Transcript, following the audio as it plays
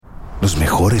Los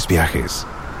mejores viajes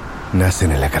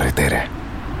nacen en la carretera,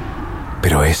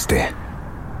 pero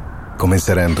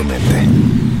comenzará en tu mente.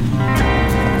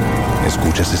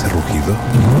 ¿Escuchas ese rugido?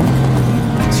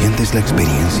 ¿Sientes la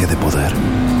experiencia de poder?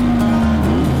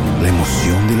 ¿La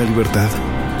emoción de la libertad?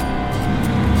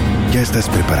 Ya estás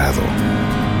preparado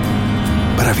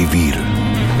para vivir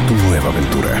tu nueva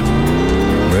aventura.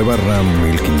 Nueva Ram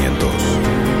 1500.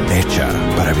 Hecha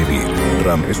para vivir.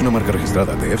 Ram es una marca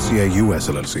registrada de FCI US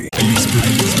LLC.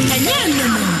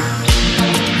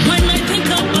 When I think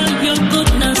about your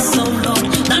goodness, so Lord,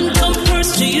 and come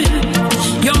first to you.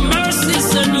 Your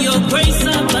mercies and your grace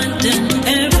abundant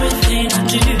everything I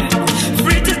do.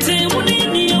 Free to take one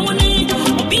in the only,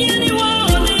 or be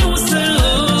anyone who say,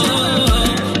 oh,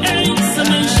 it's a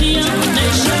nation,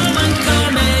 and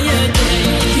come again.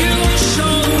 You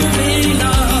show me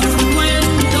love when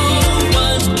no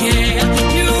one cared.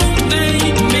 You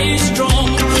made me strong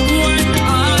when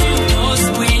I was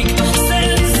weak.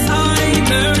 Since I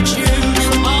met you,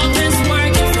 all this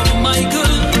working for my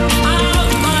good.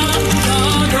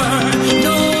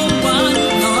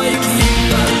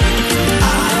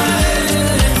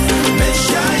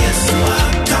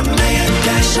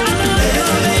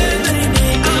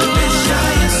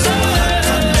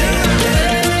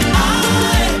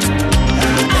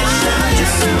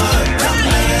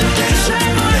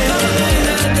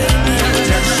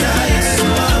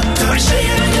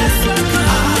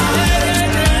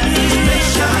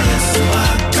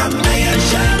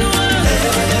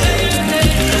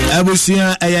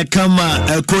 Abusia Ayakama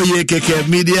Akoye Keke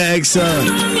Media Excel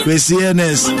with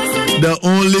CNS, the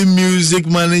only music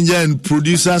manager and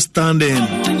producer standing.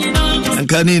 And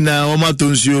Kanina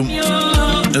Omatunsium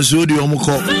and Sudi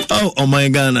Omoko. Oh my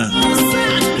Ghana.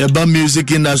 Your band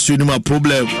music industry no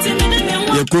problem.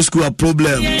 Your Cusco a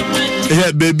problem.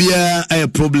 Yeah, baby a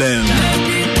problem.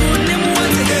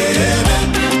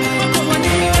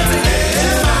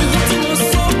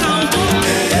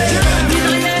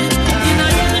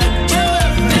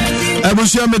 I will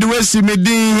share me the way see me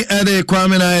D at the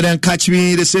Kwame night and catch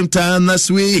me the same time next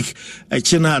week. I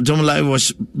china John Live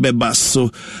was bebas.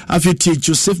 So I feel teach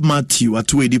Joseph Matthew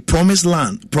at way the promised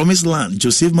land,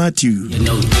 Joseph Matthew. You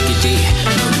know,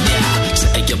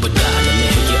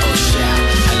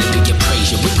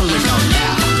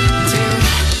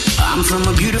 I'm from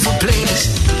a beautiful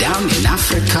place down in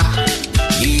Africa.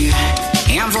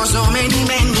 Yeah, and for so many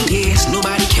years,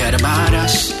 nobody cared about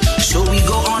us. So we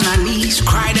go on our knees,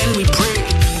 cry and we pray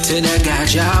to the God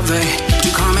Javeh to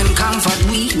come and comfort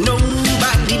we.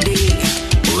 Nobody did.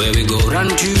 Where we go run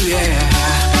to, yeah.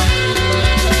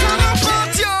 Color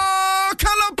party,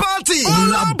 color party.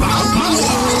 All about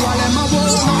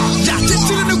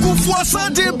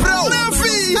Sunday, bro. I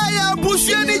am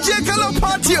Bushia DJ Color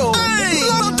Party.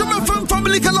 Hey,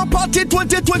 Family Color Party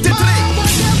 2023.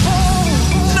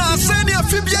 Senior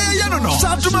Fibia Yano,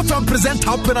 Satuma from present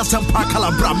Opera Sampa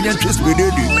Calabram Yankees with you.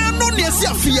 No, yes,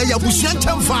 Fia Yabusian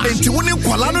Tamfa, and to winning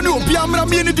Kualano, Biamra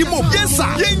Minidimo. Yes, sir.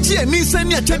 Yanji and Nissan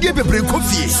Yatadia Bring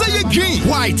Coffee. Say green,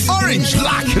 white, orange,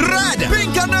 black, red,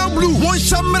 pink, and blue. One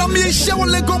Shamra Misha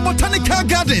Lego Botanical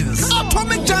Gardens.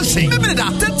 Atomic Junction. Remember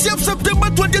that 30th September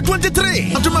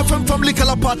 2023. Atuma from Family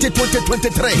Color Party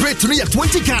 2023. Rate me at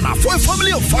 20 Ghana for a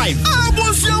family of 5. I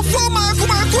was your former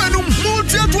Kumakuanum.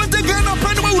 Multi 20 Ghana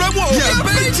Panama. Yeah,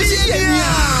 baby,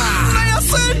 I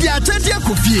said, yeah, 30th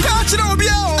Kofi. Catch it,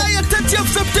 I 30th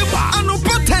September. And no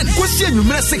button. Question you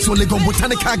 6 on Lego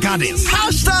Botanical Gardens.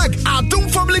 Hashtag Adum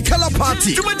Family Color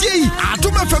Party. Jumadi,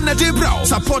 Adum from the Brow.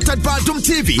 Supported by Adum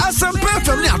TV. Asampa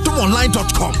from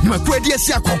AdumOnline.com. Macquarie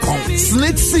Siakokon.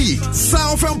 Slit Seed.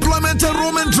 Self-Employment and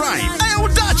Roman Drive.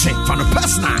 Ayodache from the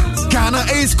personal. Ghana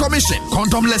AIDS Commission.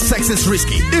 Condomless sex is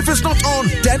risky. If it's not on,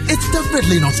 then it's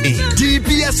definitely not in.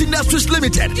 DPS Industries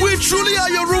Limited. We truly are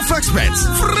your roof experts.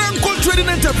 Franco Trading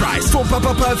Enterprise. For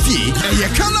Papa Fee. A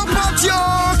color party,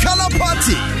 color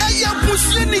party. A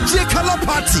Bushini J color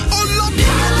party.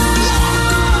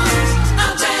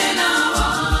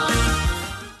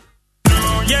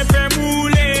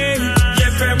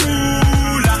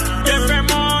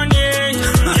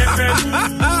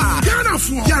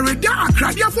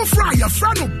 For fry your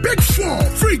friend of Big 4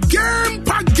 free game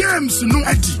pack games no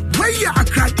Eddie. Where you are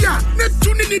Kradia, net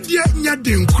tuning it yet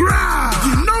Yadin Cra.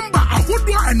 The number I would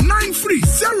do a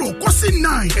 930 costing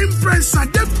 9. Impress a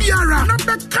Debiara,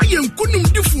 Nabeka and Kunum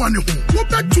Difuane. Go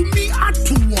back to me at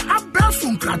 2 a bear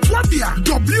from Enter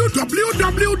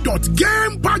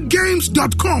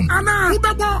www.gamepackgames.com and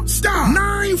now star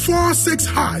 946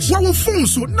 hash. Our phone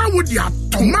so now would ya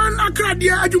man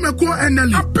akradia adumeko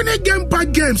eneli apene Game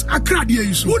Pack Games akradia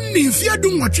isu wonni fia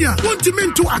dum watria wonti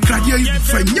mento akradia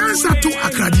fanyansa to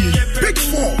akradia pick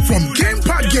 4 from Game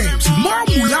Pack Games. More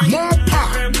mula, more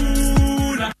power.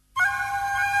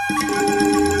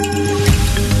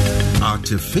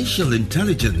 Artificial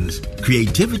intelligence,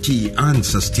 creativity, and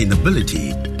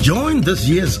sustainability. Join this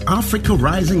year's Africa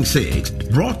Rising 6,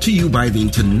 brought to you by the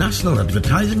International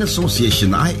Advertising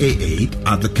Association IAA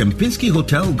at the Kempinski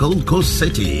Hotel, Gold Coast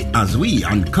City, as we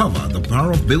uncover the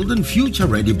power of building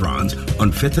future-ready brands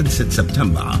on 5th and 6th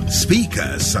September.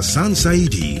 Speakers Sasan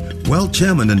Saidi, World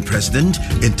Chairman and President,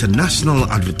 International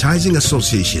Advertising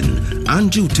Association,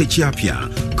 Anju Techiapia,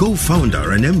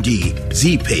 Co-founder and MD,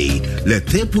 ZPay,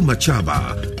 Letepu Machaba,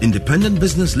 Independent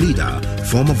Business Leader,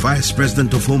 former Vice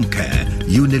President of Home Care,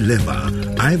 Unilever,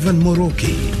 Ivan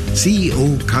Moroki,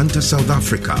 CEO, Kanta South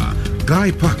Africa,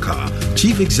 Guy Parker,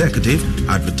 Chief Executive,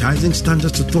 Advertising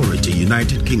Standards Authority,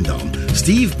 United Kingdom,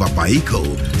 Steve Papaiko,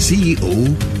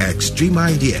 CEO, Extreme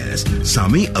Ideas,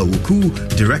 Sami Awuku,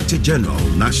 Director General,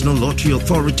 National Lottery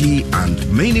Authority, and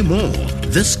many more.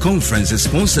 This conference is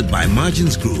sponsored by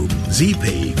Margins Group,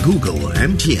 ZPay, Google,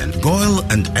 MTN, GOIL,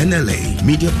 and NLA,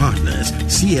 Media Partners,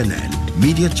 CNN,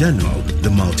 Media General, the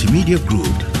Multimedia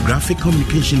Group, Graphic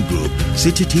Communication Group,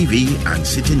 City TV, and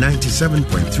City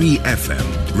 97.3 FM.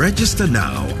 Register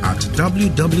now at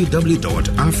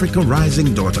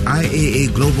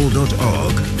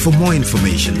www.africarising.iaaglobal.org for more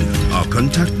information or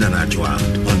contact Nanajwa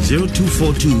on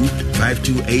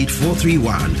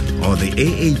 0242-528-431 or the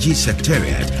AAG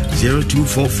Secretariat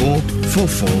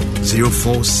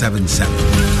 0244-440477.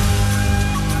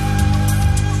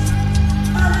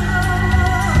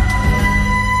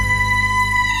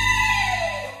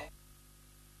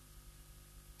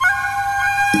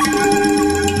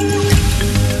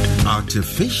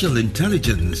 Artificial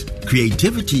intelligence,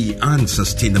 creativity, and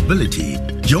sustainability.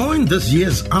 Join this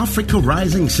year's Africa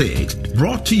Rising 6,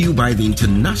 brought to you by the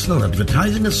International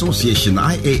Advertising Association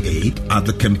IAA at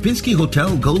the Kempinski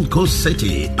Hotel, Gold Coast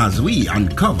City, as we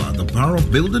uncover the power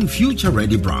of building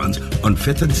future-ready brands on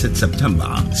 5th and 6th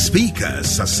September. Speakers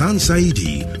Sasan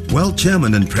Saidi, World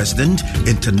Chairman and President,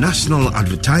 International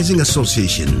Advertising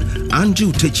Association,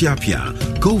 Anju Techiapia,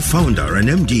 Co-founder and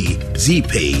MD,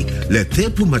 ZPay,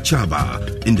 Letepu Machaba,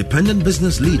 Independent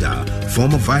Business Leader,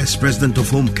 former Vice President of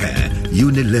Home Care,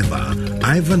 Unilever,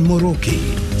 Ivan Moroki,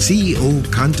 CEO,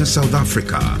 Kanta South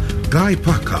Africa, Guy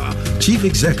Parker, Chief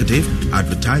Executive,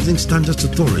 Advertising Standards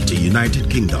Authority, United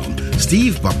Kingdom,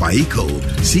 Steve Papaiko,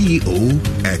 CEO,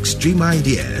 Extreme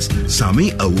Ideas,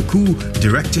 Sami Awuku,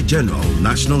 Director General,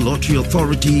 National Lottery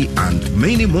Authority, and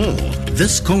many more.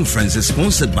 This conference is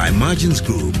sponsored by Margins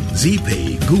Group,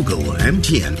 ZPay, Google,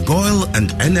 MTN, GOIL,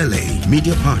 and NLA,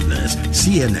 Media Partners,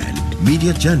 CNN,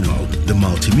 Media General, the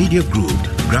Multimedia Group,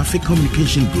 Graphic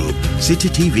Communication Group, City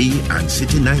TV, and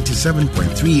City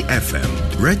 97.3 FM.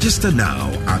 Register now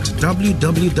at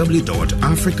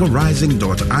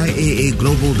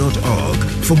www.africarising.iaaglobal.org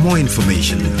for more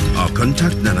information or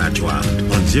contact Nanajwa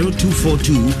on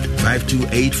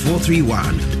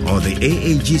 0242-528-431 or the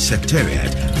AAG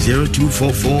Secretariat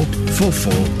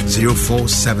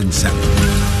 0244-440477.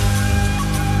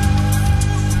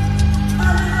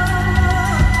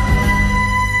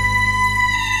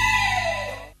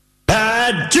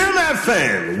 Jim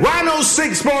FM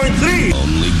 106.3.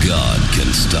 Only God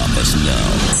can stop us now.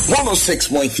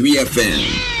 106.3 FM.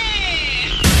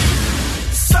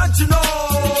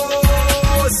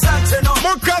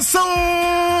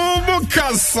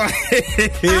 Mokasa.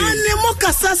 Ane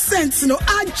Mokasa sense no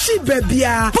achi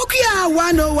bebia. Pokia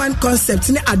 101 concept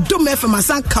ne adom FM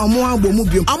asan kamo abomu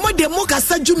biom. Amode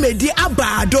Mokasa jumedi aba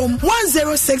adom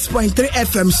 106.3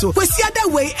 FM so. Kwesiada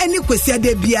way any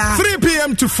kwesiada bia. 3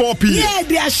 p.m. to 4 p.m. Yeah,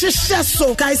 they are shisha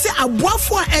so. Kai se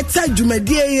aboafo eta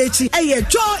jumedi echi. Eye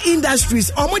Joe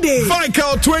Industries. Amode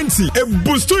Vical 20. A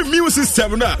boost immune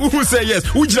system na. Who say yes?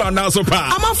 Ujira na so pa.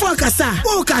 Amafo kasa.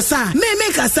 O kasa.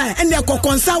 Me kasa. And they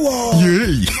kokonsa wo.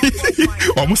 Yay.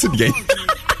 Almost again.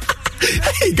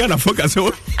 Hey, Ghana focus.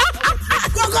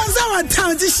 Kokonsa wa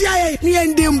town to share ni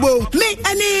endimbo. Me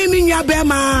ene mi nya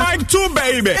bema. Mike too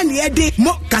baby. And ye de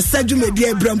mo kasa jumedi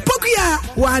ebram. Pokuya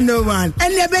 101.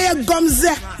 And ye be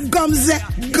gomze.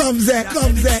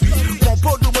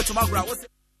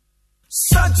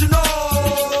 Sajino.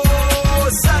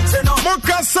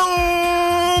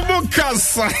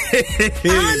 Mokasa.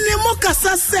 Ane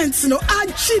Mokasa sense no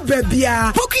achi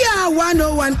bebia. Pokia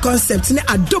 101 concept ne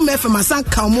Adom FM asan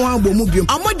kamo ambo mubium.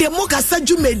 Amo de Mokasa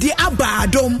jumedi aba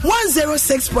Adom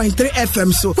 106.3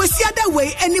 FM so. Kwesiada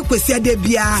way any kwesiada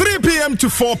bia. 3 p.m. to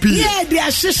 4 p.m. Yeah, they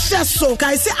are shisha so.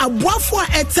 Kai se abuafo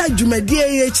eta jumedi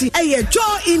echi. Eye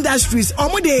Joe Industries.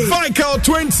 Amo de Vical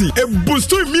 20. A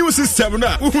boost immune system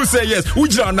na. Who say yes?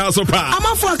 Ujira na so pa.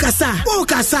 Amafo kasa. O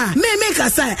kasa. Me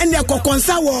kasa. And they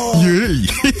kokonsa wo. Yay.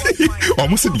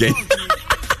 Almost again.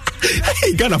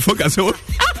 Hey, Ghana focus.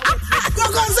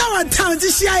 Kokonsa wa town ti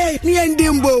share ni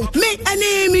endimbo. Me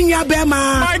ene mi nya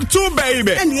bema. Mike 2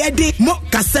 baby. And ye de mo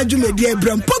kasa jumedi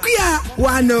ebram. Pokuya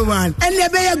 101. And ye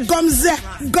be gomze.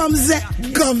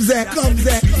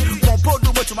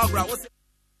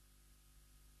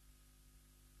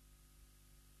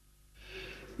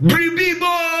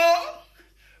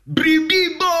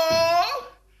 Bribibo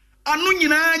anu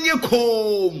nyina anye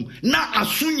kom na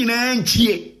asu nyina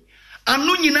ntie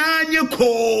anu nyina anye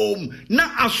kom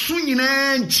na asu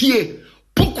nyina ntie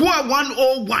Pokua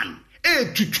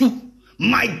 101 tutu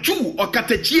my 2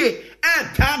 okatachie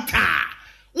tata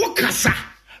wokasa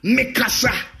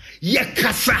mekasa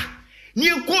yekasa ni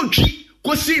kontwi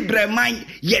kosi breman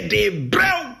ye de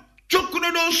brown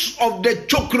chocolados of the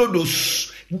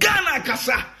chocolados Ghana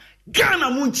kasa Ghana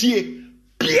muntie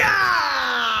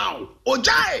piao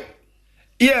ojai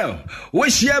yeah we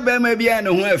share be ma bia ne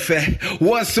ho efe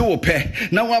wo se wo pe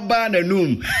na wa ba na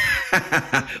num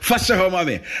fashion ho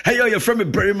mame hey yo, you're from me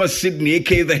Berima Sydney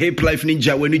aka the Hip Life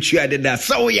Ninja when you ade da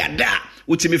so ya da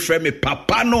utimi frame me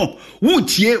papa no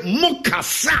wutie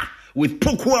Mokasa with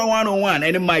Pokua 101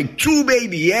 and my 2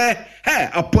 baby, yeah. Hey,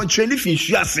 upon training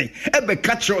finsuase, ebe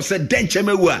catcher said denche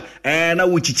mewa, and I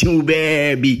would teach you,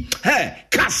 baby. Hey,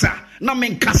 Kasa, na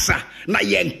men Kasa, na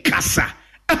yen Kasa.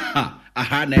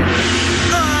 Aha, ne.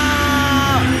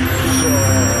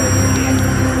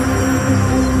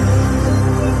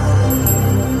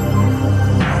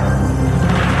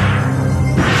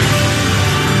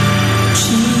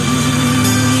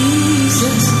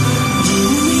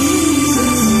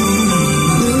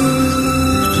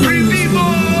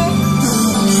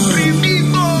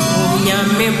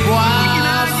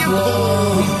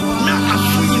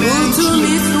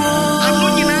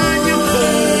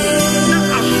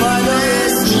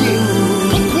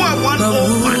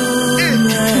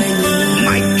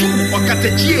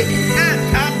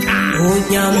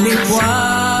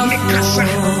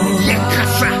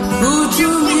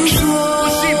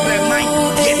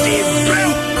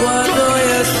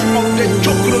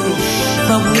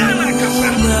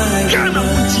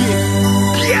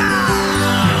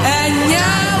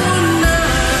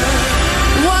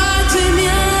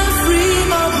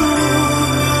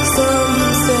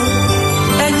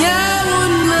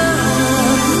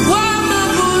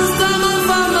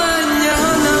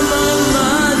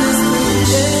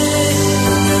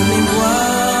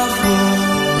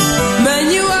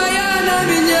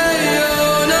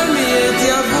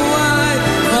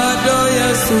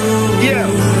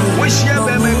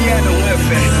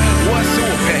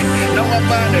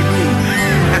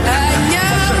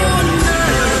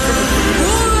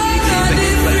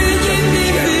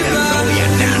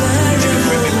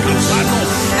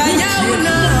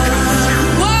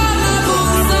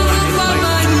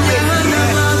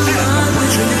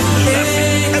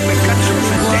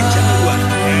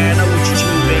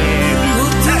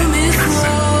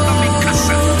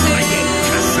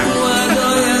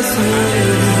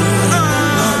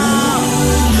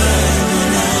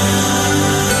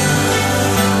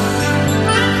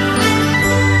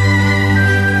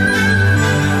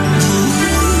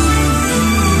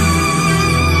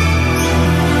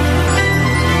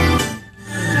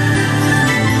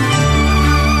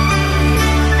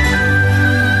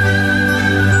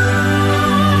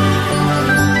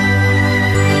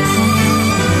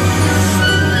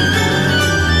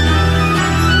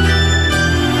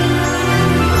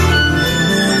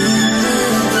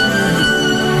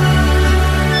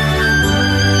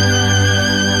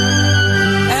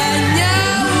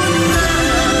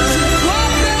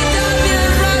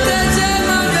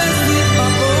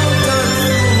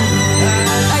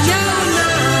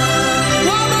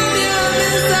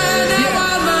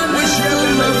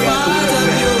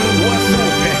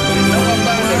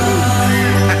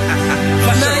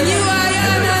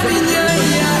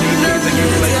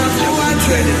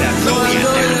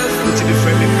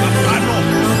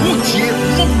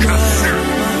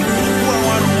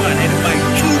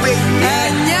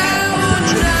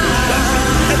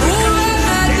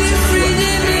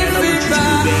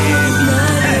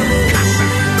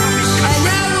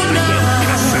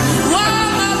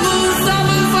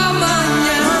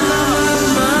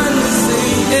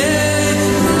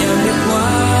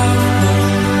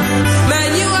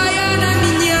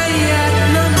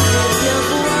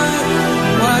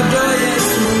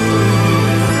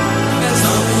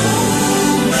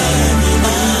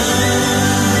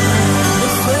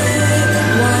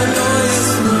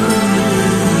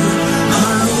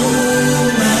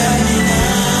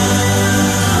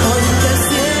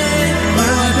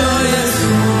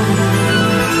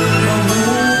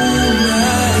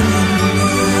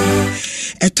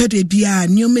 etode bia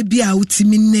niome bia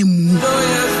utimi nemu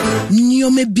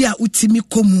niome bia utimi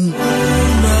komu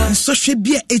sohwe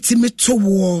bia etimi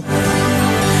towo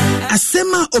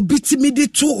asema obitimi de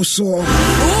to so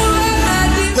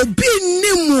obi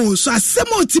nemu so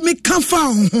asema otimi kafa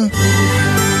ho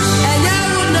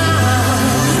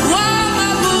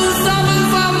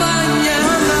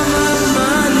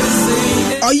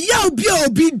oya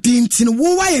obi dintin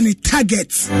wo wa ye ni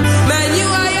target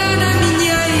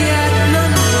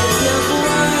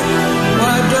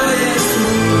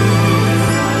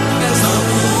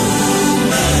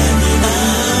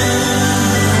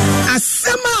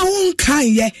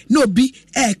ye no bi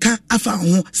eka afa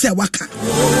ho se waka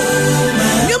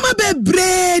nyoma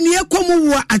bebre ne ekomu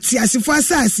wo atiasefo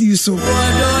asase yi so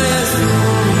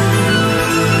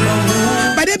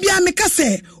bade bia meka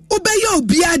se obeye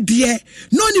obi ade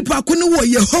no nipa ko ne wo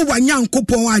Yehova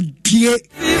Nyankopon ade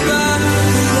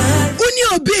uni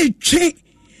obi twe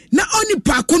na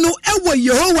onipa ko no ewo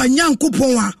Yehova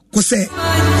Nyankopon a ko se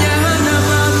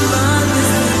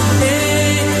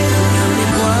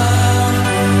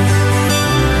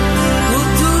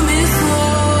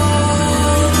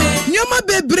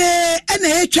bebre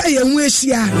ena etwa ye hu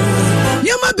ehia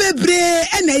nyoma bebre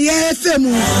ena ye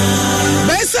femu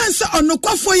ba sense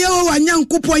onokofo ye wo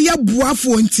Nyankopon ye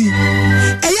buafo nti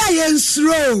eya ye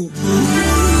nsro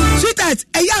sweetheart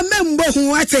eya membo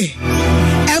hu ate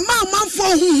ema manfo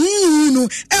hu no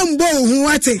embo hu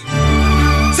ate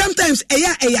sometimes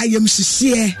eya yem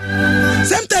hihie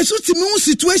sometimes utimi un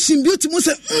situation bi utimi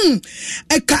say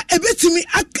eka ebetimi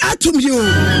atom yo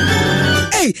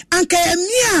anka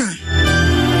yemia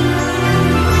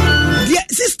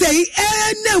sister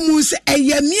enemu se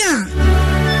eyemia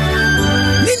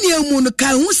nini emu no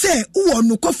kan hu se wo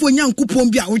no kofo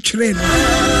Nyankopon bi a wo twere no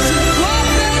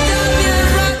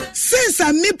since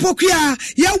me pokua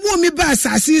ya wo mi ba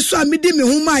asase so a me di me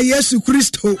hu ma Yesu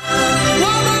Kristo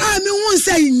a me hu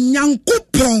se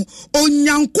Nyankopon o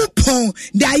Nyankopon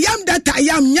the I am that I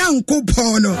am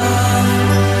Nyankopon no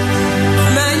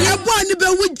ebo ni be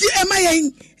wuji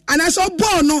emayen anaso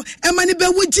bo no ema ni be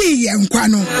wuji ye nkwa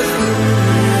no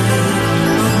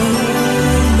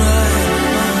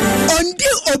ondi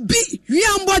obi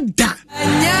wiambo da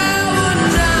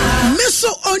meso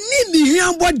oni mi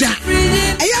wiambo da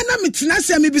eya na metina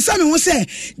se me bisa me ho se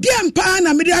dia mpa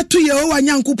na me ato Yehova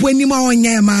Nyankopon anim a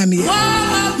onye ma me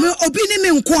obi ni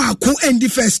me nko ako endi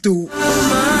first o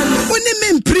oni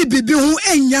me mpri bibi ho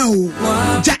enya o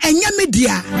ja enya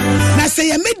media na se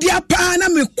ye media pa na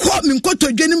me ko me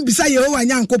nkotodwe bisa Yehova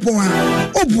Nyankopon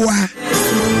a oboa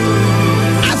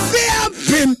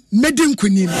afem medin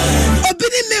kunim obi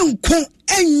ni me nko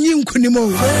enyi nkunim o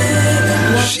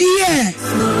hie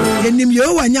enim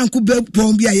Yehova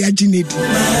Nyankopon bia ya ginedi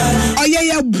oye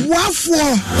ye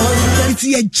buafo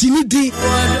iti ye ginedi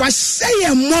wa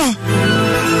seye mo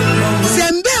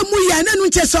sembe mu ya na nu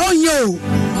che so onyo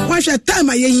wa hwe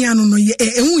time ye hia no no ye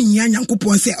ehu hia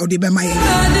Nyankopon se ode be ma ye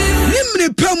nimre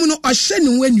pam no ohye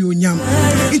ne wani onyam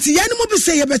iti ye no mo bi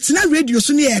se ye betena radio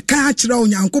so ne ye ka akire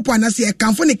Nyankopon na se ye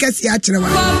kanfo ne kase akire wa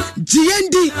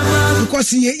giendi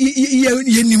because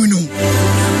ye nim no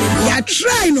ya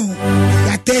try no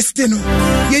ya test no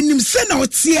ye nim se na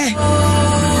otie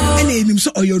ene ye nim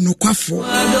so oyo no kwafo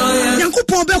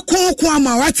Nyankopon be kokon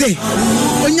ama wate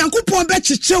Onyankopon be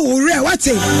chiche wo re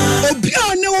wate obi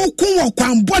a ne wo kun wo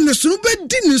kwanbo no so be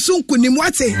di ni so nkunim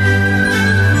wate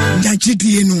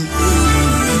nyagidie no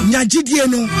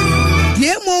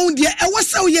ye mo de e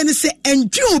wasa wo ye ne se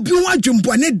enje obi ho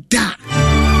adwumbo ne da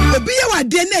obi ye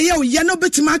wade na ye wo ye no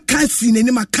betima kansi ne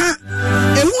ni maka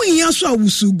ehu hia so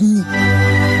awusugu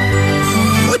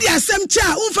odi asem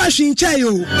cha umfa hwincha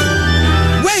yo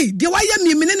wei de waye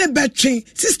mimene ne betwe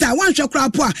sister wan hwekra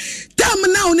po a tam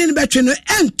na wo ne betwe no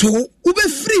ento wo be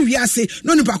free wiase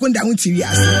no ni pakon da ho ti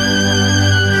wiase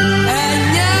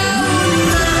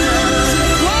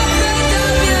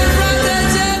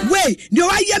wei de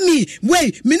waye mi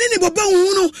wei menene boba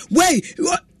hu no wei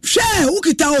hwe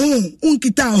ukita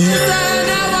ho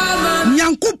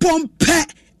Nyankopon pe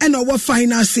ena wo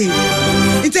final say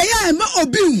ite ya ma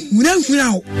obi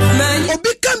hunahuna obi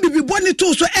kan bibi boni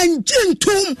to so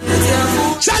enjintum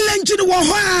challenge wo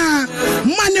ho a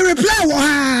man reply wo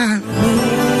ha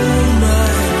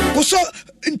so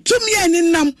ntumi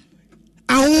eninam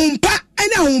ahompa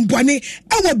ene ahombone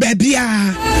ewo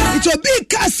babia it obi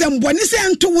ka sembone se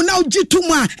ento wo na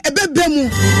ogitum a ebebemu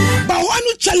ba ho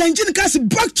no challenge ni case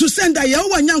back to sender ye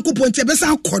wo Nyankopon te besa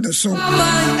akodo so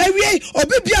ewie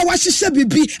obi bia wa hihye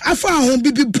bibi afa ahom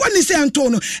bibi bone se ento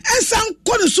no ensan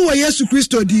kodo so wo Yesu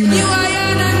Kristo di mu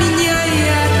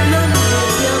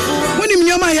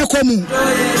ma ye komu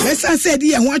esa said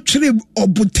ye ho atwere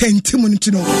obutentim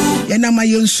ntino ye na ma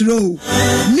ye nsuro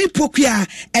mi pokua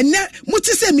ene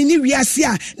muti se mi ni wiase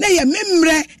a na ye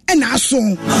memre na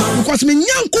aso because me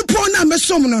nyankopon na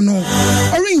mesom no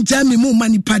orange me mu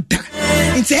mani pada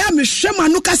nti ya me hwema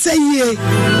no kasa yie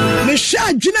me hwa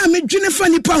adwena me dwene fa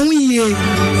nipa ho yie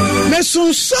me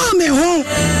sonso me ho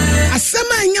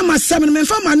asema anya masam no me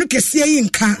fa ma no kese yi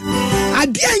nka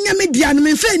ade anya me dia no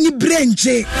me fa ni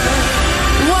brenje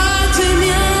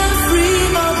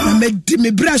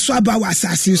me bra so aba wa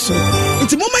asase so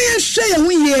nti moma ye hwe ye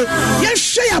ho yie ye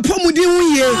hwe ya pomudi ho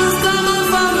yie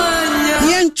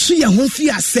yentu ye ho fi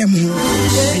asem ho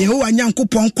ye ho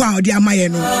wanyankopon kwa odi amaye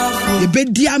no ye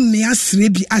bedi ame asre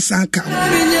bi asanka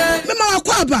me ma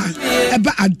Akwaaba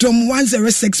eba Adom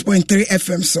 106.3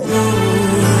 FM so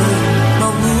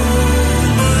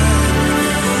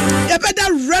ye beda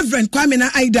Reverend Kwame na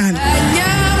Aidan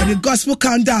the gospel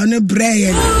countdown no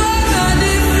brain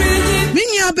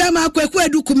minya be ma kwaku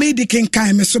adukumi di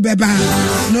kenkan me so beba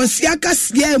no nsia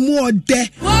kasia mu ode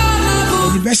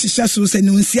the best so se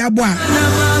no nsia bo a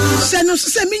se no so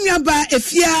se minya ba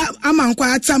efia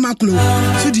amankwa atamaklo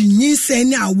so di nyinse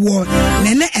ni awo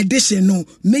na na edition no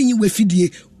menyi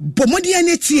wefidie bomodi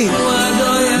anetie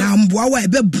na mboa wa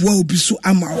ebe boa obi so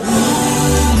amawo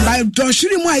by don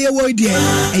shiri mu aye wo die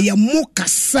eye mo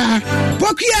kasa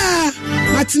bokia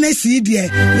matine si die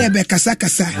na ebe kasa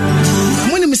kasa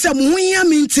amoni me se mo hunya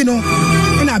minti no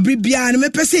na bribia no me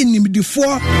pese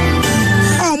nimdifo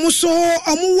omuso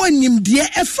omu wanimdie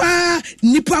efa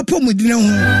nipa pomudine ho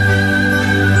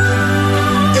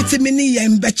etimini ye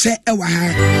mbeche ewa ha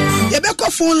ye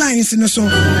beko phone lines no so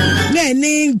na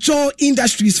ene Joy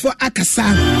Industries for akasa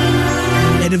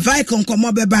the vehicle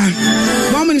come beba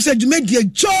mama said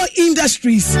Jumedie Joy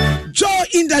Industries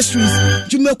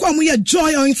Jumeko amu ye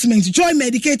Joy ointment, Joy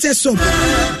medicated soap,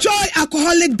 Joy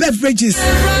alcoholic beverages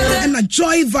and a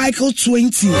Joy vehicle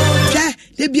 20 yeah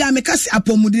they be amekasi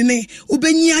apomudine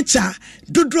ubenyi acha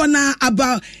dodro na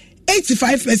about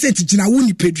 85% jina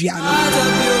wuni pedriano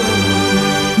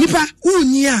nipa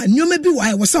unia nyoma bi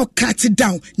wa was so cut it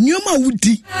down nyoma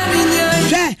wudi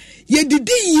yeah ye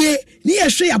didi ye ni ye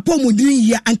hwe apomudin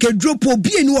ye anka drop obi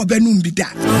eni obenum bida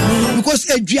because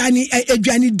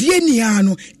aduani die ni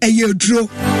ano eye dro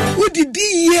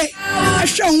udidi ye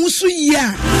ahwe honso ye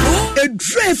a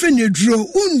edro efe ne dro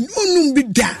unum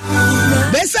bida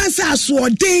besansa so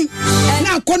odin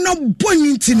na akono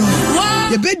boninti no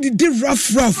ye be didi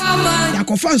rough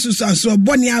yakofa nsusanso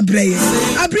boni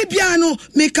abre bia no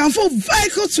me kan for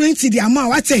vehicle 20 di ama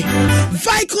wate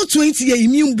vehicle 20 ye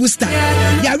immune booster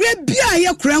yare bia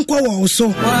ye krankwa wo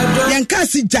so yenka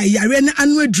si jai yare na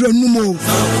anu aduro numo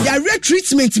yare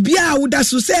treatment bia woda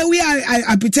so say we are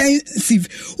hypertensive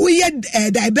we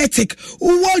diabetic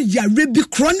wo yare bi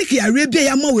chronic yare bia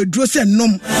ya ma we duro se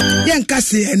nom yenka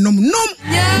se nom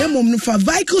na mom no for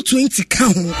vehicle 20 ka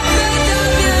ho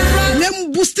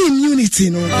nem boost immunity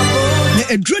no na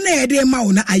aduro na ye de ma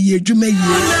wo na aye adwuma yi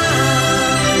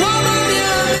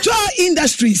Joy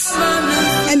Industries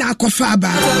and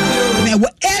Akwaaba. Now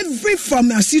every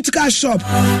pharmaceutical shop,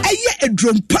 a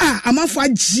drum pa amafa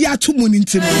jia to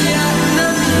munintim.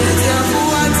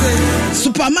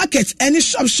 Supermarkets, any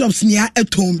shops near a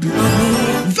tomb.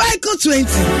 Vehicle 20.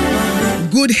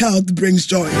 Good health brings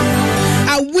joy.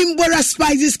 A Wimbora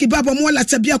Spices Kebab Mola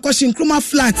Tabia Koshin Kruma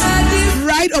Flat.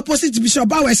 Right opposite Bishop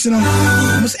Bowers.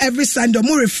 Almost every Sunday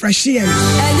more refreshing.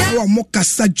 Or more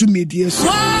Kasaju medias.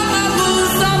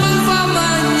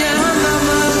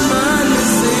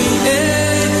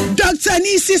 Dr.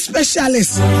 Nisi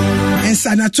Specialist and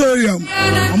Sanatorium.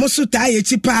 Amosu taye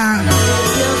chipa.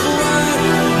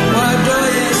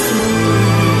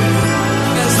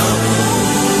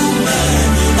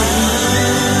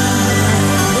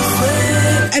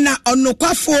 And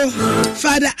Onokwafo,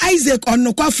 Father Isaac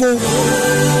Onokwafo,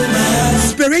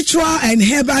 Spiritual and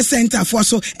Herbal Center for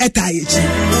so etayechi.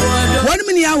 1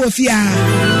 minute hour fia.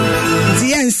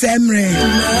 Tien Semre,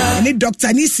 and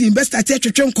Dr. Nisi best at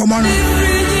Tetron Common.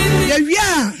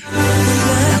 Yeah,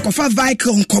 Akofa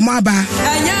vehicle Komaba,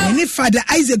 and Father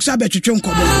Isaac Sabet to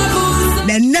Common.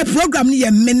 The net program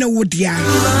near Menowodia.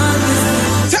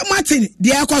 Tell Martin,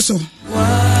 the Akoso.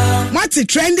 Martin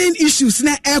trending issues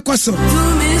na Akoso.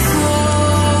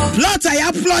 Plot I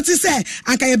have plot to say,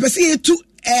 and can you see to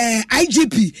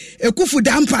IGP Ekufu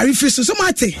Dampa refuse so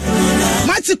Mate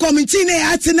committee na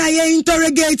atina ye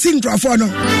interrogating Grafono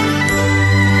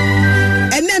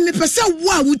and then me pesa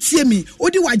wa wutie me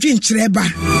odi wadwe nkyereba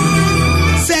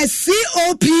say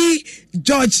COP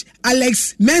George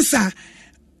Alex Mensah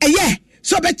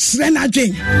so be kyerɛ na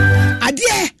dwen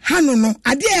adeɛ hano no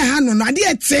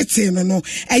adeɛ tete no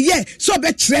ɛyɛ so be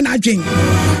kyerɛ na dwen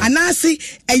anase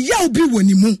ɛyɛ obi wɔ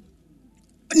ni mu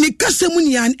ni kasa mu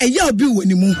nian ɛyɛ obi wɔ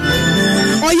ni mu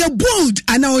ɔyɛ bold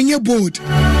ana ɔnyɛ bold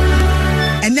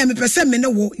ɛnɛ me pɛsɛ me ne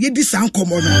wo yɛdi san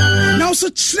kɔmɔ no na wo so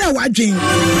kyerɛ wadwen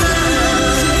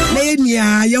na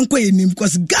yɛnia yɛnkɔ yɛnim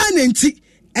because Ghana nti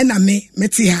ɛna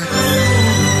mete ha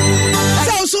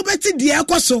sɛ wo so bɛte deɛ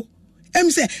ɛkɔ so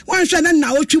say wanhwɛ na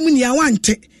na wotwe mu nia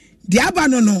wante deɛ aba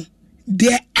no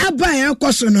deɛ aba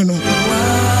ɛkɔ so no me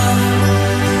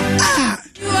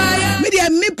deɛ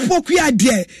me pokua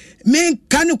deɛ me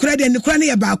kanu kura de nikura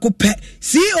ne baako pɛ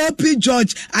COP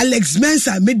George Alex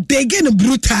Mensah me degen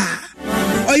brutal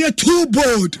oye too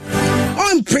bold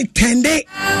unpretending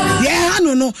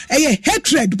no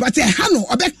hatred but hano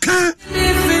obeka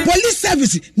police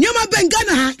service nyoma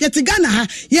bengana ha yete Ghana ha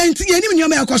yenim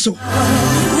nyoma yakoso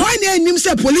why na enim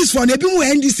say police for na bi mu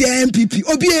NDC MPP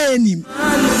obi enim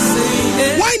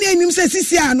why na enim say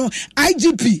CCR no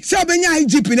IGP say obenya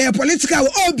IGP na political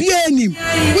obi enim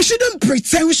we shouldn't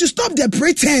pretend we should stop the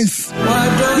pretense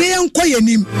we enko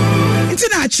yenim nti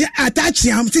na attach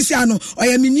am CCR no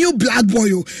oye me new black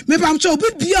boy me pam cho obi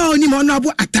bia onim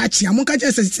honorable attach am nka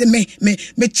je say me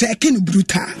checking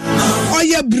brutal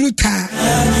oye brutal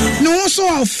no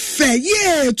so affair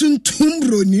ye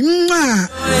tuntumbro ni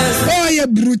oye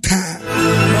brutal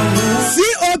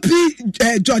COP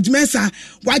George Mensah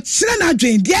wa kyerɛ na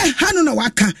dwen de hanu na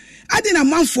waka ade na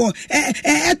manfo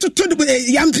etoto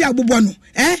yampi agbobɔ no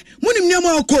munim nyama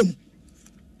okom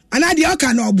ana de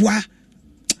oka na oboa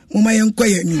moma yenkɔ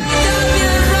yani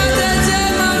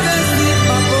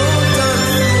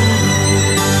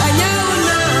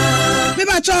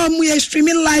we are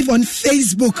streaming live on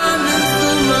Facebook.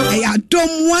 Dom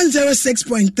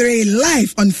 106.3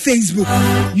 live on Facebook,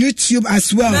 YouTube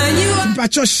as well.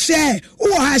 Mpacho share,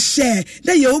 share.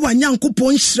 Then you wanyanko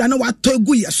pon shirana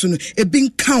watogu yasuno e bin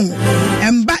count.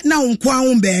 And back now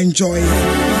nkwa be enjoy.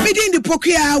 Within the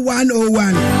Pokia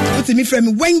 101. What's me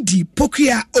from Wendy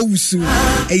Pokia Osu.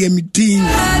 Ayamidin.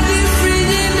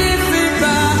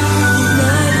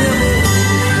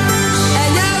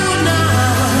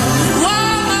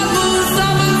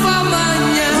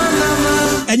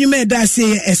 And you may that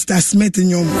say Esther Smith in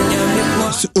your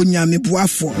onyame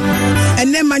boafo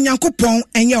ene manyankopon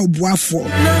enye oboafo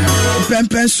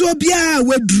pempen so bia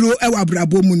weduro e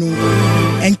wabrabo mu no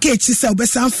enke chi se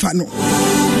obesan fa no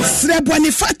sreboni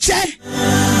fache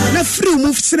na free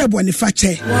move sreboni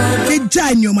fache ke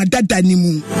ja nyoma dada ni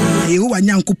mu e wo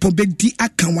wanyankopon bedi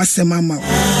akan wasem ama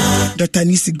Dr.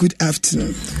 Nisi, good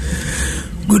afternoon.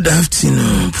 Good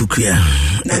afternoon, Pukia.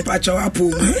 Na pacho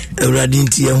apo.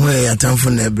 Radinti ya hwe ya tamfo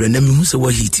na ebre na me hu se wo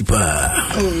hiti pa.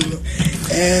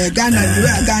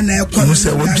 Ghana ekọ. Hu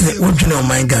se wo dwene o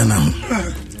man Ghana ho.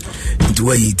 Nti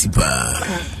wo hiti pa.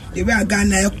 The way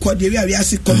Ghana ekọ the way we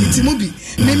as committee mu bi.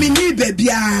 Me ni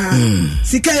bebia.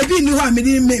 Sika e bi ni ho a me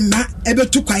ma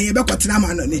ebetu kwan ebekotena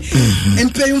ma no ne.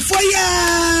 Empemfo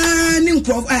ya ni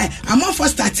nkro amafo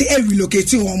start e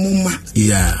relocate wo mumma.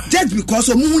 Yeah. Just because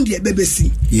o mu de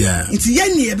ebebesi. Yeah. Nti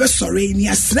ye ni ebe sore ni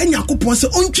asra nyakopon se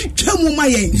ontwetwa mu ma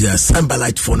yen. Yeah,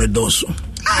 Sambalite for the doso.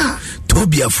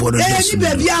 Tobia for the doso. Ni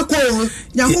baby akọ.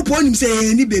 Nyakopon nim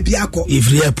se ni baby akọ.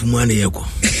 Ifri apumu ane yeko.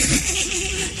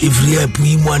 Ifri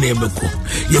apumu ane yeko.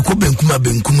 Yeko benkuma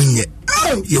benkum nye.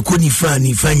 Yeko nifa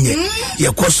nye.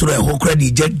 Yeko soro ehokra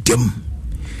di jedem.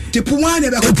 Tepumane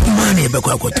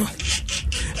beko akoto.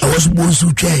 I was born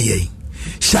so try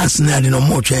Sharks na de no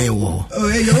more try wo.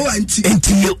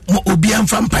 Enti obi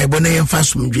amfa mpaibo na yemfa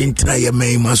somdwe ntra ye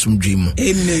man masomdwe mu.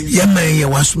 Amen. Ye man ye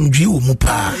wasomdwe wo mu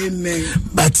pa. Amen.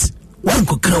 But one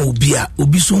ko kan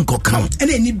obi so nko kan.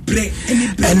 Ene ni bre.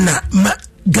 Na ma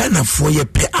Ghana for ye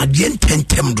pe ade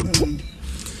ntentem dodo.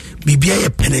 Bibia ye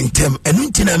penentem enu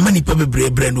ntina mani pa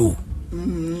bebre no.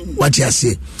 What you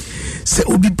say? Se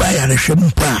obi ba ya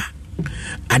rehwem pa.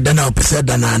 Adana opese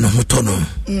dana no hotono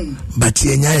but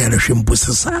yenya ya rehwempo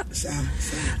sesa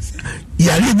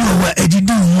ya lebi wa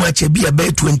ejidi hu ache bia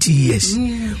be 20 years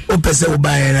opese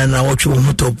oba ya na wotwe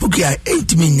hoto puki a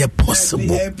entimi nye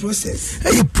possible a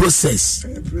process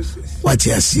what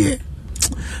you say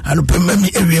anu pemami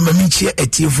ewie mami chie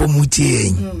etifo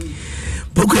mutie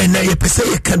puki na ye pese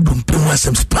ye kadum pemu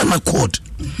asem spinal cord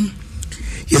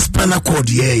yes spinal cord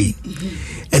ye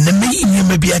and the me in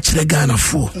may be actually Ghana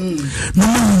for. No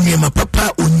more my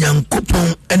papa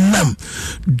Onyankopon enam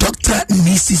Dr.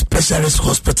 Nisi Specialist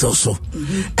Hospital so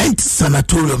and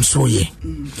sanatorium so ye.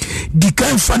 The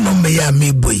kind fanom me ya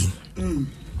me boy.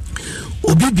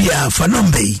 Obibia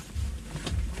fanom be.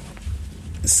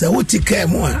 So what you care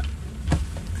more?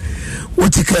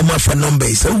 what you came for number?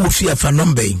 So we fear for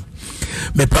number.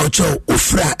 Me paucho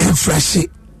ufra enfrashi.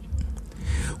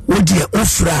 Wodi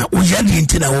ofra oyade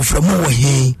ntina ofra mo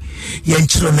he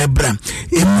yenchiro na bra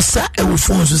emusa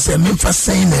ewofon so se memfa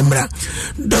sen na mra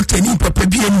doctor ni papa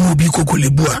bia ni obi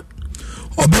kokolebua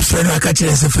obefre no aka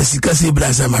kire se fasika se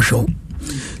bra sa mahwo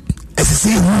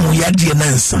esese hu yade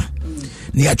na nsa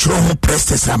ni achiro ho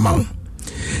prestes amount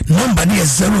number ni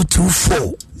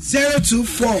 024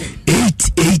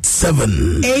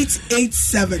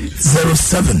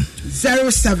 887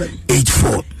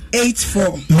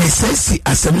 07 mesesi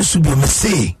asemu subi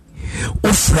mese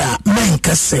ofra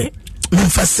menkase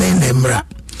memfase na mra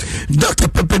Dr.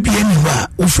 Papa bieni wa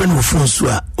ofra no fonso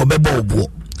a obeba obo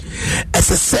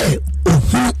esese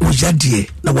ohu ojadie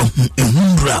na wa hu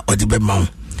ehumra odibema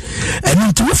enu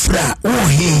nti ofra wo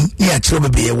he ya kire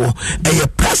bebe yewo eye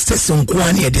practice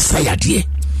nkoa ne de sayade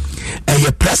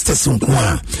eye practice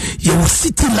nkoa ye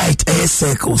city light air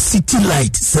circle city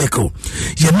light circle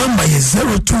your number is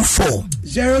 024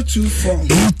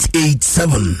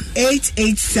 887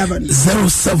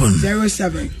 07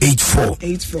 84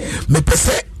 me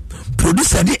pese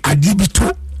producer di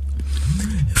adibito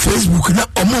Facebook na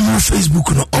omo Facebook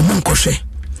no omo nkoshe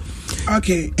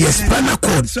okay yes pana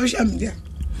code social media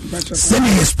send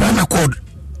yes pana code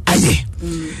aye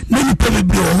na ni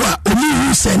probably o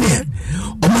omi sene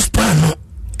omo span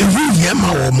ehu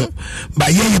yema wo mo ba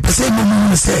ye pese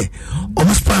mo se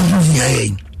omo span hu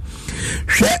yen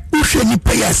hwe ni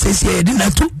paya sese de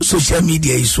na to social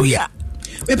media iso ya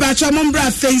we pa cho mo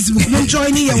bra Facebook mo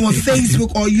joining you on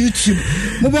Facebook or YouTube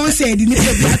mo bon say de ni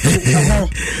pe bia to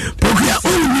pokya o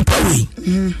ni pawi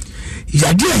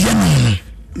ya dia ya no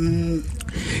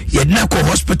ya na ko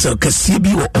hospital kasi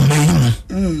bi wo omayimu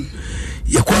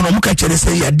ya kwa no muka chere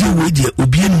say ya dia we dia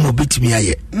obi enu mo betimi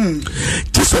aye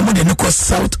ti so mo de ne ko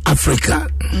South Africa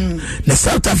na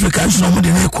South Africa so mo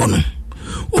de ne ko no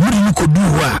omuri ni ko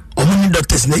duwa omuni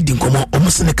doctors na di nkomo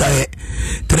omusene ka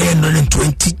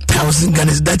 320,000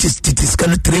 Ghana, that is it is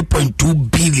kind of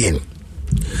 3.2 billion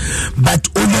but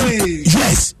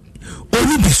yes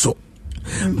only biso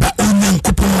but only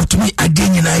nkopo to me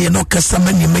adenyi na ye no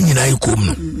kasama ni manyina yikom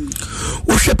no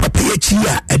wo hwe papa ye chi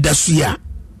a edaso ya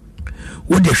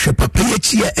wo de hwe papa ye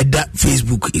chi a eda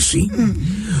Facebook isu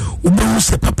wo bo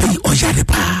se papa yi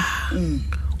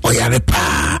oyare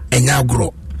pa enya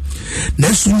agro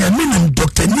na sunya menam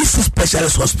Dr. Nisi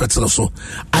Specialist Hospital so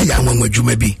aya nwanwa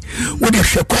djuma bi wo de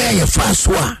hwekwaya ye fa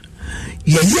so a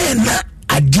ye na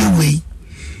adewe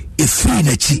efiri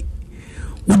na chi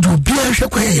wo de obia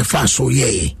hwekwaya ye fa so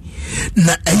ye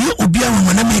na aye obia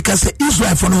nwanwa make say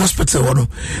Israel for hospital wono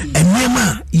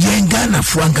enema ye Ghana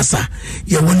frankasa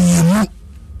ye woni yemu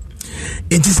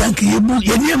entisanke yebu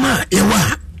ye nema ye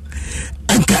wa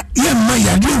anka ye ma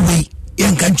ya dewe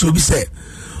ye nka nchobi say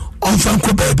on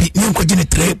fanko baby ni nko gine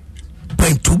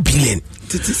 3.2 billion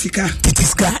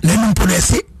titiska na numpo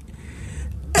nese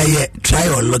aye try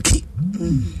or lucky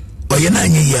oye na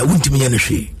anye ya wuntimi nya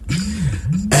hwe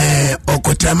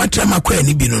okotrama kwa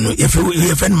ni bino no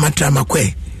yefe matrama kwa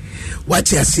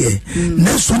wati ase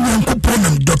na so nyanko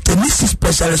ponam Dr. Nisi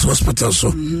Specialist Hospital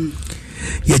so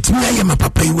yetimi aye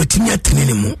mapapa yi watimi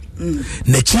atenene mu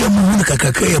na chia mu hu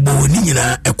kakaka ye bo ni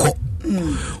nyina ekọ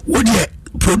wodi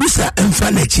producer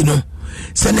emfa na chi no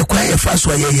se ne kwa ye fa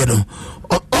so ayeye no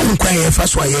on kwa ye fa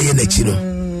so ayeye na chi no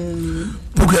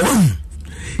program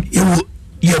ye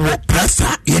wo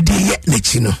prasa ye de ye na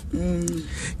chi no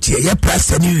ti ye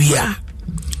prasa ni wia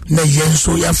na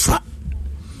yenso ya fa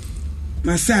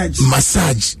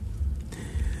massage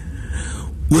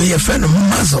we ye fa no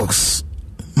muscle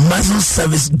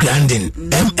service grinding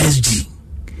MSG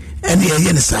and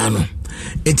ye ne sa no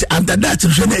it after that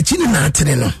so na chi na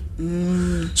atene no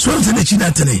so nse na chi na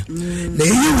atene na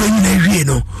ye we ni na hwie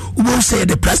no ubo say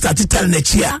the prostate tell na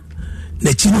chi a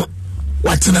na chi no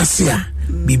watena sia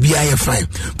bibia ye fine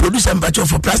producer mpacho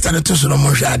for prostate to so no mo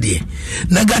hwade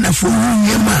na Ghana for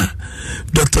nyema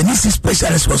Dr. Nisi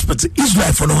Specialist Hospital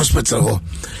Israel for no hospital ho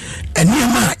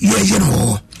enema ye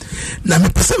no na me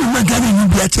pese me Ghana ni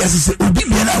bia ti asese obi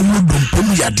bia na wo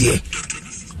dompom yade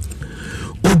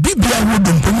obi bia wo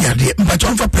dompom yade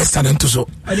mpacho for prostate to so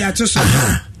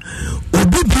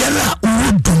obi bia na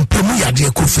wo dompom yade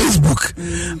ko Facebook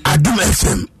Adum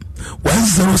FM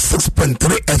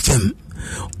 106.3 FM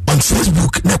on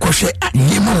Facebook na kwhwe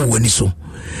nyema wo wani so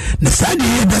na saade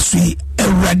ye da so yi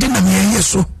awurade na me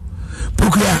yeso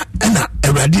pokua na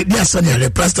awurade dia so ne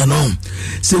replaster no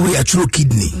say we are true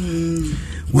kidney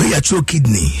we are true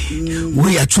kidney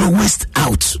we are true waste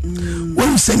out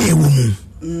when say e wo mu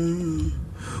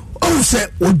Oh, say,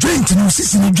 or joint no,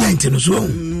 sissy no joint no, so.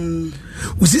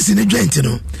 Usisi ne joint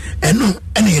no eno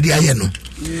ena ye de aye no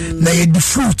na ye the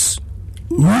fruits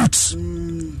roots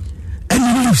and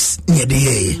leaves ye de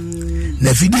ye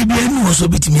na fidi bia ni wo so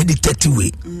bitimi de 30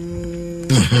 way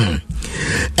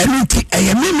eno ti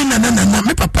aye me na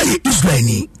me papa ye Israel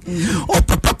ni o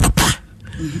papa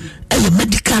aye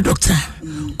medical doctor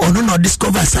ono no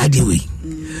discover side way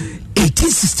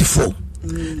 1864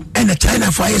 and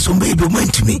China fire some baby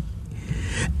went to me.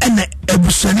 And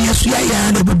ebusani asu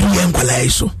ya na bedu ye nkwala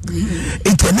iso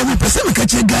ente me pese me ka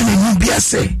che Ghana ni bia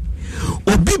se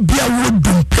obi bia wo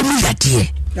dumpem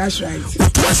yade. That's right.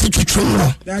 Oto ase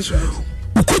twetwe. That's right.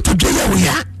 Ukoto de ya wo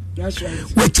ya. That's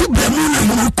right. We ti bra mu na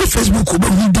mo ko Facebook oba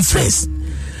mu difference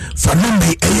for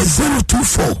number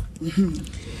 024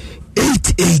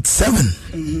 887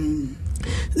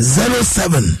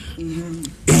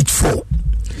 0784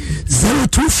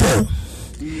 024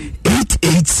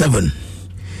 887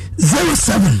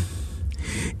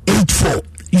 0784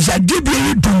 yade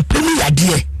bi dumpem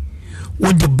yade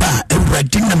wo de ba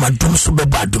awrade na madom so be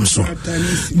ba dom so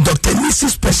Dr. Nisi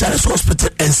Specialist Hospital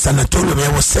and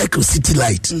Sanatorium was Circle City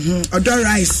Light Odor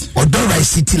Rice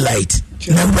City Light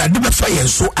na awrade be fa yen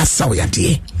so asaw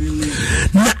yade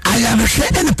na ayana hwe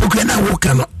ene pokre na wo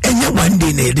ka no enye one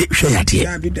day na ede hwe yade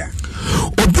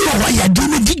obi wa yade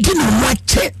na didi na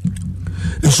wache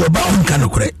so ba on kan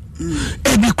kore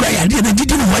ebi kwa yade na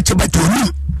didi na wache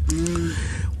batoni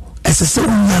esese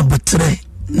unya botre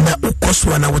na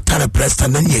ukoswa na wotare presta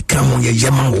na ye kamo ye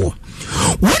yema wo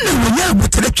wona wonya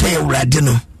botre twa ye wrade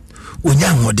no wonya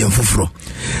hodem foforo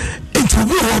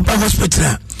entubi ho ba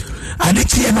hospital ade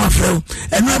tie no afrew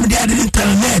eno am de ade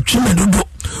ntan na atwime dodo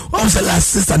o se last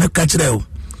sister no ka kire o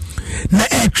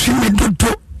na atwime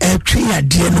dodo atwi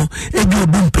ade no ebi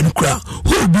obu pen kura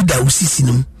ho bi da usisi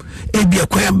nim ebi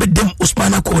akwa bedem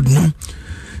uspana code nim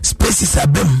spaces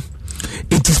abem.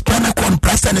 It is Panacon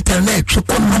Press and Internet,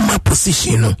 Chukon normal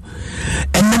position. And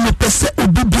then the person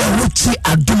Obibia Wuchi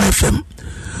Adum FM.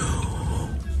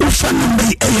 Ufa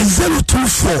number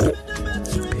 024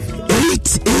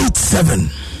 887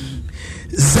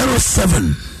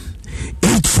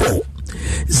 0784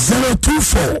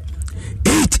 024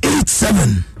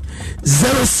 887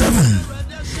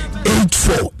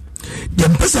 0784. The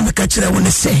person I catch I want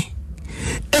to say,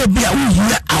 Ebia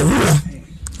Uya Awo.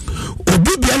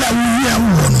 Obi bia na wuya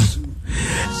wo no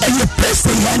eye press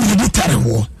ya na editare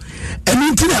wo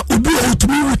eni ntina obi o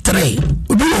tumi wo 3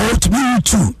 obi o tumi wo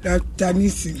 2 Dr.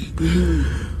 Nisi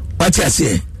what you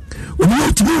say obi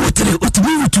o tumi wo 3 o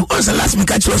tumi wo 2 on the last me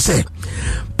catch you say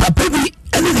papa bi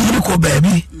eni ni ko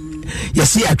baby you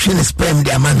see action sperm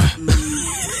the amano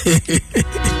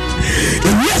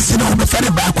we are no be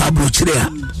fare ba kwa bro chire a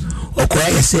okoya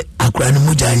yese akura ni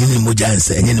muja anyi ni muja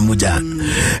nse enye ni muja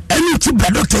eni ti bra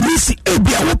Dr. Nisi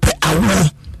ebia wo pe awo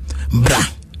bra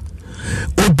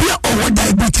obia owo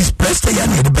diabetes pressure ya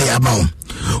na de be ya ma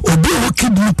obia wo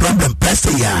kidney problem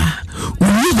pressure ya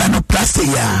liver no pressure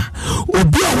ya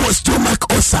obia wo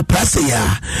stomach ulcer pressure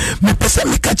ya me pese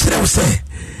me ka kire wo se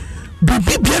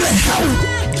bibi biara how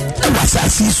e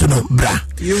wasasi so no bra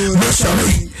me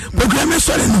sorry program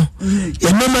sorry no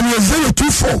your number is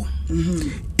 024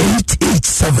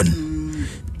 887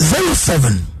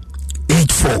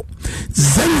 0784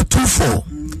 024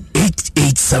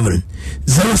 887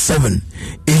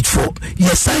 0784.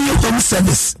 Yes, I am home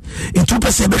service. In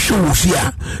 2% show of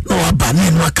fear. No, I ban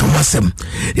in what can was him.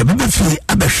 The baby fee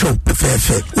a show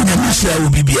perfect. When I miss you,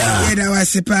 will be beer. That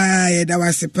was a pie, that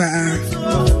was a pie.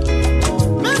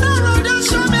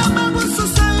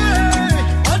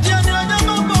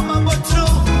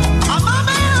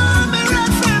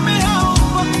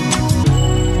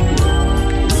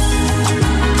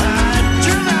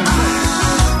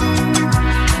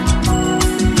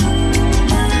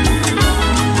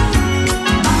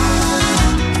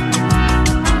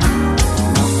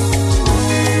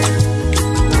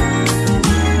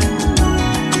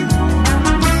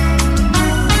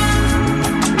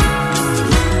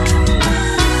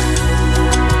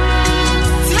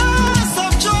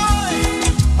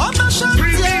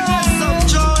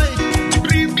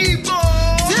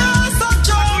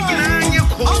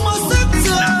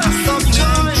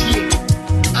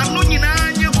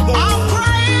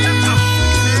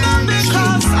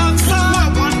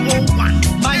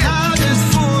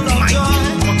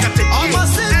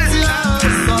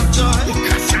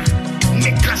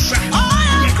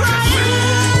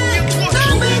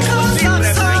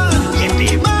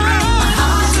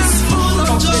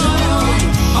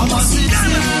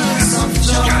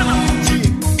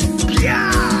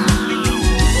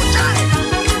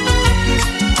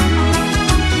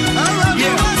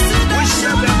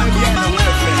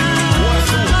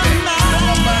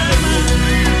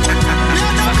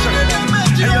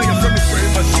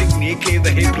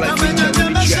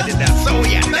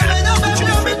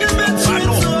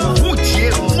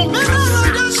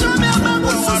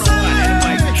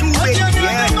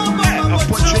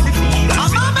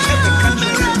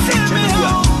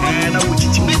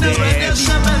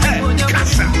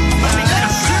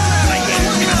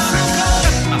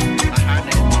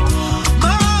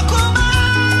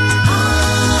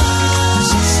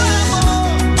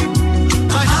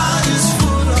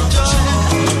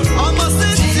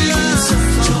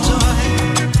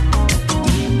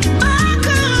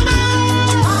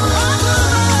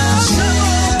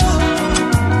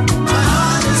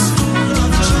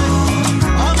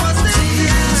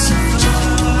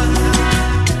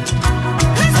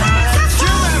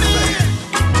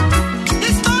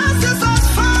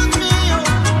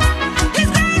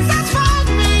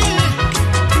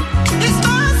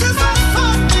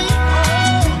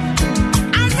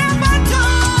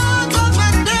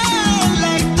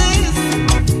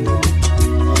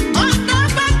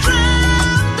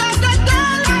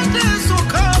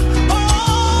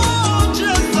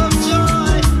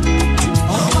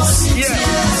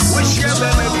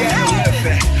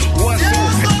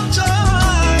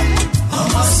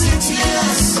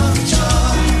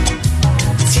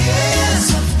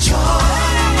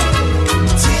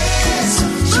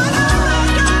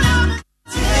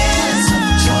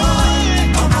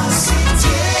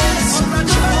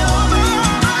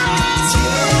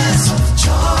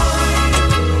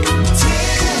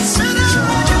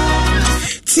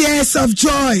 of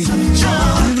Joy.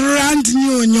 Brand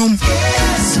new nyom.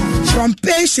 From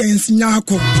Patience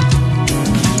Nyako.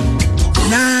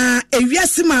 Na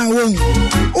ewiasima wo.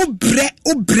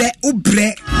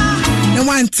 Ubre. Na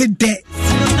wanted de.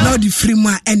 Now the free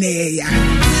ma ene ya.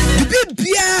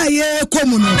 Bibia ye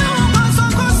komuno.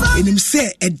 Enim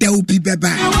say e da obi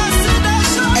beba.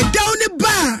 E da oni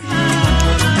ba.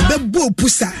 E bebo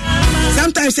pusa.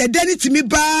 Sometimes I did it to me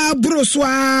ba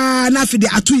broswa na fi de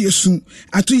atu yesu.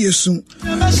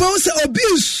 So say obi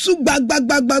su bag.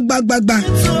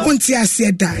 Unti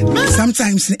ase da.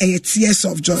 Sometimes e tears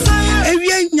of joy.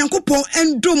 Ewie Nyankopon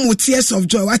endom mo tears of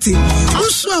joy wate.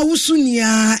 Usu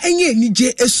nia enye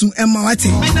nije esu ema wate.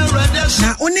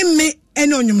 Na oni me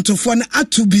ene onyomtofo na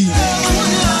atu bi.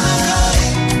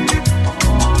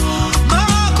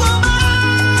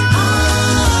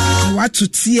 What to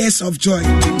tears of joy.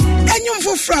 And you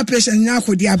for frappation now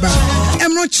could diaba.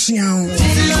 I'm not chiao.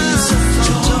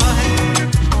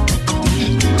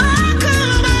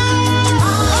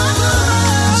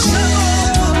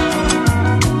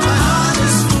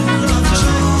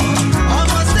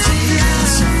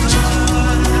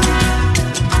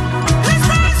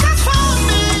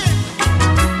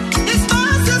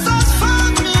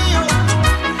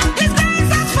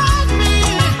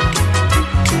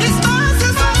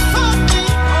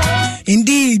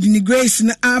 Indeed, in the grace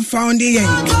I found it.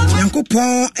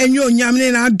 Yankopon and your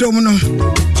yamne na dom no.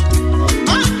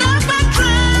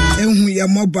 And we are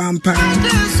more bumper.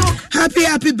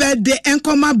 Happy birthday,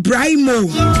 Enkoma Brimo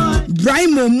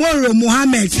Moro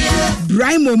Muhammad.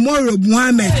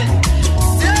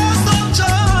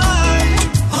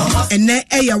 And ne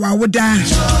eya wawuda.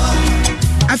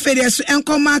 Afede so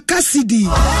Enkoma Cassidy.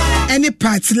 Any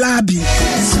part labi.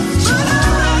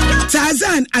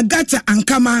 Tarzan Agata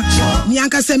Ankama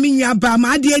Nyanka Seminya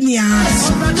Bama Adenia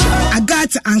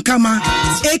Agata Ankama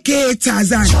aka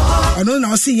Tarzan ono na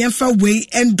osi yemfa way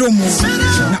endomo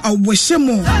na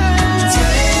oweshemo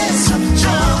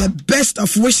the best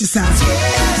of wishes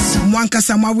mwanka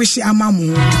sama wishi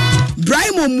amamu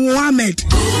Brimo Muhammad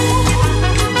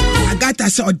Agata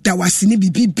se odawasini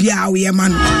bibia we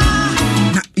man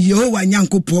na Yehowa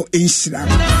Nyankopon enshira.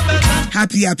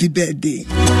 Happy birthday.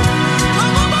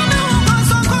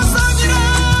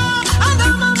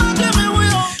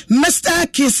 Mr.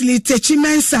 Kingsley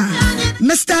Techimensa.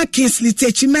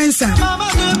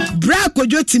 Bra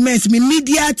Kojo Timens, my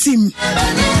media team.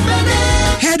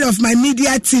 Head of my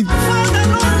media team.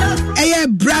 Eye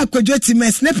Bra Kojo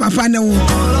Timens, ne papa na wo.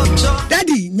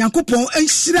 Daddy, Nyankopon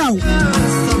enshira wo.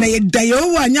 Na ye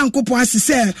dayo wa Nyankopon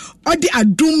asise, odi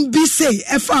adum bi sei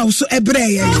efa so ebre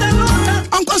ye.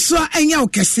 Onko so enya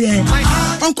okese.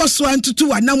 Onko so antutu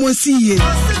wa na monsi ye.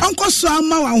 Onko so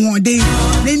ama wa hode.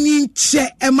 Neni nche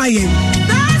ema ye.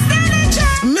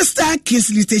 Mr.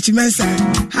 Kingsley Techimensa,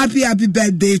 happy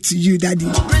birthday to you, Daddy.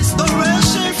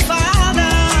 Restoration,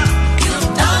 Father,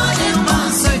 you've done it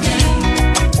once again.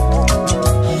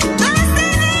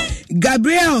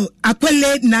 Gabriel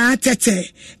Akwele na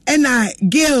tete, ena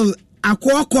Gail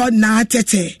Akwoko na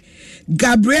tete.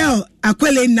 Gabriel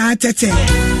Akwele na tete,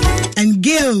 and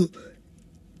Gail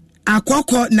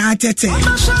Akwoko na tete.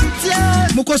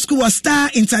 Moko School was Star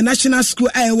International School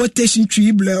Iowa Station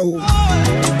Tree Blow.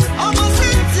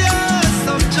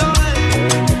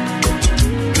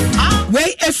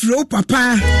 Way Efro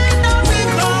Papa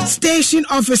Station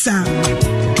Officer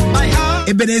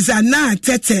Ebenezer na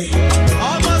tete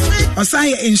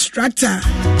Osaya Instructor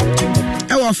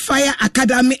our Fire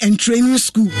Academy and Training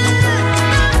School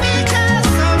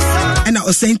and I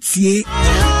was sent here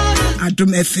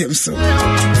Adom FM. So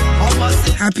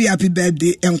happy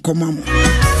birthday Enkomamo.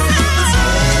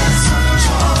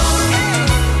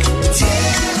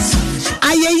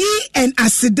 Ayeyi and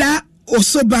Asida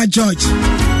Osoba George.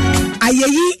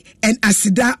 Ayeyi and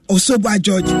Asida Osoba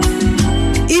George.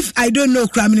 If I don't know,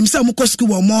 Kramin, Samuko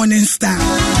School or Morning Star.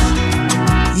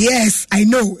 Yes, I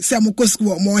know, Samuko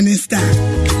School or Morning Star.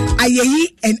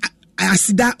 Ayeyi and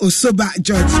Asida Osoba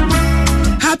George.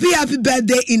 Happy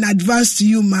birthday in advance to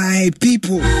you, my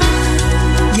people.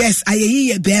 Yes,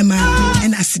 Ayeyi Bema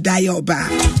and Asida Yoba.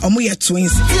 Omo ye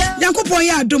twins. Nyankopon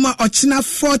ya adoma ochina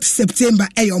 4th September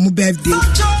omo birthday.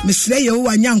 Misre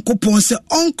Yehowa Nyankopon se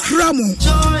onkramo.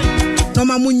 No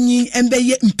mamunyi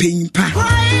embeye mpanyimpa.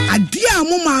 Ade a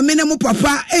mo maame ne mo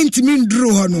papa entimi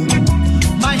nduru ho no.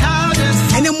 My heart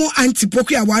is ene mo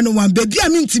antipokua 101 baby a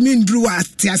mentimi nduru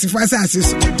ate asefasa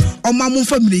aseso. Oma mo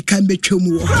family kan betwam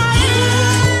wo.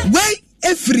 Wey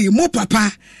every mo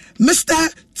papa Mr.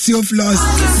 Theophilus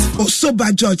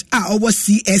Osoba George over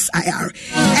CSIR.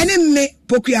 Ene me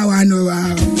pokua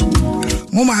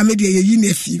 101. Mo maame de ye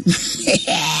nephew.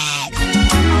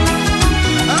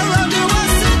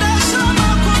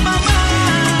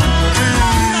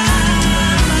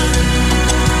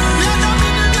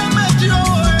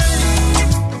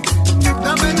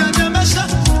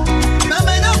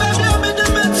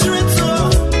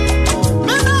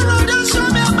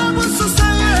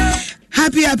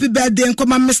 happy birthday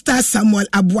nkoma Mr. Samuel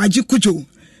Abuaji Kujo.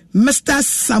 Mr.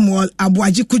 Samuel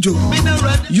Abuaji Kujo.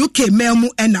 UK Melmu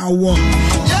enawo.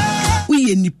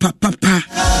 Uye ni papa.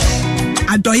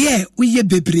 Adoye uye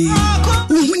bebre.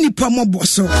 Uhu ni pomo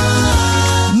boso.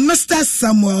 Mr.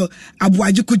 Samuel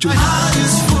Abuaji Kujo.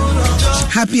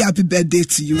 Happy birthday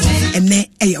to you. Ene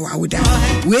eya wawuda.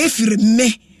 We firi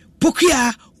me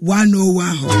pokia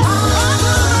 101 ho.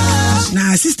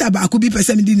 Na sister ba akubi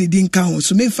pese me di ne din kan ho.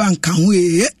 So me fa nkan ho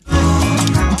e.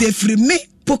 Te firi me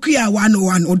pokia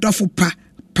 101 odofo pa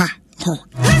ho.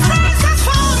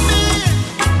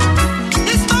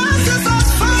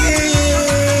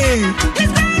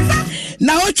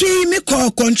 Now me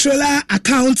call Controller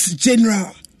Account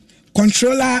General.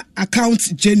 Controller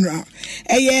Account General.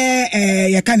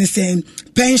 You can say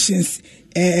pensions,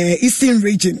 Eastern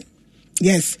Region.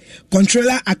 Yes,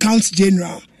 Controller Account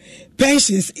General.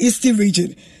 Pensions, Eastern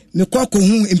Region. Me call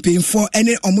kohun in paying for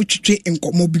any omuchiche in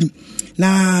komobili.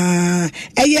 Na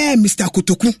Mr.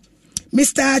 Kotoku.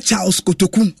 Mr. Charles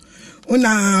Kotoku.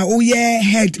 Una uye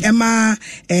head Emma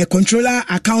Controller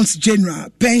Accounts General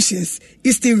Pensions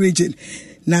Eastern Region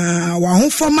na wa ho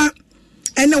forma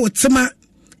ene wotema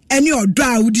ene odo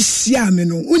a wudi sia me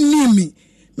no unimi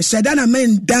me sheda na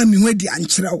men dan me hwadi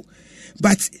ankyerɛw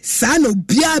but saa no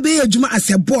bia be adwuma as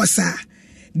a boss a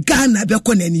Ghana be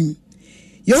kɔ nanim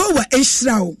yehowa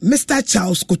ehraw Mr.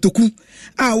 Charles Kotoku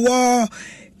our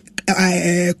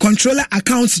Controller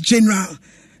Accounts General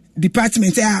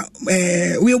Department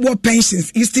we work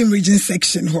pensions Eastern Region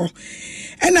section ho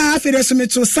and I feel so me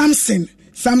to Samson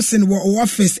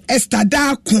office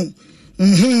Estadako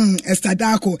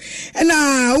Estadako and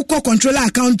who call Controller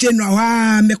Account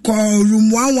General me call room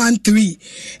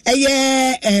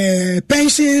 113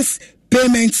 pensions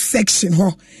payment section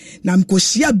ho na mko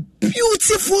see a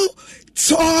beautiful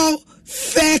tall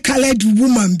fair colored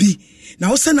woman be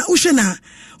na usana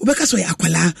Ubeka so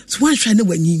yakwala so wan hwa ne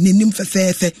wani nenim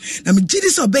fefefe na me gidi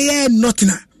so beye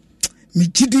notina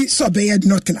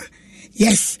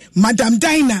yes Madam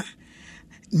Dina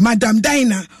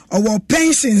our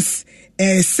pensions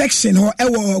section or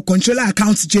our Controller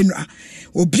Accounts General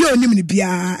obi onim ni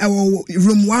bia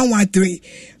room 113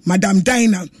 Madam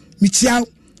Dina michiao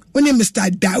oni Mr.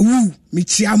 Dawu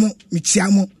michiamo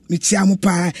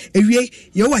pa ewie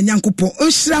ye wa nyankopon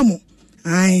onhyira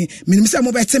Ai, minimisa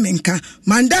mo beti menka.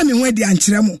 Manda mi hwe di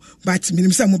ankyerɛ mo, but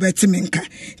minimisa mo beti menka.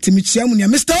 Ti mikyia mu nia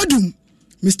Mr. Odum.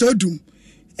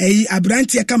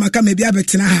 Abrantie kama bi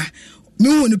abetena ha. Mi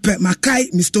hu no pe makai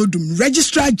Mr. Odum,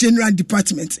 Registrar General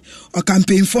Department or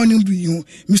campaign for no bi hu.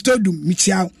 Mr. Odum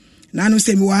mikyia. Na no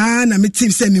se mi wa na mi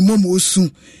tip se mi momo osu.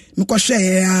 Mi ko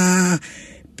hwɛ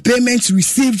payments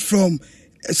received from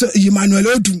so Emmanuel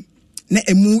Odum na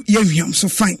emu yehwiam so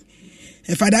fine.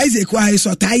 Father Isaac why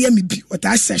so tie me bi what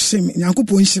I session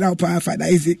Nyankopon hyira pa Father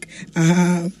Isaac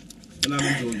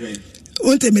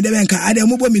onte me de benka ade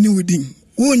mo bo me ni wudin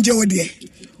wonje wo de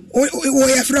wo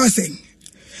ya frozen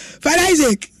Father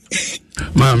Isaac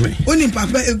mami oni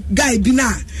papa guy bi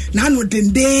na no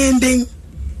den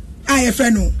I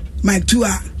friend no my two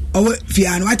a o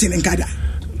fia no atenenka da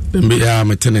mbe ya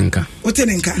metenenka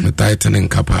metai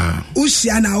tenenka pa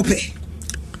usia na ope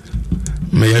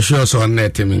me ya sure so na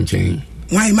temenchen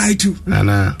why my two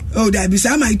ana oh that be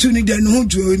say my two need no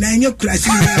do na enye krasi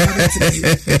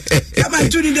na my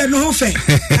two need no fe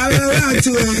I want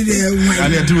to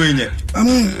ana tu enye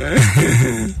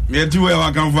me tu e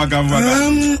wa kan fa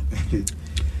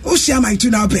o sia my two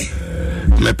na pe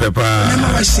me pepa na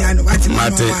ma wa sia no what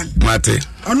mate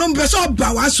ono be so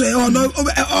ba wa so e ono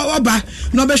oba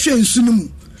no be hwe nsu no mu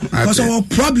because our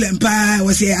problem pa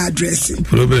was here address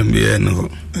problem be no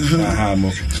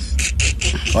mo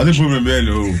all the problem be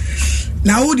no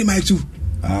now who the my two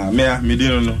me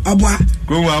dey no obwa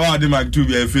go wa the mic 2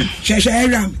 be a fit sheshe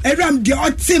eram the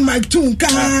oti mic 2 nka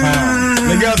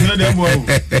me get no dey bo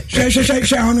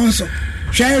sheshe ono so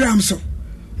eram so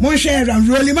mo share eram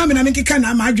really ma me na me kika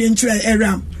na ma adwen kire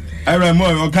eram mo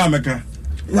o ka meka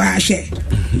wa she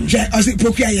o si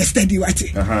pokia yesterday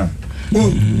wati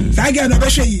oh saga no be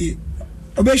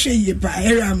she pa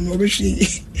eram no be she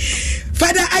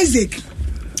Father Isaac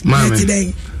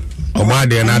mami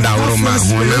obade na da woro ma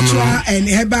honam and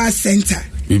herbal center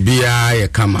bibia ye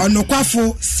kama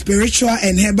onokwafo spiritual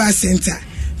and herbal center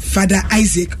Father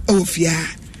Isaac Ofia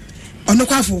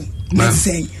onokwafo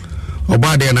medicine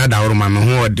obade na da woro ma me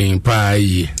ho odin pa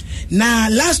yi na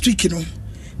last week no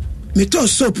me to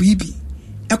soap yibi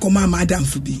ekoma madam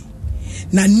fubi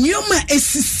na nyoma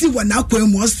esisi wana akwa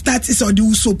mu start is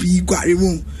odi soap yi gware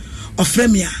mu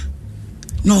ofremia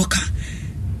no ka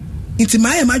inti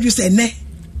my imagine say ne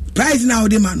price na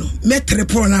odi ma no me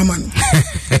triple na ma no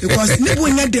because nibo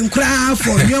nya dem kra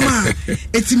for nyoma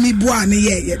etimi boa ne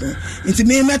ye no nti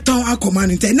me meton akoma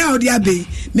no nti na odi abe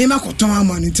me makoton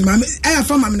ama no nti ma aya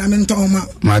fa ma na me nton ma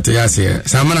mate ya se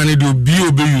samana ne de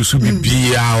obi yusu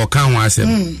bibia o kan ho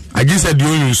asem agi se de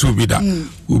o yusu bi da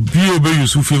obi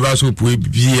yusu favor so po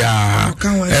bibia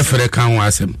efere kan ho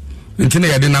asem nti na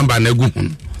ye de number na gu hu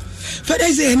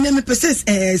Father say me pese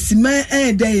sima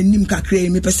da enim kakra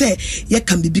me pese ye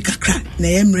kan bibi kakra na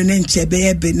ye mre na nche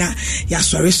be na ya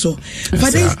sori so.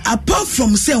 Father apart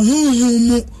from say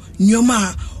mu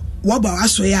nyoma waba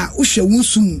aso ya wo hwe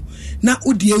wunsu na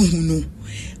odi ehu no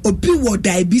obi wo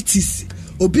diabetes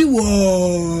obi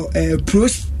wo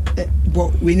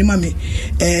we ni mame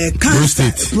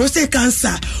prostate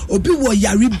cancer obi wo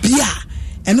yare bia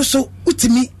eno so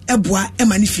utimi eboa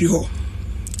emani firi ho.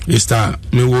 Ista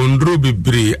me wondro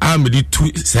bebre a me di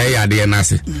tu say ade na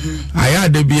se aya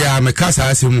de bia me kasa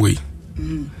asem we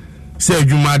se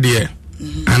adwuma de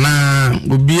ana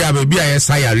obi a bia ye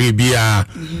sayare bia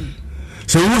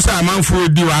se wo sa amanfo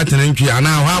di wa atenantwi ana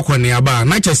ho akone aba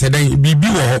na chese dan bibi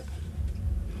wo ho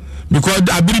because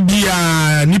abiri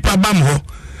bia nipa bam ho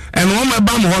eno wo ma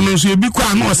bam ho no so ebi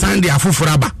kwa na osan de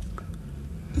afoforo aba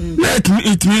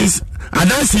it means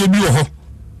adanse ebi wo ho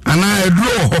ana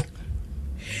eduro wo ho.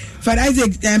 Father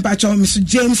Isaac Mr.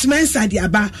 James Mensah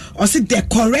Diaba or say the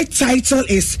correct title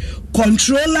is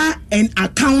Controller and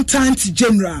Accountant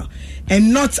General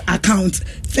and not Account.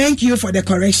 Thank you for the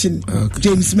correction, okay.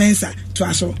 James Mensah to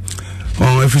us all.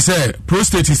 Oh, if you say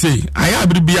prostate, you say I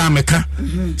have to be a meka.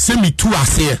 Say me two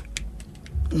ase.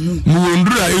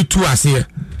 Muondru a two ase.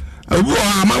 A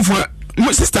man for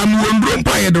sister Muondru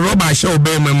pa the rubber show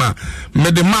be mama.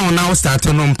 Me the man now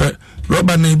starting on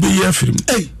rubber na be here film.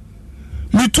 Hey.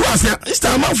 Me too as a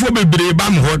man for bebre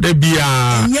bam ho de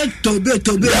bia tobe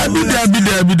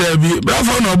dabi bra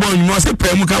for no boy mo se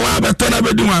pem ka wa beto na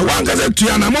bedu wan ka se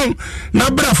tua na mom na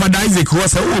bra for Isaac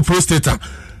was a prostate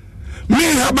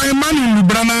me ha by man ni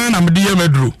bra na me de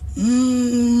medro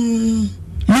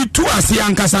me too as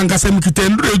ankasa me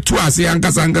kitendro too as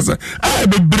ankasa a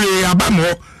bebre abam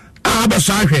ho a ba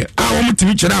sahwe a wo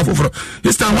mutimi kire afoforo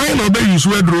this time why no be use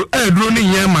edro ni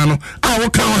yema no a wo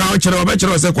kan ha wo kire wo be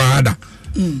kire se kwa ada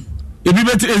ebi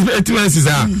etimansi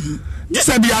za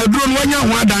gisa bi adro no wanya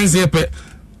ho adanse pe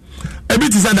ebi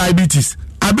ti sa diabetes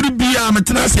abiri bia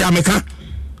metena se ameka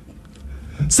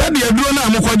sabe adro na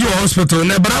amokwaje hospital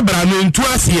na brabra no ntu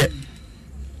ase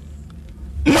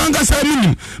mwanga sa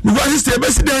minim because stay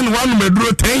president one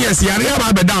medro 10 years yare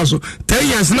aba be down so 10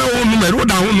 years na wo numero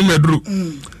da wo numero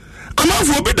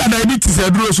amafo bi da diabetes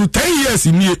adro so 10 years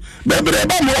nie bebre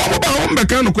ba mo ho be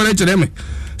kan no kwere kire me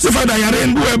se father yare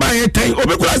ndu e ba 10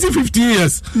 obekura 15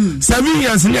 years 7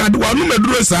 years ni adwa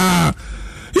numero sa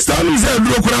istanu ze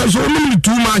adro kura so no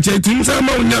too much etim sa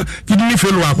ma unya kidney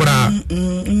failure akura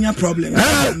nya problem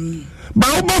ba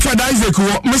obo father Isaac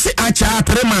wo me se acha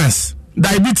 3 months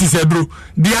diabetes adro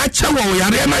di acha wo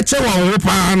yare na acha wo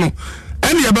pa no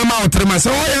ene ye ba ma 3 months o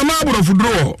ya ma abrofu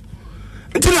dro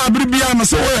ntina abribia ma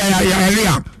se wo yare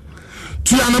ya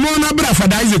tu anamo na bra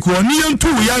father Isaac wo ni yentu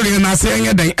yare na se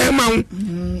enye dan e ma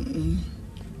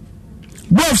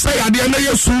bof say ade na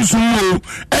ye sunsun o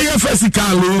eye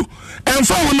physical o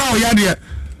enfa wo na o yade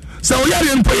se o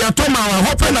yare mpo ya to ma wa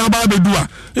hope na ba bedua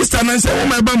istana se wo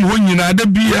ma ba mo nyina da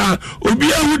bia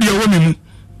obi ahu de wo memu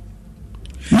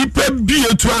ni pe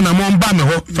bia tu anamo ba me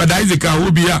ho father Isaac a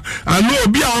wo bia anu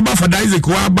obi a wo ba father Isaac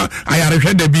wa ba ayare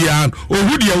hwe da bia o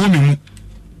hu de wo memu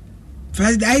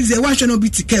father Isaac wa hwe no bi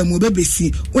tika mu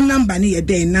bebesi o number ne ye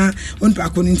den na on pa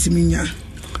ko ntiminya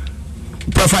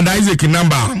father Isaac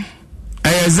number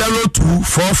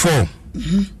 0244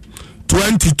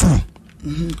 22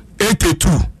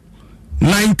 82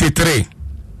 93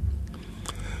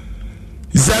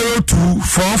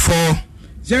 0244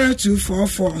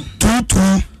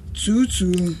 22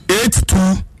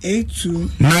 82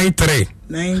 93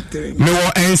 me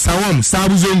wo ensawom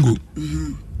sabuzongo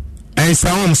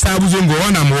ensawom sabuzongo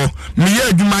wana mo me ye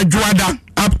adwuma juada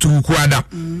up to kuada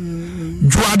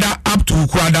juada up to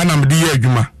kuada na me de ye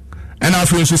adwuma and I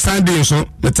feel so Sunday so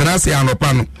the terrace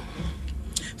anopa no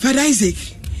Father Isaac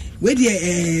we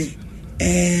dey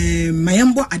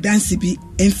mayambo adanse bi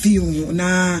enfiu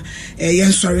na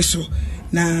yen sorry so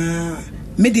na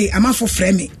me dey amafo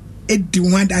frɛ me edi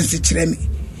one dance kire me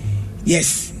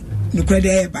yes no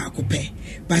credit ba ko pe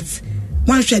but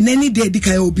one hwɛ nani dey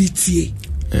dika obi tie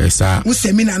sir wo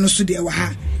seminar no so dey wa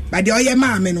ha but dey oye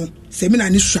ma me no seminar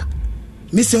ni swa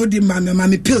me say odi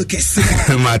mama pill kese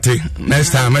mate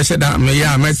next time I said that me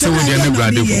ya me te wo dey na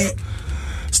grade ko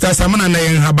star samana na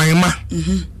yen haban ma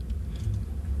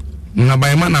na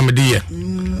by man am de ye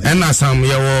na sam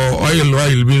ye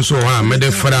oil bin so ha me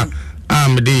de fra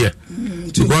am de ye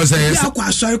because ya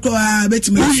kwa sorry ko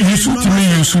betime you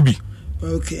should be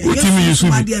okay you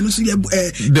should be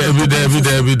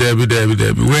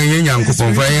David when yen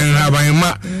yankopon fa yen ha ban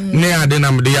ma ne ade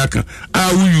na me de yaka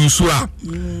you so a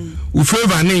u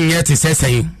favor ne nyete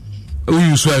sesen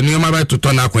you so ni ma ba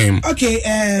toto na kwen okay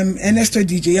Ernesto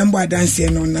DJ yambo dance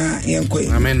no na yenko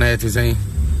amen na yete sen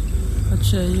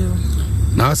acha you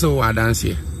na so wa dance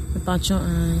here pacho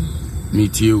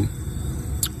meet you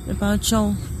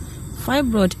pacho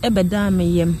fibroid ebeda me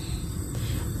yem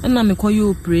na me koyo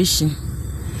operation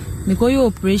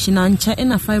ancha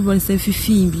na fibroid se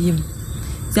fifi biem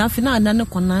ti afina ada ne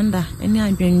konanda eni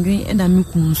adwendwen eda me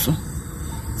kunso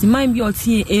ti mind bi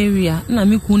otie area na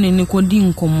me kun ne kodi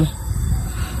nkomo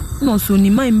no so ni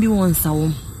mind bi wonsa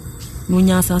wo no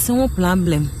nya asase wo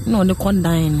problem na o de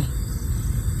kodan no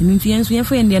eni ti enso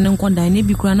yefo yende ne kodan ne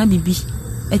bi kura na bibi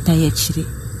eta ye chire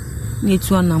ne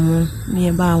tu anamo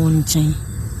ne ba won chen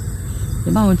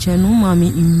e ba won chen no mami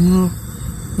inuro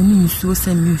eni nsuo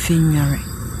se mi fe nware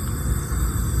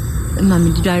na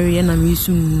mi didare na mi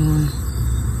su nunu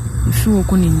ifu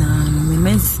ko ni na no me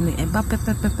medicine e ba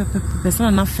pepe so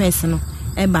na face no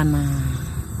e ba na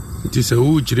it is a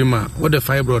ujrima what the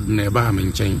fibroid na e ba me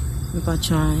nchen me pa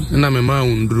chai na me ma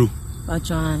undru pa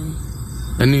chai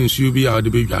ani nsuo bi a o de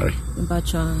be dware pa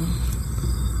chai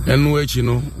enu echi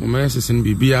no o me sesen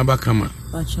bibi aba kama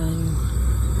pa chai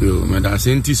yo me da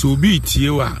senti so bi tie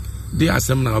wa de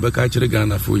asem na obeka kire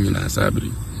Ghana fo nyina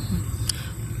sabri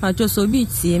pacho so bi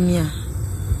tie mi a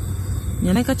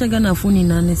nyana ka Ghana fo ni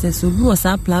na ne se so bi o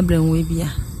sa problem we bia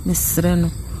ne sre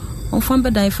no on fam be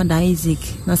dai fa dai Isaac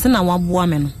na se na waboa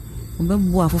me no o be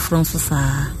boa foforo so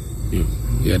sa yo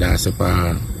ya da se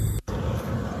pa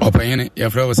opanyene ya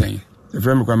fra wo sen ya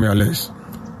fra me kwa me Alex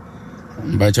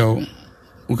bacho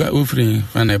uka ufri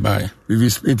fa na ba we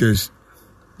speakers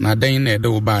na dan na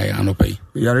do ba ya no pai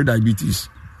ya diabetes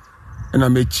and I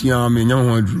met chia me nyam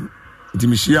ho adru nti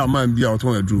me hia man bia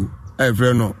oton adru e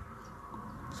frɛ no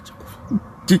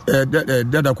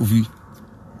dada kofi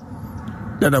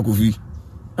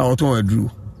a oton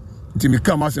adru nti me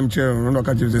kam asem chere no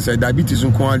ka chere say diabetes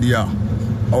nko ade a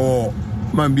o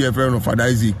man bia frɛ no Father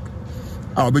Isaac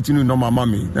a obetinu no mama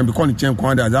me na be kon chen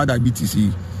nko ade a diabetes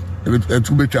e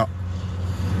tu betwa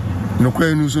no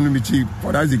kwa nu so no me chi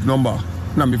Father Isaac number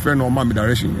na me frɛ no mama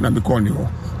direction na me kon ni ho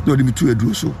do de me tu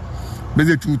adru so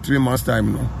beze 2-3 months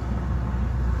time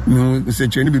no se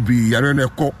cheni bibi yare no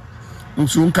ekọ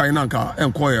nso nkan na nka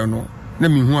enko ye no na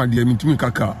mi hu ade mi timi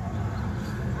kaka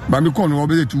ba mi kon no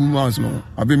beze 2 months no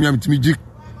abe mi timi jik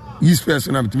yeast space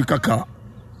na mi timi kaka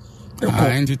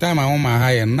ekọ enti time a ma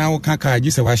ha ye na wo kaka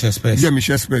ji se wa share space ye mi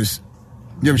share space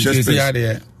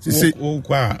se o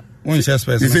kwa won share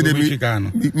space no mi chika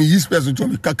no mi yeast space nto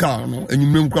mi kaka no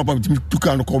enyumrem kwa pa mi timi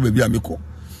tuka no ko ba bi ameko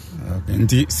okay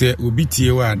nti se obi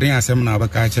tie wa den asem na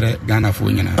obeka kire Ghana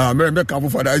fo nyina me be ka fo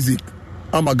Father Isaac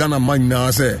ama Ghana man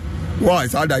na say why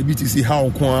is diabetes how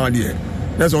ko ade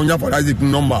that's on your Father Isaac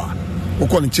number o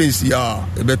ko ni chase ya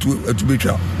e betu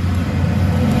betwa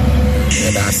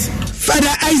that's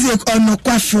Father Isaac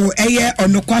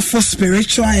onokwafo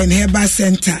spiritual and herbal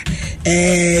center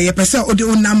ye pesa ode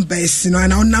o numbers no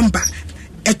na o number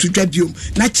eto dwabiom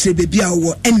na kire bebi a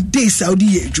wo and days a odi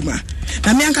ye adwuma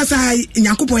na me ankasa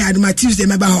nyankopon ya aduma Tuesday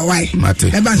meba Hawaii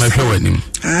meba hwanim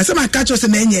so ma catch us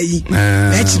na enya yi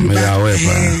na kire ba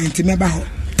ti meba ho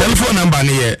telephone number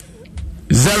ni ye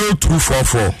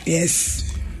 0244 yes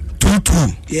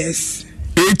 22 yes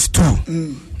 82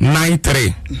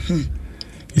 93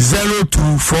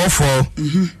 0244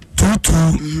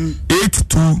 22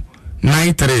 82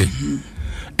 93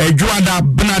 Ejuada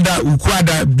Benada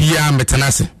Ukwada Bia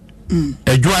Metanase.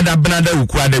 Ejuada Benada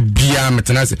Ukwada Bia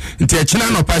Metanase. Nti echina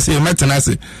no passe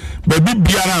Metanase. Baby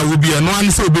Biara will be a no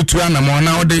one so be to an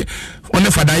amona de on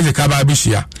the Father Isaac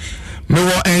Ababishia. Me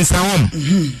wo ensawom.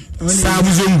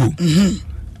 Sabuzungu.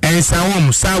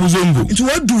 Ensawom Sabuzungu. It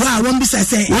what do I won't be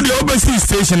say. Wo the obesi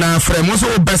station na frame so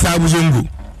obesa Sabuzungu.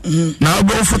 Na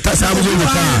obo futa Sabuzungu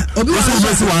ka.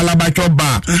 Obesi wala ba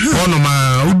choba. Ono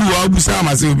ma udu wa obusa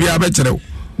ma se obi abekere.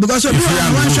 Because of you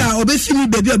obefini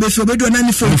baby obedo na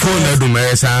ni phone na do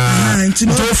mesa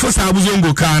to for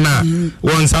Sabuzungu ka na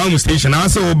won Sabuzungu station na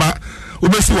so oba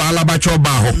obesi wala ba choba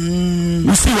ho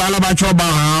usi wala ba choba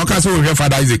ha o ka so we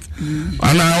Father Isaac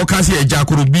ana o ka se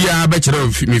ejakuru bia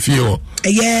abekere me fie ho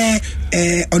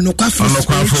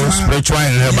onokwafo spiritual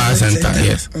and herbal center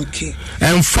yes okay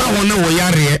emfa won wo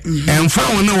yare emfa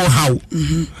won wo haw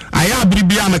aya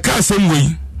bibia me ka sem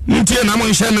we Ntie na mo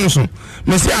nhye ne nso.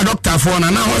 Me say a doctor for na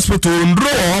hospital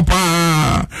ndro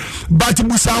pa. But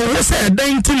busa wo say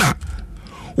den tina.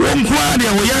 Wo nkwa de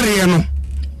wo yare no.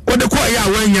 Wo de kwa ya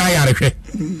wa nya yare hwe.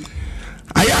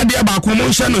 Aya de ba ko mo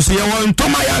nhye no so ye wo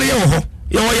ntoma yare wo ho.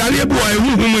 Ye wo yare bu wa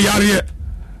ehuhu yare.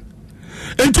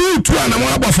 Entu tu ana mo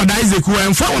aba Father Isaac wo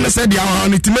emfa wo ne say dia ho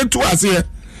ne timetu ase.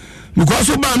 Because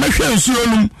so ba me hwe nsuo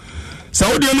num.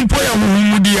 Saudi anu po ya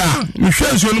huhu dia. Me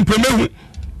hwe nsuo num premehu.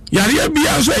 Yare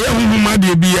bia so ye huhu ma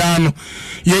de bia no.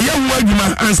 Ye hu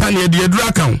adwuma ansa ne de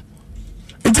adura kan.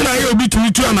 Nti na ye obi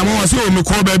tumi tu ana mo wase o me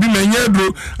ko ba bi menye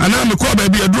aduro ana me ko ba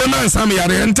bi aduro na ansa me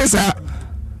yare ntesa.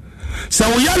 Sa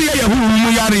wo yare ye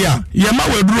huhu yare ya ye ma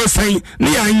waduro san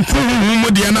ne ya nku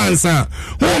huhu de na ansa.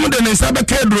 Wo mo de ne sa be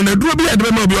ka aduro na aduro bi ya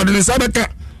de ma obi o de ne sa be ka.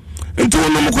 Nti wo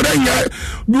no mo ko da nya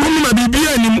wo ma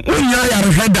bibia ni onya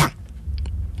yare hweda.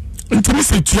 Nti mi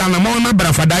se tu ana mo na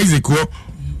bra Father Isaac wo.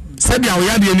 Said ya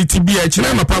yare ni tibia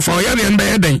china na pa fa yare nda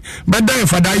yeden bedan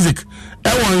Father Isaac e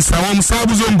won sa won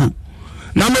sabu zongo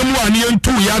na memu ani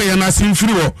entu yare na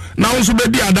simfiri wo na won be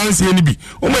di adanse ni bi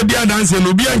o ma di adanse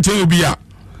no bi anche obi a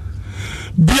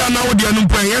bia na wo di anu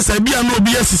po yesa bia na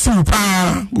obi asisi pa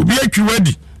obi atwi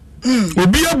wadi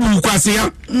obi abu kwase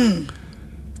ya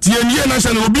tie nie na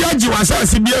sha na obi agi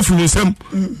wasase bi afi nsam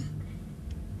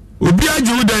obi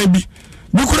agi udan bi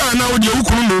bukura na wo di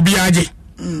okuru na obi agi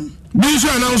Bisu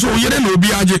announce o yere na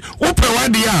obi age o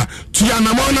pewade a tua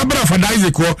na mo na bra Father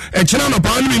Isaac o e kina no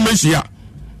pa no mehia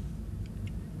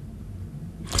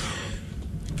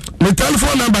my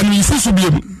telephone number ni isusu bi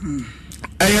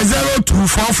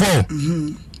 0244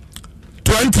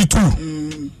 22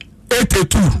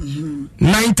 82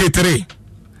 93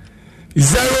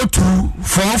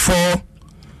 0244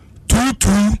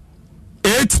 22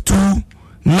 82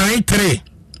 93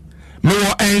 me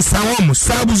wo ensawom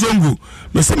sabu zongo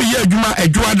me se me ye adwuma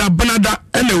adwada banada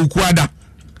ena ukuada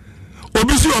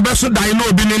obi si obeso dan na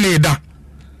obi ne da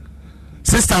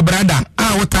sister brother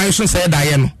a wo tai so say da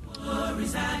ye no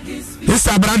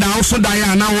sister brother wo so dan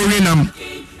ya na wo renam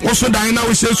wo so dan na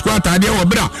wo she school atade wo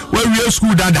bra wo wie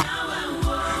school dada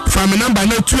family number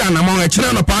na tu ana mo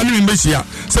akina no pa no mbehia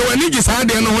se wani gi sa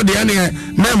de no ho de ne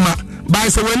mema by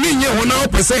se wani nye ho na wo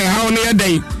pese ha wo ne ye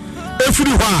dan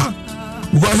efiri ho a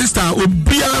because sister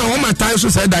obia o matai so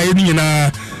say da ye ni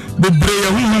na bebre ye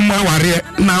huhu ma ware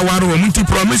na ware o multi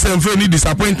promise and fail ni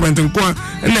disappointment nko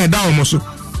na da o mo so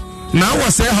na wo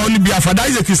say ha oni bia Father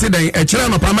Isaac say dan e kire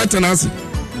no pa maintenance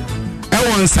e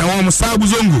won say won sabu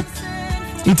zongo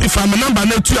nti family number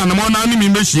na tu ana mo na ni mi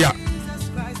mehia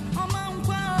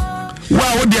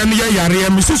wa wo de ne ye yare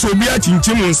mi so obia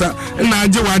chinchim nsa na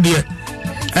age wa de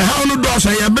how no do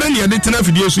so ya brand ya de tena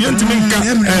video so yentimi nka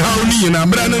how ni na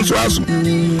brand nso aso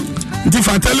nti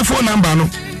fa telephone number no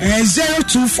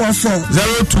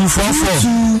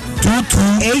 0244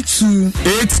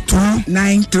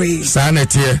 228293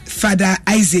 Sanete Father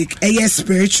Isaac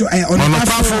spiritual on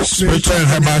powerful spiritual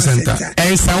herbal center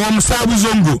sawom sabu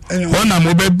zongo ona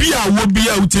mo ba bia wo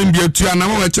bia utem bia tu ana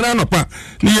mo kira no pa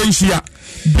ni yenhia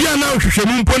bia na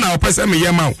hwehwemu mpo na opese me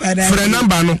yema frɛ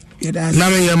number no na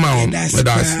me yema o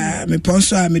me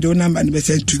ponso me do number no be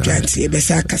send to grant e be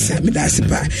sa kasa me da se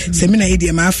ba se me na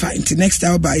yedi ma fa into next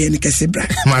hour ba ye ne kase bra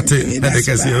mate na de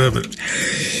kase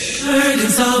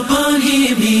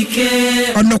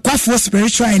on kwafo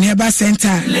spiritual and herbal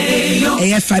center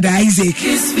Father Isaac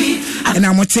and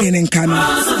I'm mote ne nka no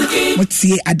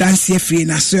motie adanse free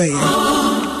na so ye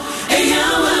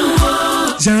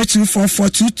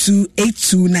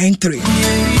 0244228293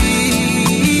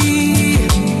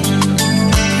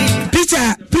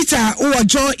 Peter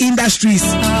Joy Industries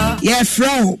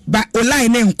flow but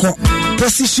online enko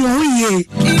position ye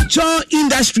Joy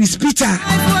Industries Peter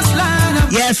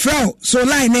flow so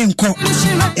line enko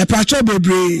patro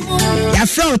bebre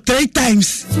flow 3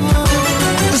 times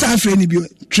what's our friend you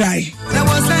try there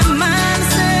was a man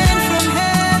sent from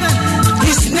heaven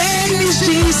his name is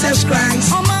Jesus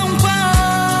Christ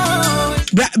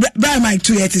Bra Mike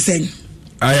 280 saying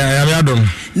I adom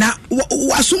na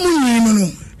wasumu nyinu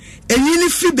no enyini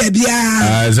fi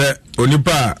babia ze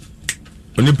onipa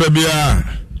bia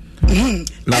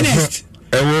honest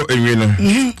ewo enwino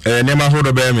nema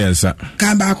hodo be miensa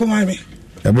kan ba ko ma me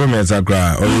ebo miensa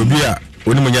kra obi a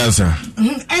oni munyansa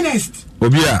honest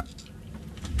obi a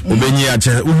obenyi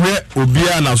ache uhwe obi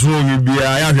a na so obi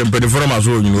bia ya hwe mpediforo ma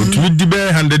so onyi otumi di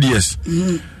be 100 years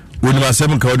woni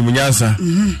masem ka woni munyansa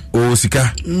o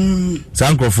sika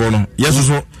sankrofo no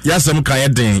yeso yasem kan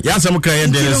yeden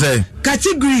say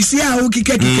categories ya o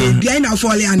kike bia na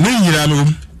fall ya ni nyira no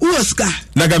Uoska.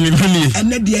 Nagamini.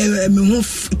 And then the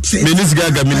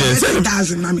Minister Gamini.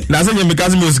 10,000, mammy. Now, say,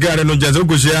 because Muscar and no just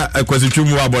go share a question to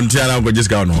Bontiana, go just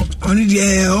go on. Only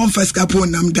the own first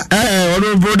capone, I'm that. Or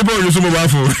the boy, you so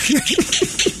waffle.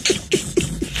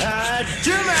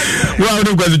 Well, I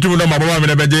don't go to my mom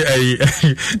and a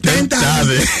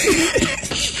 10,000.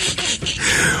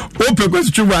 Open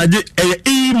question, I did an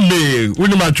email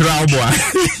with my trial boy.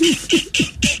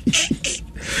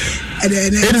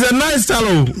 It is a nice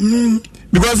salon.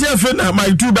 Because your friend my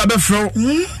two baby fro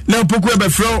now poku be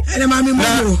fro and mama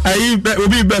mo I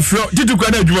be fro titu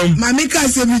kwa na dwum mama ka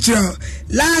se mitro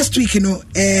last week no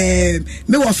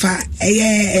me wofa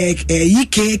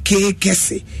EKK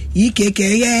kese EKK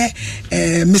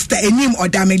Mr. Enim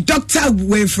Odame Dr.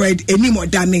 Wilfred Enim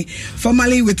Odame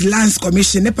formerly with Lands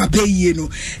Commission ne papa ye no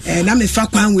na me fa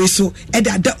kwan we so e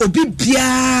da obi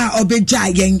bia obeja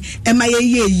yen e ma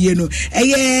ye no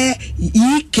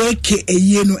EKK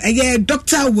ye no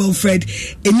Dr. Wilfred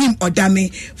Enim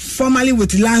Odame, formerly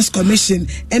with Lands Commission,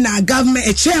 and our government,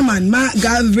 a chairman,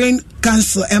 governing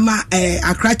council,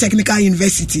 Accra Technical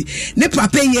University. Ne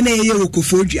papa yene ye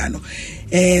okofodiano.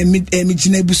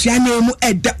 Mijine busuane mu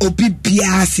eda obi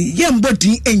biase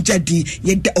yembodi enjadi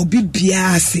yeda obi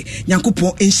biase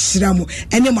nyankopon enhyira mu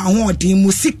ene ma hoodin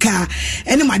mu sika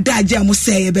ene ma daje mu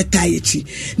sey beta yechi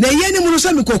na yene mu no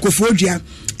so me kokofodua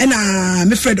ena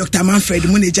me friend Dr. Manfred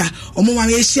Muneja omo ma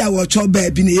ehia wo cho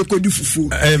ba bi na yekodi fufu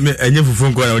enye fufu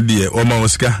nko na odi e o ma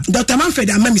osika Dr. Manfred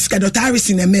amma misika Dr.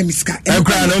 Harrison amma misika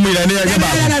ekra na omo ya ne ya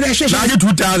ba na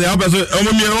 2000 ya peso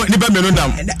omo mi ni ba me no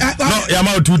dam no ya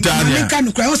ma 2000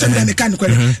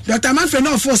 Dr. Manfred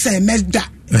no for say meda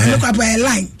look up a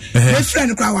line my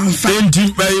friend kwa wan fa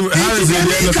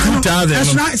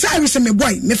say we say me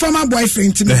boy me former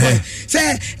boyfriend me boy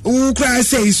say who cry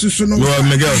say susu no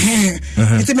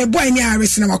it's me boy ni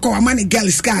Aris na wako amani girl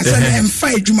scar say em fa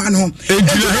adwuma no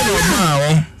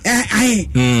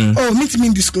oh meet me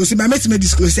disclose but meet me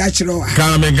disclose actually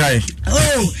can me guy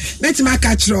oh meet me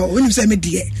actually when you say me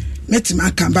dear Meti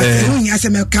makamba unya se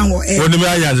me kan wo woni me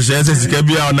aya se sika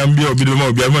bia onam bia obi do ma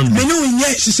obi ama me no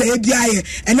unya se bia ye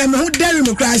ena me hu dare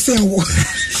me kra se wo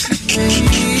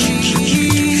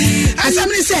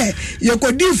asamni se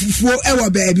yekodi fufuo e wo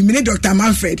baabi me Dr.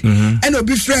 Manfred ena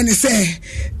obi friend se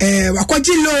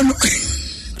wakoji loan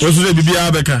osu de bibia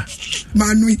abeka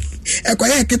manui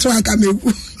ekoye keto aka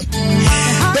mewu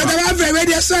Dr. Manfred we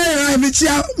dey sorry me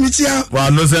chia wa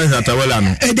no sense atawala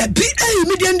no the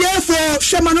me dem there for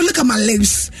Shema no look at my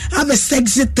lips I have a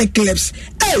sexy thick lips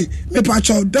hey me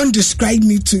pacho don't describe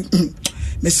me to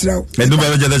Mr. me do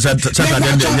better just chat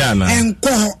dem yana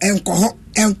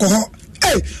enko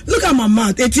hey look at my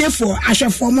mouth it's here for asha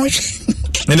for much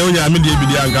ene onya me dey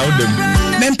bidi anka wo dem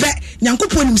mempe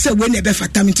nyankopon nim se we na be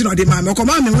fata me no de ma me ko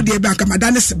ma me wo de be anka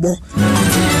madane sebo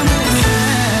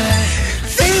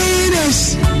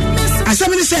finish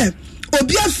asamini say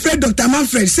obi afraid Dr.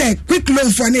 Manfred say quick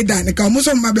loan for any dan ka omo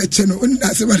so ma be che no oni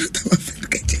na se Dr. Manfred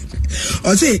kete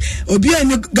o say obi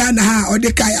ani Ghana ha o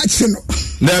de kai ache no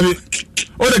na bi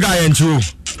o de kai enchu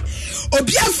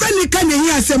obi afraid ni kan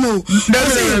ehi asem o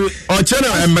o che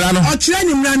no emra no o chere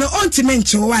ni mra no onti me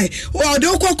nche why o de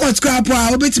kokot scrap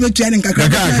a obetime tu ani kakra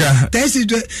tesi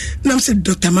do nam se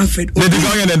Dr. Manfred o de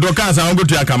go yen do kan sa on go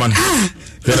tu akaman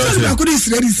That's what is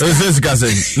ready.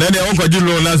 Let the uncle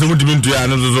Julo Nas would be to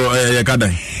another Kadan.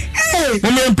 Hey,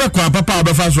 woman, Papa,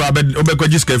 the first rabbit,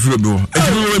 Obekojiska Frudo.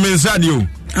 And you women said you.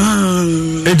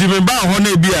 And you may buy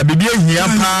honey beer, be here,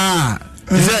 pa.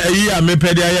 Is that a year, me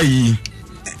pedia?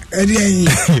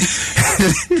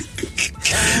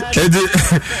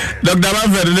 Dr.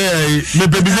 Manfred, me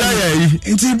pedia,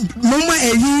 Mama,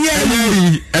 a year,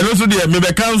 and also dear,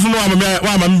 maybe council,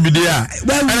 one be there.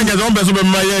 Well, I get on better than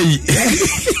my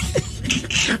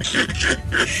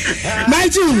my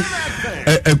two.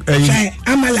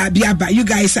 I'm a labiaba. You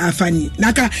guys are funny.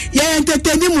 Naka, yeah,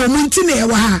 entertaining moment in a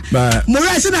waha.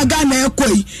 Morris and a gun,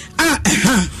 koi.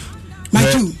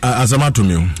 My two. As a matter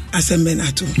me. As a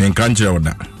menato. Men can't you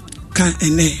that? Can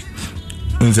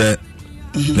and say,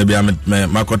 maybe I'm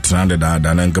my cot stranded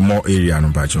and more area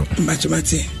no pacho.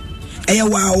 Mate. Aya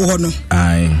wow, no.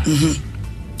 Aye.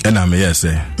 And I'm here,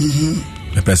 say.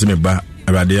 The person me ba.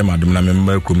 Abade madam na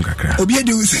member kum kakra. Obi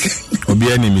de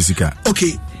Obi ani musika.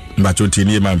 Okay. Mbacho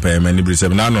tini man pa mani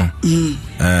brisem na no.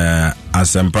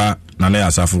 Asempa na na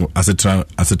asafo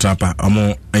asetrapa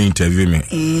omo interview me.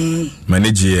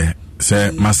 Manage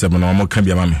say masem no omo kan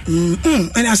bia ma me.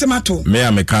 And asemato. Me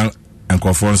amekan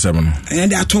enkofo nsem no.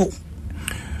 And ato.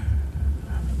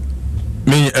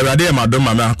 Me abade madam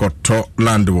ma me akoto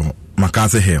land wo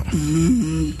Makase Hill.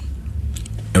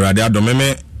 Abade adom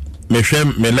me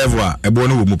mehwɛ me level a ɛbɔ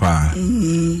no wɔ mu paa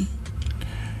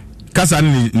kasa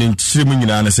ne nkyire mu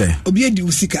nyinaa ne sɛ obi edi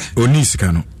usika oni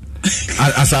sika no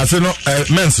asase no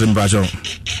mensre mpacho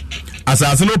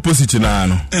asase no opposite na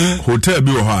no hotel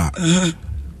bi wɔ hɔ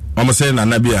a ɔmo sɛ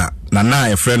nana bi a nana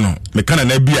yɛ frɛ no me kana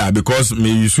na bi a because me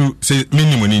yusu say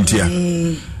minimum ni ntia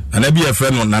nana bi yɛ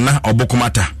frɛ no nana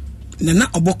obokomata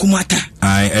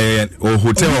o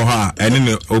hotel wɔ hɔ a ɛne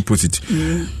ne opposite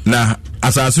na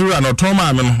asase ro na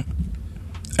ɔtɔn me no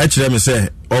ɛkyerɛ me sɛ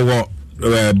ɔwɔ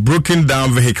broken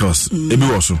down vehicles ebi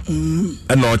wɔ so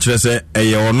ɛna ɔkyerɛ sɛ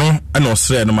ɛyɛ ɔno ɛna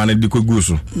ɔsrɛ no ma ne de kogu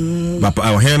so papa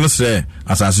ɔhɛn no srɛ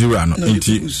asase wura no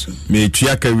nti me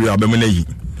tua ka wi a ɔbɛm na yi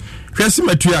hwɛ si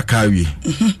ma tua ka wi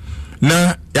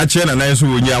na ya kyerɛ na nan so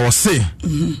wonyi a wɔse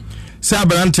sɛ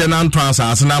abrante na ntɔn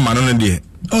asase na ama no no deɛ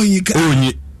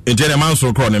onyi nti na man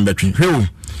so kɔ ne mbɛtwe hwɛ o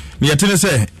ne yɛte ne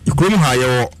sɛ ikurom ha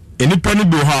yɛwɔ enipa no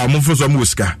bi wɔ ha mo mfo so mo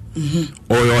sika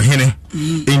oyo hene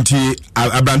enti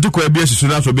abrante kwa bia sisu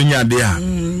na so benya ade a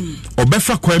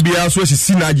obefa kwa bia so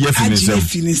asisi na age afinisem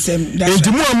enti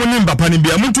mu amuni mbapa ne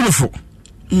bia muntulufo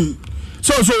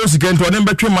so osika ento ne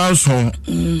betwe manso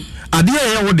ade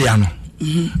ye wo de ano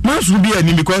manso bia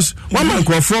ni because one man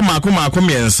crofo maako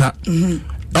miensa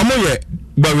omoye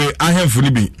gbawe ahemfo ni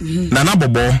bi na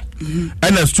nabobo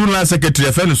ena student secretary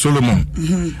Efeni Solomon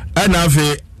ena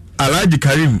afi Alhaji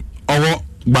Karim owo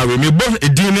gbawe me bo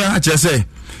edin a kire say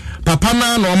papa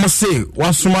na no mo say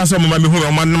wasoma say mo ma me hu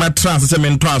o ma trans say me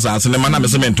nton asase ne ma na me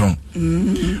say me nton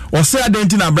o say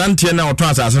adenti na brantie na o ton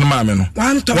asase ne ma me no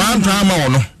wan ton ama wo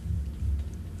no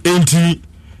enti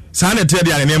sa na tie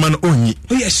dia ne ma no onyi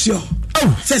o yes sure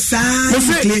oh say sa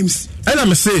claims ena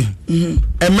me say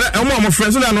emre mo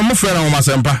friends na no mo friend na mo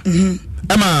masempa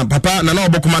ema papa na na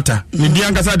obokumata ni dia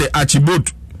nkasa de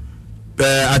Achibot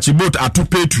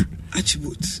atopetu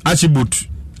Achibot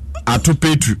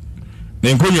atopetu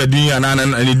ne nkonwa din anana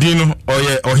ne din no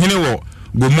oye ohene wo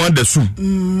gomu adasu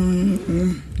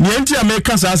ni enti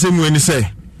America sa asemu ani say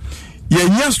ye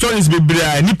nya stories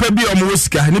bebre nipa bi omo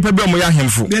wosika nipa bi omo ya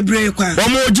hemfo bebre kwa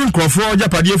omo oji nkrofo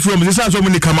ojapade from se sa so omo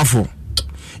ni kamafo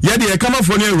ye de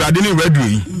kamafo ne awurade ne awuradu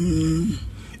yi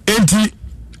enti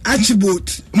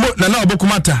Achibot mo na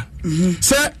obokumata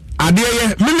se ade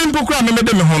ye mimi mpokura me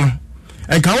de me ho no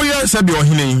enka wo ye se bi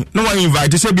ohene yi no wa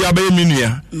invite se bi abaye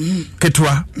minua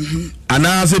ketwa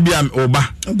ana se bi oba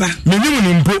minimu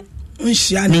ni mpo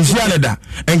nshia ne da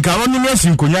enka wo ni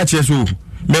mesin konya che so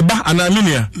meba ana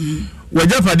minua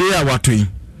wajapade ya watoi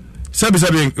se bi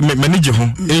manage ho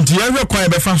enti ya hwe kwan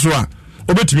be fa so a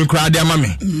obetimi kra ade ama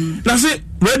me na se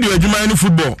radio adwuma ni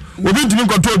football obetimi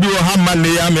kwato bi wo ha man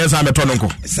ne ya me sa beto no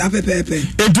nko sa pepepe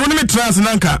enti woni me trans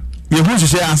nanka ye hu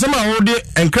hye asema wo de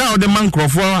enkra wo de man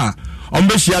krofo a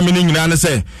ombehia me ni nyina ne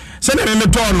se ne me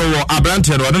to no wo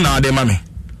abrante do na ade ma me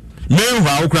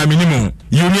hwa okra me ni mu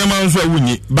union man so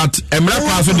awunyi but emra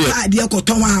kwa so de ade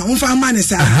koton a umfa ma ne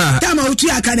sa tama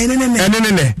utu aka ne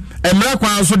emra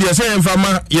kwa so de se emfa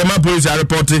ma ye ma police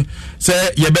report se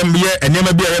ye bem ye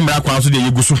enema bia ye emra kwa so de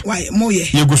yeguso why moye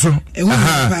yeguso ne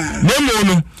mo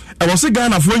no e wo se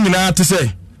Ghana fo nyina te se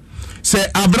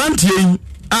abrante yi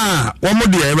wo mo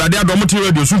de Awurade adom te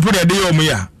radio so pu de ye o mo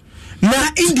ya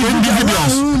na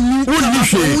individuals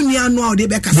woni anu a de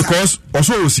be kasa because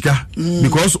also osika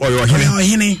because oyo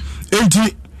hene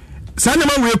enti sane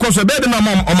ma we koso be de na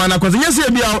o ma na koso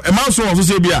yesi bia e ma so so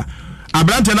se bia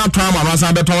abrante na to ama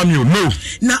sa be to ma no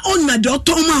na onna de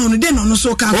to ma no de no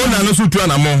so ka onna no so tu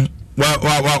na mo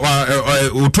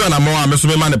wa tu na mo a me so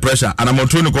me ma ne pressure ana mo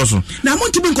tu ni koso na mo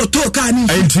tibi nko to ka ni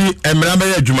enti emra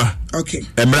be adwuma okay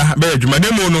emra be adwuma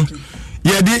de mo no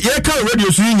ye ka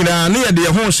radio so nyina na ye de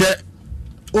ho hye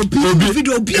obi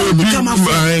video obi kama fo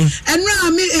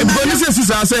enra mi e se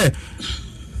sisa se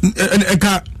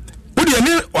eka odi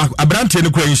ene abrante ne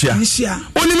kwa nhia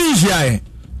oni ni nhia e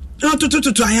no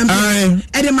to ayam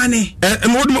e de mane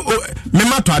me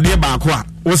ma to ade ba ko a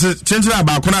wo se chenchira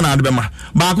ba ko na ade be ma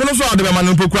ba ko no so ade be ma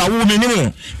no pokura wo mi ni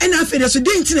mu ena afi de so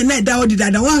de ntine na da odi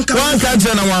dada wanka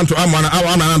je na wanto amana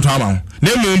na nto ama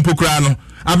na mu mpokura no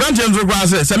abrante nzo kwa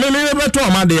se me be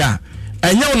to ma de a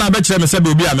enye na be kire me se be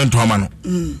obi a me nto ama no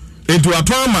enti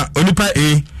atoma onipa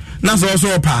na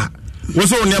so pa wo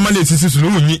so oni ama na sisi so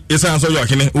no nyi esan so yo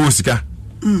hene o sika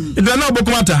enti na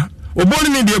obokumata oboni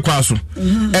ni die kwa so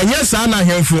enye sa na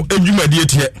hemfo adwumadi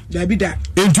etie dabida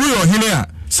enti yo hene a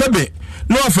sebe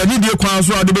no afani die kwa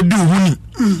so ade be di huni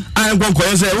an konkon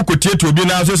ye se ukotie to obi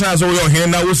na so san so yo hene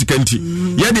na wo sika nti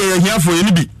ye de ye hiafo ye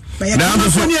ni bi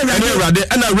na so ene Awurade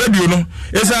ana radio no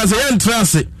esan se ye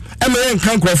ntrance ema ye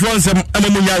nkan krofo nsem ema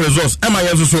munya resource ema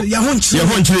ye so ye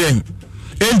ho nchire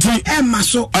enti emma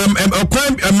so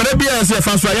okwan amra bia se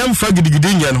fa so ayam fa gidigidi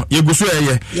nye no ye guso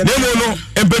eye nemo no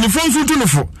empanifo nso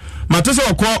tunufo matese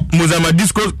okọ Mozambique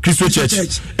Disco Christo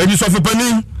Church eni so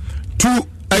fopani tu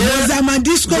Mozambique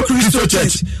Disco Christo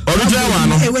Church original one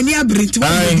no eweni abrinti wa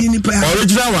di ni pa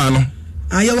original one no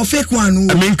ayo fake one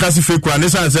no I mean kasi fake one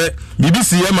say say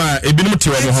BBC ma ebinim te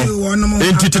wo ho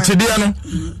enti tetede no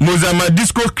Mozambique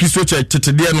Disco Christo Church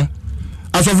tetede no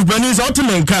asofopani se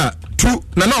otemenka tu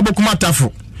na obokuma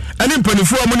tafo ene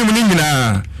mpanifo amunimu ni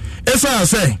nyina esa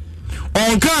say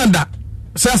onkanda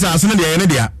sasa asene de ene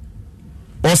dia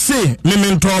ose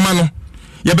memintoma no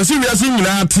yebesi wiase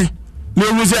nyina ate na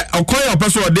ewu se okoye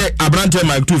opeso de abrante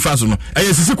mic 2 fast no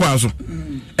eye sisi kwan so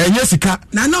enye sika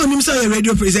na onim so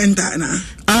radio presenter na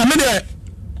me de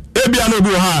ebia no obi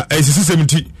ha sisi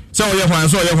 70 se oye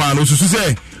hwan no susu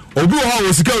se obi ha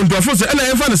o sika ntofo se na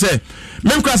emfa ne se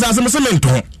menkwa sa se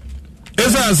menton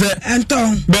esa se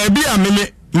enton baby a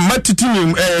me matiti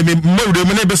me mawde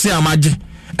me ne bese amaje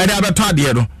e de abeto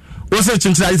ade no wo se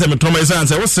chinchira ise me toma esa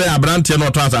se wo se abrante no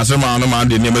to asase ma no ma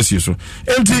de ne masi so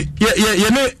enti ye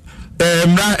ne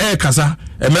mra kasa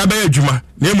mra ba adwuma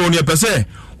na emo ne pese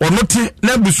onote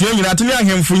na busua nyina ate ne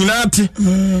ahemfo nyina ate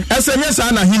ese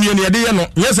nyesa na henie ne de ye no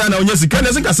nyesa na onya sika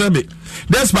ne sika sabe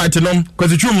despite nom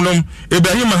kwazitwum nom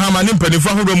Ibrahim Mahama ne mpanifo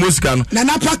ahodo mosika no na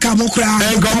napaka mo kra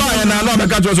nkoma ye na no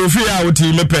beka to so fi a oti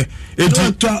mepe enti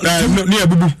ne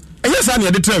abubu nyesa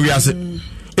ne de tra wiase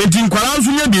enti nkwara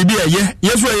nso nya bibi eye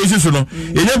yeso yesu so no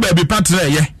enye baabi patra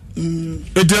eye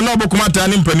enti na obokuma ta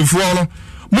ne mpanifo no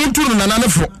munturu na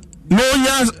nanefo no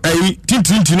nya ayi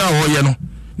tintinti na ho ye no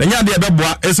na nya de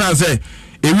beboa esan se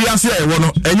ewiase ewo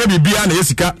no enye bibia na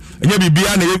yesika enye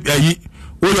bibia na ayi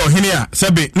oyo hene a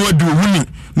sebe no adu huni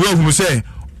no ahunu se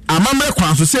amamre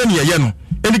kwan so se ne ye no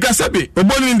endika sebe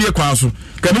obonu ndie kwan so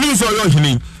kabini so oyo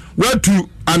hene watu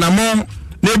anamo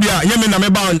na bia nyame na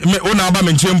meba ona aba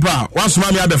me nchempo a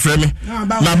wasoma me abefre me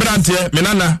na brante me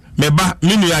nana meba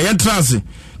minu ya ye trance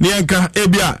ne yenka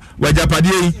ebia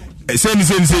wajapadie seni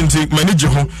manage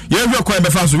ho ye hwe kwa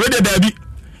befa so we de dabi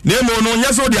na emo no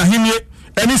nya so de ahimie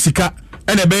eni sika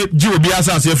ene be ji obi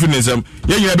asase afi nsam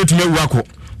ye nyina betumi awu akọ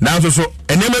na so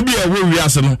enema bi a wo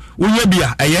wiase no wonya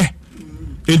bia eye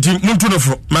enti muntu no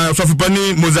fo ma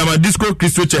sofopani Mozambique Disco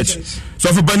Christo Church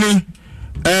sofopani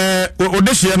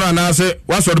odehie no anase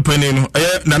wasoro pani no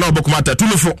na na obokuma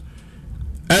tatulufo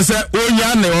ese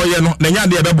onya ne oye no na nya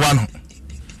de beboa no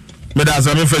me da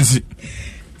azame fancy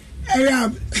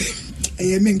Arab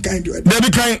mean kind of Debbie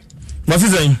kind what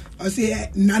is saying I say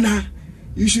Nana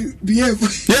you should behave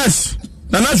yes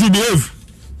Nana should behave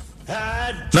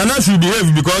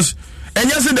because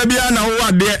enya se Debbie na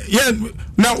wo de ye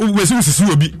na we sisi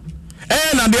obi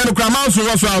na de no krama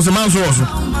so so man so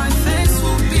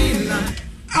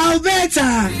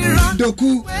Alberta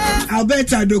Doku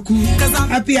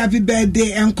happy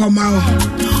birthday and come out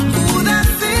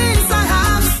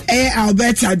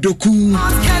Alberta Doku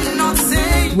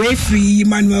we free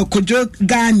Emmanuel Kojo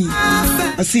Gani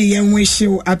I see you wish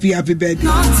you happy birthday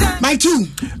my two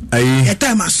a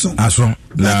time aso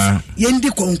na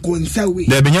yendi konkonsa we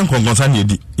there be nyan konkonsa na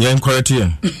edi yen correct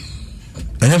yen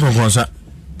enyan konkonsa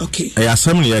okay e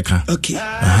asem ne yeka okay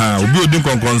obi odin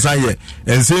konkonsa ye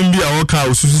ensem bi a wo ka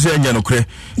osusu se enyan no kre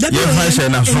ye fa she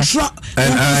na so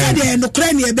and de no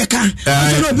kre ne beka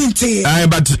so no bi nte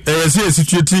but say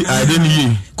situate I dey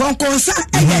ni konkonsa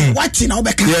e what na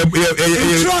obeka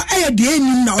e de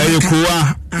enim na obeka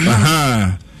kuwa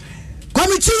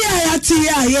committee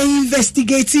ya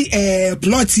investigate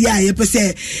plot ya ye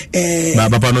pese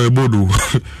papa no ebodu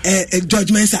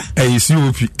judgment sir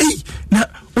COP na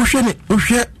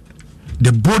ohwe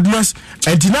the boldness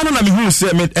and tinano na me hu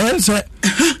say me say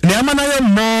na ama na ye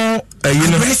more you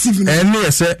know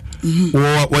say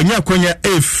wanya konya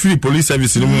free police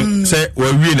service ni say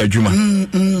we wie na adwuma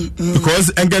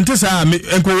because engante say me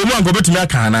enko wo mu anko betumi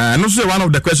aka na no so one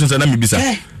of the questions na me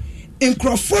bisa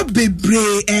Nkrofo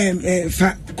bebre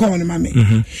fa call no mame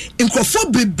nkrofo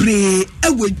bebre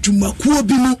ewe dwuma kuo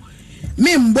bi mu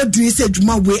me mbodin se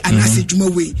dwuma we anase dwuma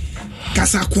we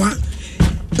kasakwa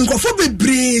nkrofo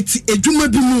bebre ti edwuma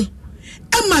bi mu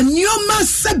ama nyoma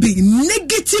sabi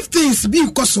negative things bi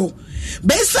koso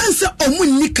be sense omu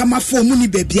ni kama fo omu ni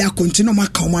bebia continue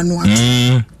maka omano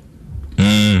ati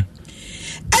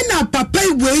ena papa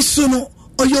we so no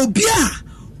oyobia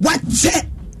wache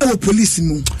e police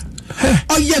mu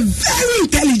oh, you're very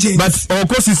intelligent. But of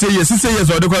course, he say yes,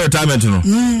 or the retirement, you know.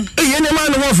 Any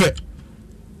man of it.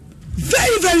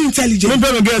 Very intelligent.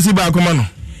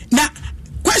 Now,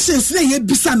 questions na ye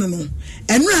bisano no.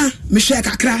 Enra Michelle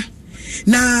Kakra.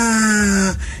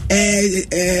 Na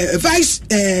vice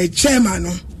chairman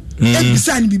no.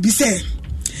 Bisan bibi say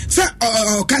Sir,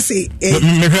 Cassie,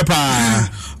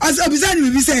 as observed,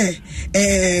 we say,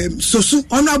 Sosu,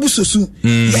 Honorable Sosu,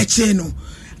 Yacheno.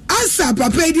 Answer,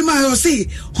 Papa Edima, say,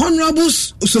 Honorable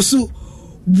Sosu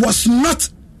was not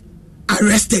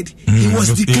arrested. He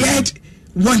was declared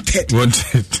wanted.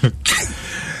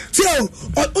 So,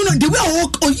 the way I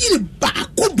walk on in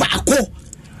bako.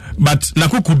 But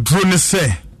Nakuku drone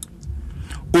say,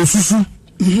 Osusu.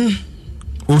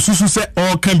 Osusu say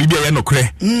all can be there no cre.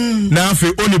 Now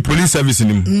for only police service in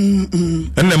him.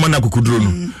 And the man Nakuku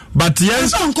drone. But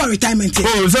yes, on retirement.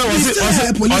 Oh, so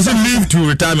was it leave to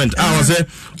retirement? I was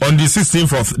on the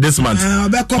 16th of this month. Or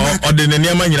the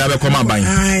Neman you have come by.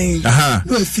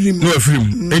 No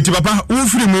film. Eti papa, who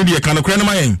free media can of credit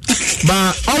my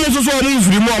but almost so move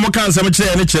free more can some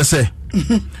chair and say.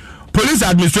 Police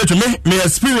administration may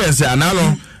experience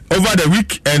now over the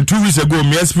week and 2 weeks ago,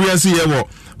 me experience here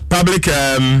public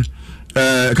kind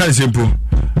of simple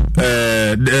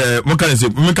what can I say?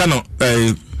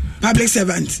 Public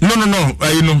servant. No,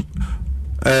 you know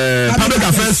public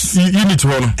affairs unit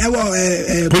one.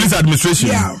 Police administration.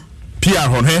 PR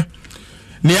on here.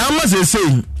 Niama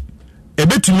say a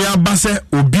bit to me abase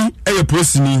obi a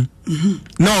person.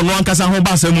 No ankasa ho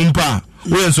base mumpa.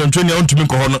 We so ntwe ne ontumi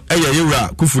ko hono eye yewura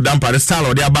kufu dampare style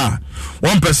or dia ba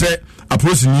 1%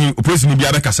 approach ni bi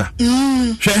abekasa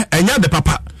hwe enya de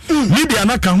papa media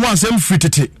na ka ho asem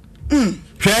fitete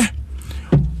hwe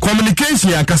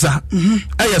communication yankasa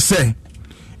eye say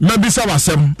mabisa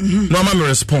wasem no ma me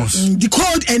response the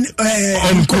code and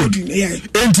on code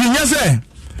entinya say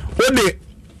o de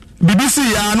BBC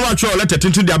ya no atwa letter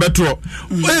tintu de abetro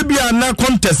e bia na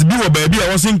contest bi wo ba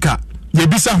bia wo sinka ye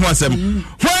bisa ho asem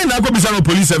why na go bisa no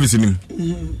police service ni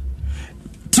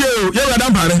tio ye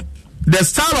radam pare the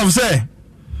style of say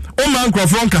o man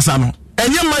crofon kasa no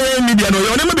enye ma media no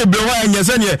ye ne bebre ho enye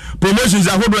se ne promotions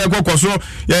ahodo e kokoso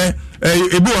ye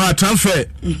ebu ha transfer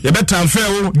ye be transfer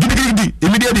o gidigidi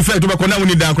immediate effect be kona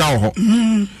woni dan kra ho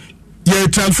ye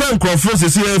transfer crofon se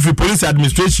se every police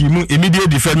administration mu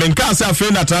immediate effect men ka say afre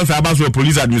na transfer abaso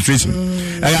police administration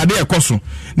ya de e koso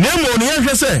na mo ne ye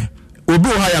hwe se obi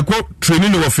ha yakọ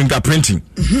training of fingerprinting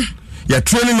ya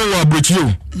training no abrochi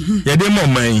o ya dey mo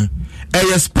man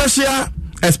special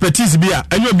expertise bia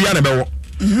anyo bia na bewo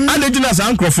and ejina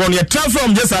san microphone ya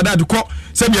transform just that ko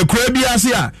se bia kura bia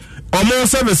se a omo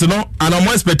service no and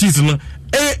omo expertise no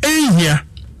hia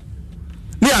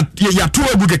ni ya to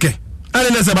agu keke ane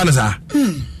na se banasa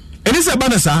eni se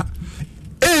banasa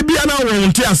bia na wo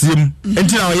nti asem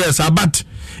enti na yes but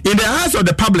in the hands of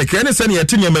the public any say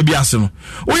yet near maybe asino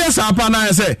we yes apa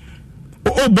na say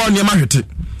o born near mahwete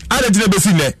ade tine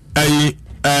besi ne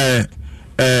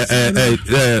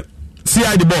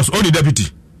CID boss or the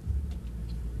deputy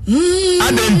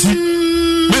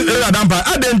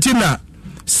adenti na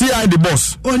CID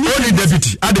boss or the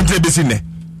deputy adenti besi ne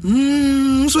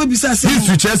so bisa say this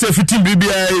which say 15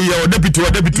 BBI or deputy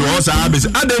or sa abesi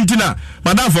adenti na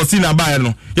madam for sina buy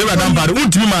no you madam pare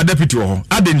untimi ma deputy or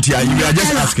adenti you are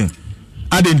just asking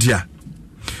adenti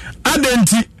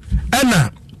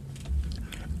ena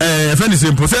friend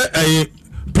simple say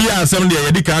PR assembly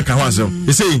ye di kan ho asem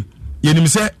you say ye nim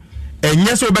say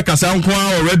enye so be kasa nko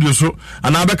a radio so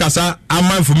ana be kasa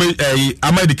ama information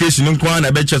ama education nko a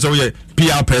na be che so ye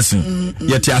PR person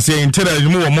ye ti ase interior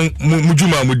mu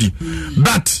mujuma mudi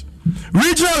but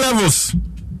regional levels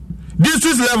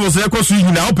district levels e ko so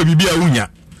hina opa bibia unya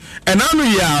and anu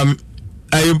ya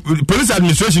police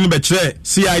administration be chere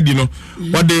CID no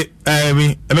what the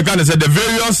American said the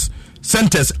various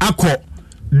centers akọ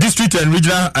district and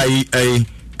regional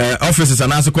offices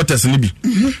and also quarters ni bi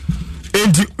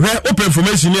and open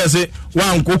information here say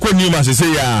one koko new man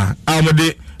say ya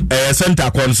amode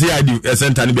center kon CID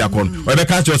center ni bi akon we be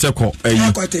catch yourself ko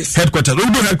headquarters we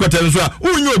do headquarters so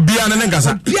unyo bia na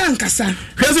nkasa bia nkasa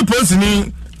hwese police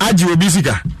ni agi obi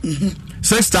sika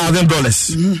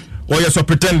 $6,000 or your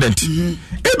superintendent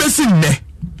ebesi ne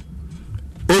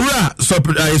owura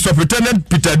superintendent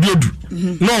Peter Diodu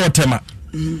no whatever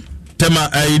tema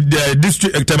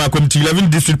district tema committee 11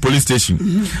 district police station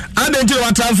and then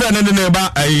you transfer na ne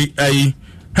ba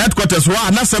headquarters wa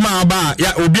na sema aba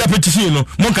ya obi apetition no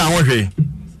mo kan ho hwe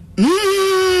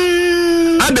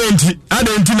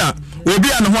adenti na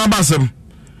obi an ho abasem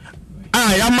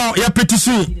ya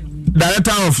petition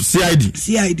director of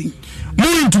CID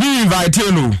mo to be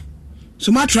invited no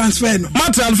so ma transfer no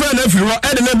every ho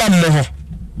e de ne ba mo ho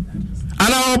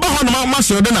ana oba ho no ma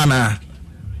so de na na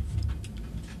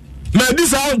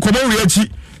this how komo we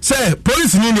achi say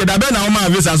police ni dey da be na o ma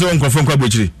visa so nkofo nkwa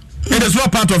bochire it is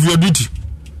not part of your duty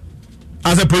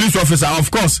as a police officer.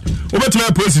 Of course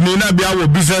obetuma police ni na bia wo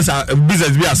business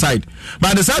be aside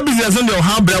but the side business on the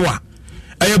how brewa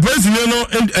a president no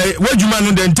what you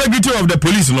man the integrity of the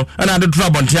police no and at the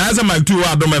trouble answer my 2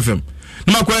 Adom FM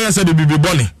no makwaya said the bibi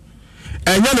boni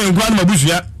and yan nkwan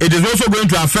mabusua it is also going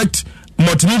to affect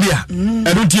multimedia and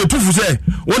don't you tufu say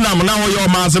one am now your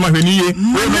man say mahweni ye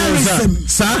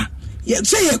sir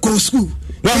say you go school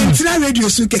internet radio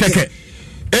so keke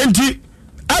enti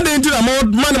ade na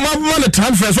man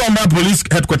transfer so on my police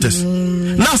headquarters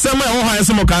na say my ho ha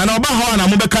say mo kan na oba ho na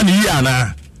mo be kan yi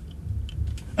ana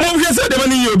mo we say the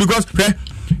money you because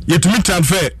you to me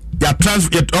transfer ya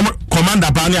transfer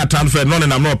commander pa na transfer no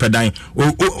na no pedan o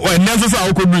enenso so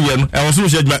akodu ye no e wo so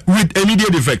with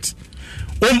immediate effect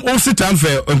sit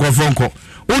transfer nkonfonko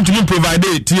o to me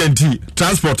provide TNT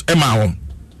transport ema ho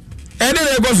e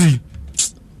dey go see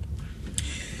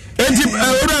enti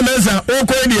ora meza o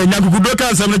ko edi enyakukudo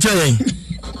kan sam no cheyen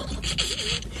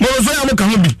mo so ya mo ka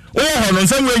ho bi o ho no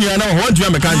nsam we nyina na ho ntua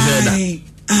me kan je da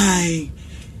ai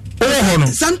o ho no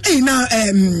sam na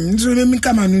nzo me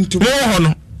kama no ntu o ho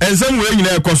no ensam we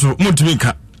nyina ekoso mo tumi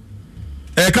ka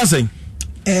ka sen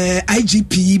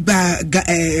IGP ba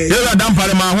yela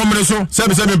dampare ma homre so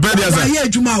sebe pedi asa aye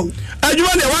adwuma o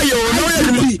adwuma ne wa ye o no ye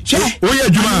adwuma o ye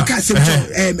adwuma ka se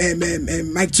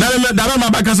Mike na da ma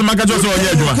ba ka se maka so o ye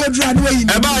adwuma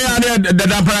e ba ya ne the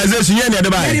damparization ye ne de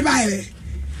ba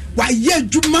wa ye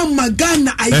adwuma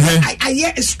magana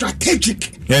aye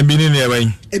strategic e bi ni ne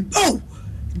ban oh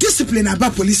discipline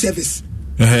about police service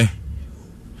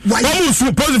why you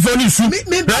su police for ni su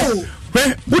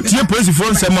what your police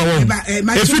for say ma won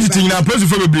e fit tin na police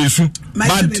for be su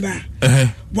bad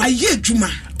why ye adwuma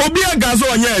obi aga so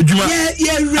onye adwuma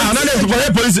na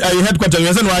na police headquarters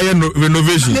you say no aye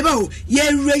renovation ye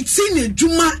rating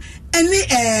adwuma any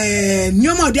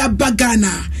nyoma de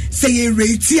abagana say ye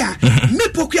rate ya me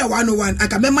pokua 101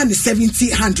 aka mema ni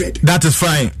 70-100 that is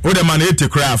fine o the man 80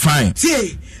 cry fine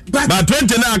see but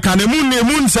 20 na aka na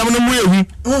mu nsam no mu ehu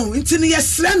oh ntini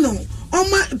yesre no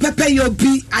oma pepe yo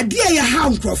bi ade ya ha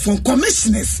nkrofon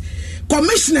commissioners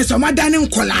omadane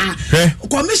nkola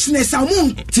commissioners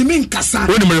amon timi nkasa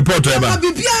woni me report e ba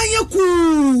bibia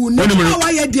yeku no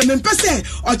wa ye de me pese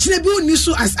o kire bi oni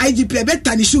so as IGP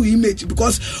better ni show image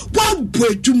because what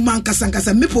boy to man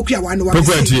kasa me pokua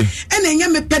 101 ena enya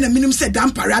me pe na minimum say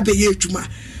dampara be ye adwuma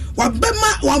wa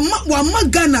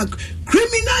magana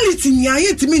criminality ni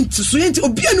ayetimi ntiso yenti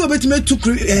obi ani obetime to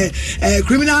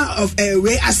criminal of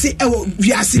way ase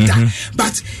we asita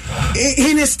but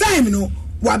in his time you know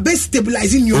wa be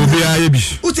stabilizing you obi ayebi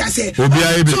uti ase obi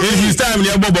ayebi in his time ni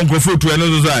ebobo nkofo to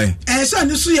eno so sai so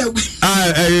ni so ye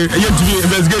yentimi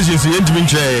investigations yentimi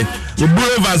nche obu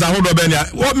evans ahodo be nia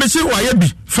what me say wa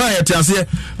ayebi fine ti ase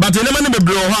but ene mane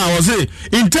bebre ho a wo say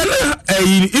internal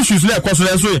issues na ekoso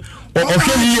na so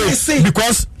okay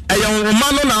because ayo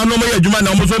mano na no ma adwuma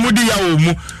na mo so mudi ya wo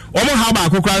mu omo ha ba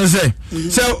akokra say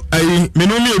so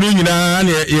menumi eri nyina na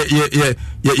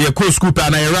ye ko school pa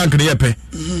na ye rank na ye pe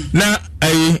na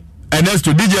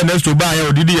Ernesto DJ Ernesto ba ya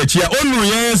odidi ya chia onu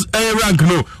yes rank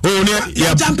no o ne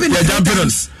ya jumping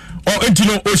o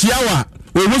entino o shiawa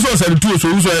o mu so say two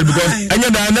so because anya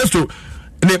da Ernesto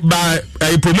ne ba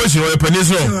promotion or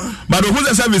penisno but o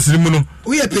hu service ni mu no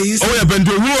o ye pay o ye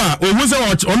bento hu a o hu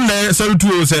say on na say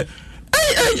two say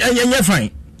anya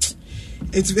fine.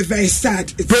 It's very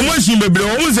sad. Promotion bebre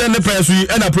o hu say ne pay so e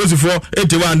na process for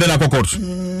 81 then akokot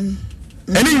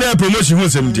any na promotion hu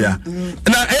sem dia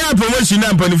na e promotion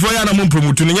na mpanifo ya na mo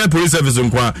promote no nya police service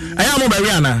nkwa aya mo ba wi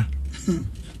ana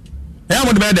aya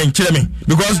mo de ba den kire me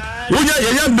because unya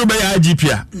ya do ba ya IGP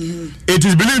a it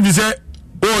is believed say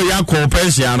oh ya call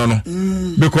pension no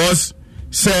because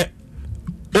say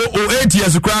 8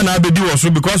 years crown na be do so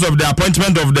because of the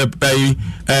appointment of the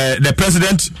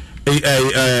president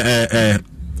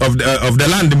of the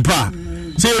land in pa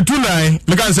say tonight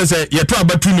me can say you to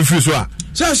abatu ni free so a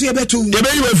so you betu you be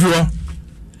you free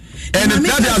and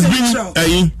that has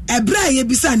been ebra ye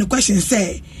bisa no question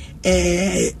say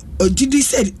Ojidi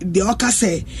said the oka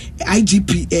say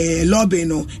IGP lobby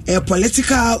no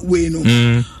political way no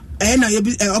and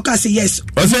oka say yes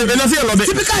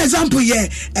typical example here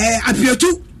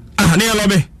apiotu near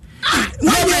lobby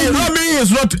lobby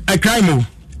is not a crime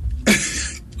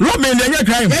lobby is a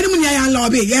crime any money I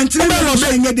lobby and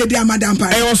they madam pa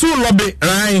I also lobby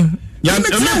right ya me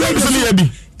because now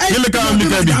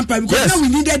we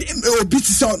needed a bit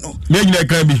so no me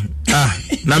crime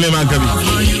na me man kabi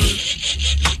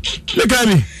le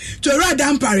crime to ride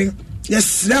dampering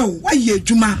yes now why you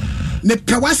juma me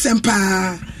pe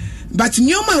wasempa but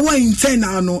nyoma wa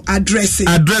internal no address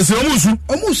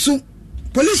omusu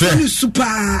police is super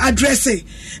address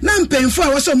na mpemfo a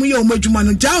waso mu ye omodwuma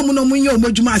no ja omu no mu ye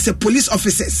omodwuma as police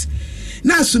officers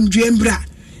na asumdwe mbra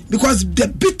because the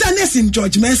bitterness in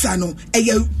George Mensah no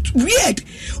weird.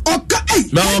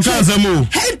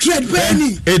 Hatred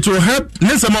Benny. It will help.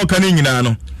 Let's more canning in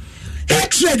ano.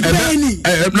 Hatred Benny.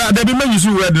 There be many use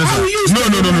word.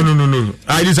 No.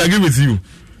 I disagree with you.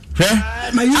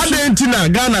 Argentina,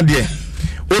 Ghana there.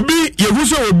 Obi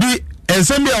Yehuso Obi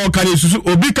ensembia okane susu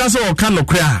Obi kasa okano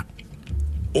kra.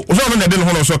 So no dey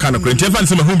ho no so okano kra. Ntia fa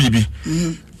nsema ho bibi.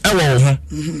 Ewo ho.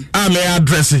 Me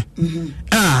address.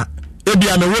 Ebi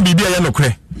ame wo bibi aye no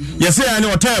kra. Yese ya ne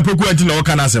otaya poku anti na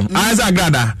okana asem. Aiza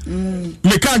gada.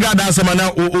 Me ka gada asem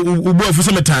na ubu afu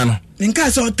se metan no.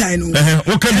 Nka so time no.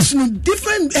 There's no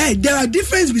different there are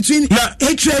difference between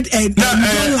hatred and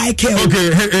don't like him.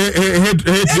 Okay,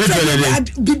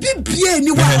 hatred. Bibi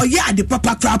ni wa oya de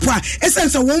papa krapa.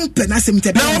 Essence one pen asem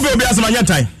te. Na wo be asem anya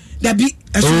time. That be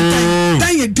a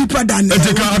time deeper than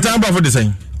time for the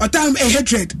same. Or time a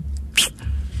hatred.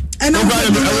 And I'm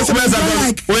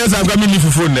like where's I've got me for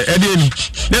phone then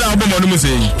I'll be more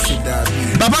saying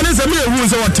Papa is a mere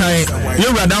rules over time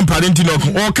you were down parenting or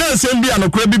can't send me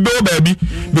an crabby baby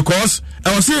because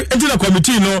I was saying until a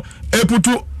committee no put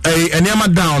to a Yama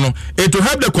down to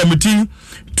help the committee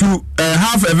to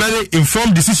have a very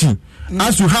informed decision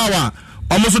as to how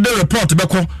almost the report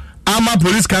beko ama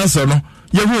police council no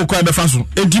you will quite the fast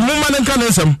and the moment and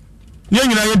can some and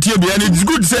it's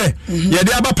good say yeah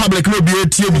they are public no be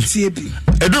TB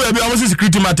do be almost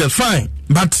security matters fine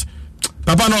but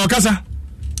papa no kasa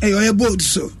eh you bold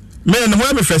so men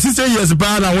when me first 6 years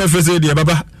bad and when first say there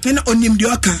baba and onim de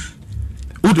oka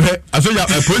would aso ya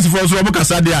police force so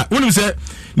kasa there when say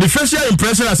the facial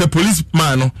impression as a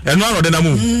policeman no and no other na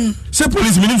mu say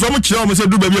police meaning so much kire o say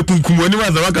do ba bi kunkum ani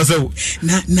wa za kasa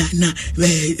na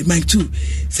Mike too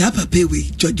say papa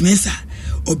we George Mensah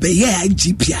obeye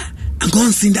IGP I'm going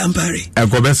to sing that Barry. I'm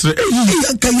going to say, the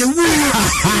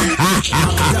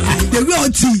real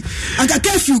tea. I can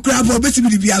tell you, crab or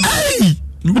basically be a hey,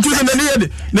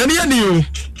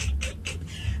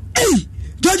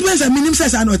 George Mensah minimum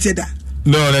says I not said that.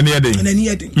 No, then he had it.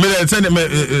 Me send him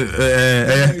and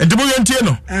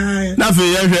no.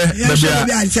 Nothing.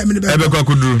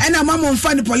 And I'm on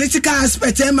funny political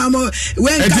aspect. Mama,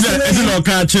 when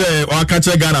catch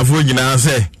a Ghana for you now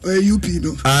say. You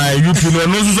people. You people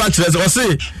no such as or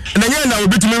say. And again, I will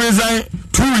be to me resign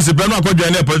 2 weeks. But not going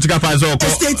to political party or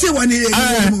state 1 year.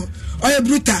 Oh,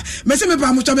 brutal. Mese me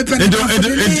pa mo cho me pen.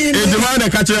 The man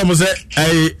catch him say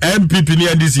MPP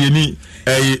near this year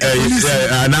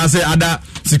na say other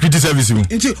security service mu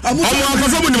omo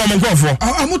akoso mu ni mo nkofo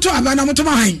omo to aban na mo to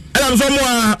mahan e so mo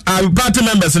party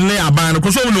members ne aban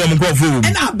akoso mu ni mo nkofo e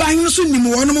na aban no so ni mo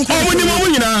wono mo nkofo omo ni mo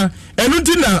nyina enu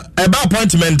ti na e ba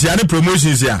appointment ya ne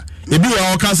promotions ya e bi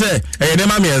wo ka say e ne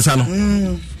ma me ensa no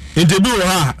interview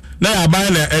ha na ya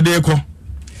aban na e de ko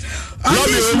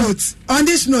On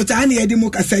this note, I need a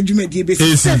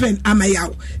Stephen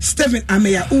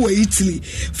Amaya, who Italy,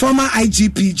 former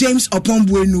IGP James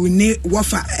Opombuenu, ne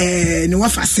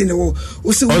wafa sino,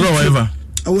 also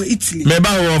Italy. Maybe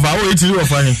over Italy or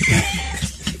fine.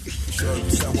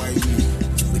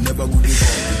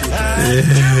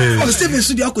 Stephen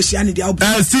Studio Kosiani,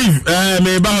 the Steve,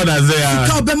 maybe how say,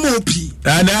 Calbe Mopi,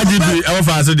 and IGP, our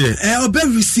father, I'll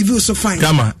receive so fine.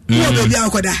 Come on, baby,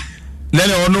 I'll go there.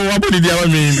 Nene ono wabodi dia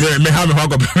me ha me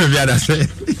hako pe bia da se o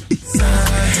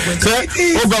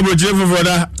go bro jefo for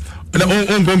that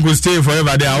on go stay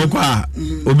forever there akwa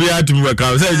obi atum we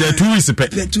ka say 2 weeks pe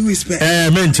 2 weeks pe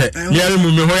menche ya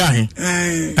mu me ho ya he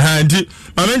nti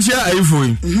ma menche ayifo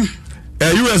yi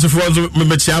US for so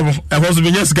me chia bo e for so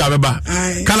me nyesika beba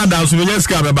Canada so me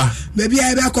nyesika beba baby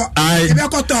e be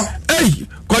ko to eh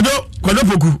kodo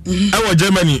poku e wo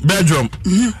Germany Belgium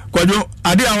kodo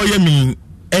ade a wo ye mi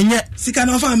enye sika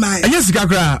no fa mai enye sika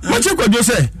kra mo che kwadwo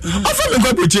se ofa me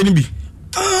kwa poche ni bi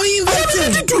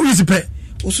invite 2 weeks pe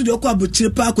osu de kwa bochire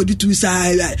pa kwadi 2 weeks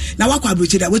na wakwa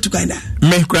bochire da wetu kanda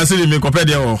me kra se me kopɛ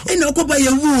de o e na okwa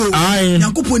ya wu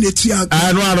nyankopɔ na tia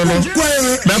no me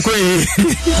ko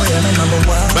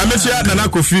ba me tia na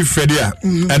Kofi Fredia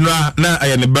eno na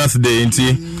aye ne birthday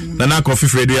nti na Kofi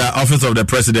Fredia office of the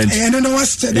president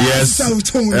yes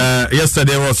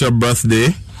yesterday was your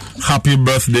birthday. Happy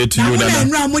birthday to you, Nana.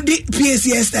 Now,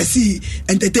 PSS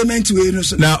entertainment way no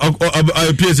so. Now,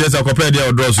 PSS akopɛ dia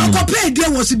odros. Akopɛ dia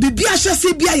was bibi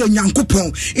ahye bia ye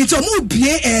Nyankopɔn. It's omo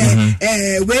bie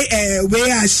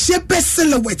we a shape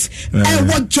silhouette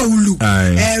what jowlu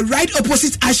right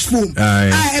opposite ash foam.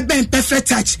 Ben perfect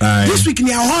touch. This week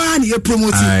ni ahora na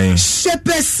promoting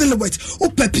shape silhouette.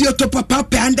 Upe pio to papa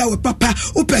panda we papa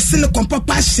upe silicon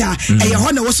papa sha. E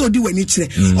ho na wo so di wani kire.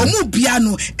 Omo bia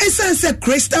no essence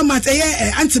crystal Belmont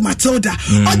Auntie Matilda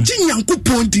Ojin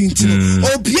Yankupon Dintino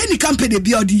Obieni company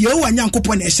be or the Yo and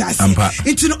Yankupon Eshasi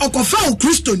into Okofa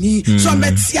Christoni so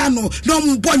Metiano no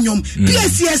Bonyum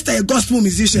PSCS a gospel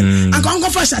musician and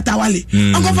Gongofa Shatawale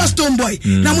Gongofa Stone Boy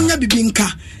Namunya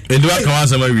Bibinka Edward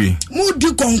Kawasamari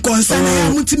Mudu Concon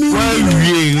Mutimi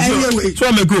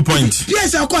so make a point.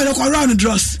 Yes, I'll call around the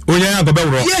dross. Oh yeah,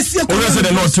 yes,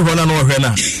 you're not to run on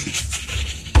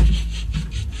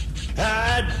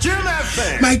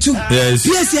my two. Yes.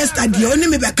 PSS at the only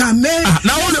me back come.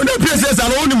 Now no PSS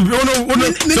and only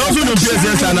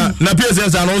PSS and na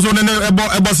PSS and also a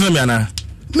boss Namiana.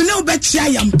 Me no bet I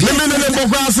am.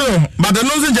 But the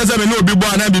nose just me no be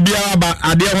born and be about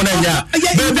a dear one.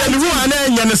 Baby, who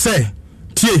and say,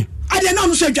 T. I don't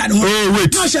know. Oh,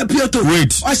 wait. No, shall Piotr.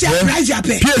 Wait. Or shall price your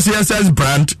pay. PSS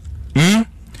brand.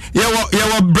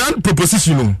 Your brand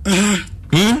proposition.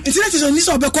 It's not on this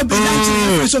or back up. Wait.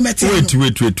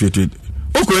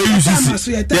 Okay, you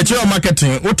see. That your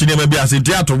marketing, what to never be as a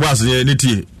theatre was in it.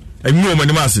 And you know, my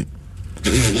massy.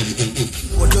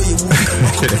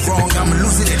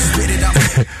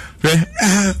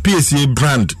 PSA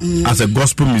brand as a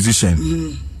gospel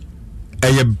musician.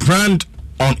 A brand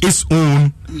on its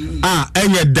own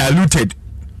and diluted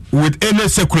with any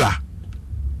secular.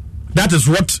 That is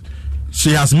what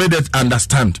she has made it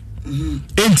understand.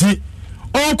 Enti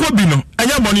okobino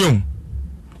anya money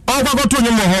okwagoto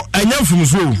nyemo ho anya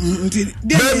fumso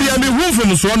baby am hu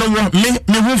fumso no me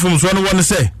hu fumso no won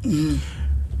say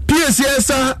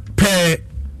PSS per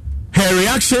her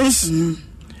reactions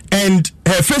and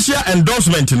her facial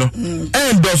endorsement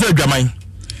endorse adwaman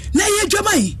na ye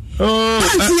adwaman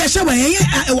panti ya shawa ye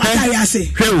watari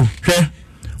ase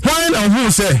why na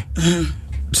who say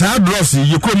sa dross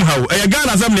you come how e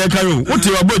Ghana sam na kan o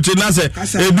ti wa boche na say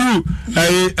edu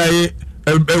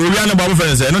Oriana Babu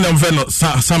Fence, no them friend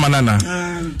Samanana.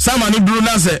 Samani Blue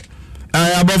Nase,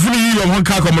 above you of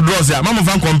Honka Commodores, Mamma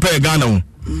Van compare Ghana.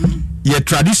 Your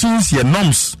traditions, your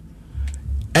norms,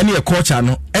 and your culture,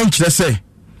 no, and say,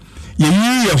 ye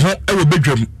home a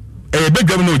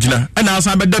bedroom no jina, and I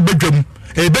saw that bedroom,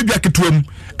 a bed jacket to him,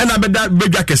 and I bet that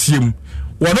bed jacket see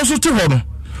what also to honor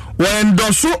when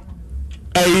Dosso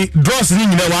a dross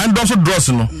ring, and Dosso dross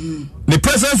no. The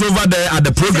presence over there at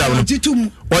the program or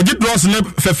you draws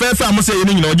fair I must say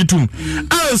in Ojitum.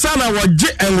 And Sana was J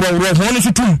and Rowan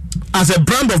as a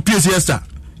brand of PSS.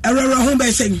 Home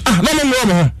by saying,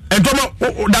 no, and Toma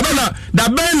that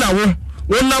Ben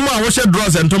one number was a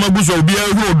dross and Tomagus will be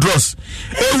a road dross.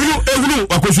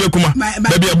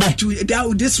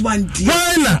 This one,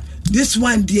 why not? This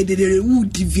one dear they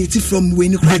would deviate from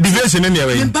when deviation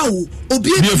anyway.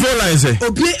 Obi four lines.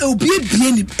 Obi be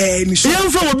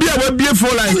a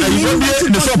four lines and you be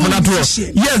in the shop on that.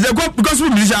 Yes, they go because we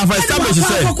have established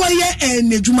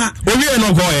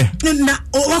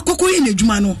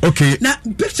okay. Now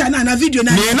picture na video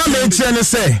na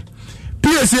say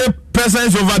PSA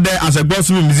presence over there as a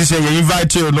gospel musician you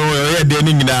invite you no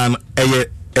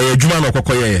Juma no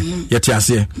kokoye yet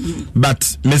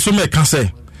but me can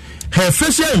say her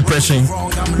facial impression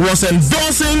was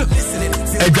endorsing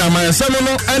a German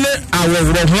seminal and our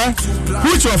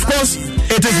which of course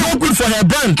it is not good for her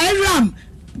brand.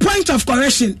 Point of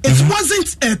correction, it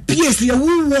wasn't a PSA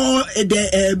who wore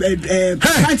the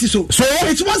panty so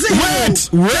it wasn't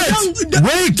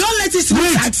wait don't let it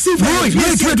wait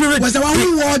was the one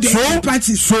who wore the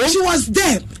panty so she was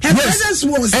there her presence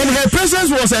was and her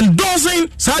presence was endorsing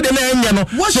Saturday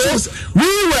what shows we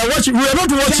were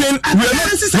not watching and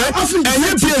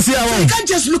PSA you can't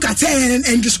just look at her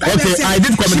and describe okay I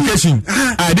did communication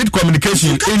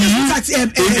in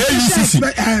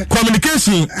AUCC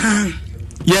communication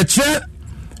your chair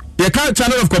your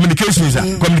channel of communications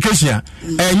communication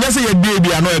and yes your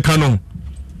baby I know you can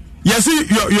yes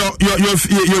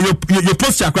your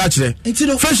posture crash there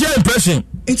facial impression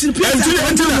and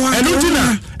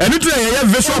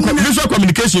visual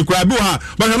communication but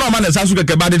no man is asking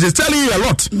but it is telling you a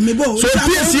lot so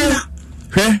PSA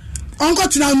uncle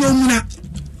now no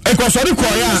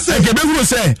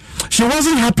say she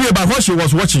wasn't happy about what she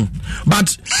was watching,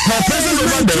 but her presence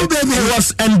over there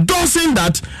was endorsing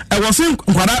that. I was saying,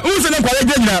 program and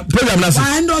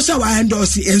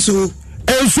so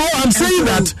I'm saying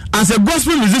that as a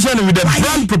gospel musician with a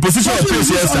brand proposition of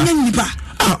PSS.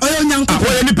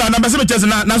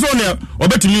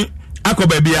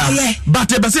 But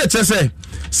the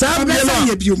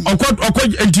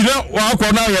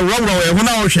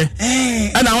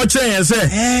and I was saying, say,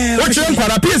 what you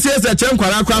want PCS that you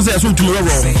want to say, to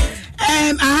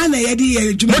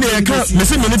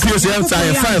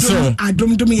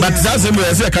but that's the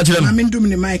way I catch them. I'm in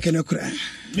the mic and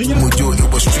Mojo,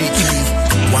 it was streaky.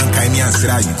 One kind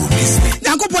answer, you go miss me.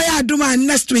 Yankopoya Aduma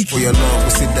next week. For your love, we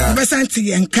sit down.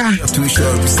 Besanti and Car. Too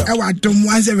short, our Dom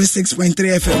 106.3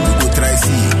 FM. Go try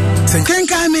see.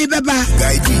 Kenka me beba.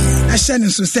 Guide me. I shall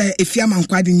so say if you're man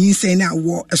quite in say now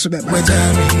war a suburb.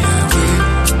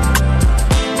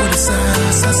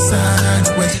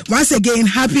 Once again,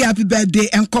 happy birthday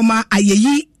and comma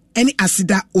ayeyi any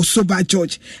asida Osoba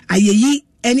George. Ayeyi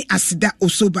any asida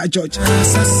Osoba George.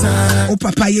 O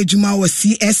papa ye juma was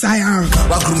CSIR.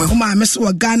 Oma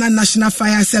meso Ghana National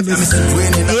Fire Service.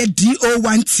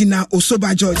 DO1 Tina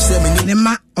Osoba George.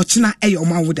 Nema Ochina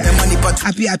Eyoma Wuda.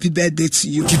 Happy birthday to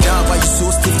you.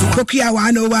 Kokia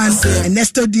 101 and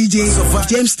Nesto DJ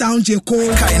Jamestown J.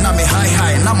 Cole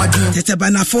Tete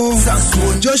Banafo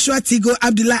Joshua Tigo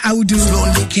Abdullah Audu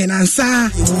Kenansa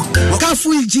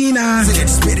Kafu Gina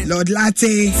Lord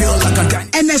Latte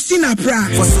Ernestina Pra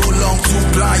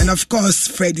and of course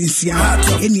Fred Insia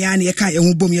Eniani Eka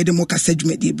Yehubom Yedemoka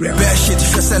Sejumedi Brew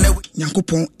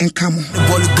Nyankopon Enkamo.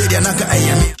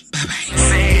 Bye bye.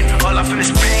 All I feel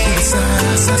is pain.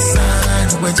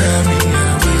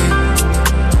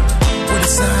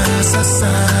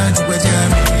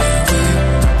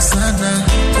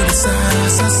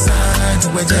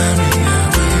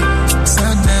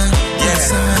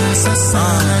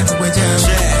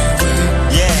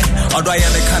 Although I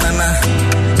am a canana,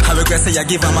 have a grace, I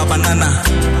give him a banana.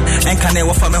 And can I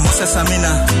offer me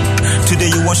Samina? Today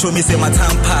you won't show me say my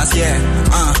time pass, yeah.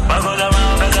 Oh,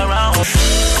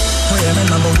 yeah,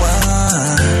 number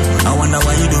one. I wonder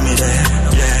why you do me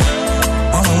that,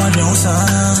 yeah. Oh, I wonder who's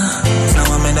now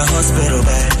I'm in the hospital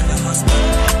bed.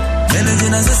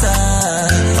 Medicine as a side,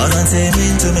 I don't say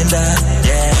me to me that,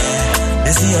 yeah.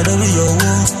 They see a W,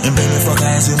 and bring me for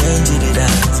guys who made you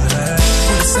that.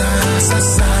 Put the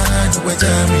side, where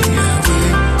Jamie,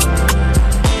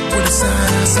 put the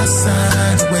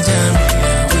side, where Jamie,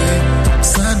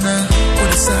 Sana, put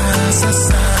the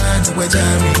side, where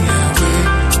Jamie,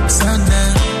 Sana,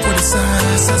 put the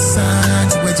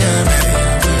side, where Jamie.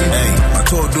 Hey, I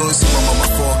told those who are mama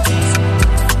for.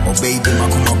 Oh baby,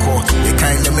 Makumako, the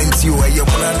kind of meant you are your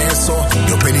plan and so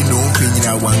your penny no opinion.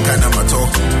 I want kind of matter.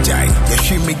 Jai, the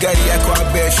shim me gari, I call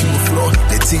bear shoe floor.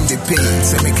 The thing the pain,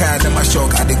 send me kind of my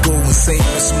shock. I go insane,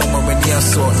 Miss Mama when I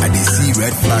saw. I did see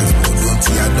red flags, but don't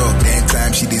see a dog. Then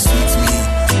time she did sweet me.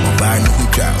 Buy no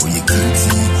good try, or you can't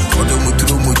see. Or the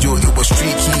Muturu Mojo, it was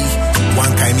streaky.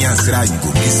 One kind of answer, you go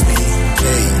miss me.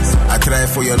 Hey, I try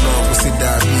for your love, we sit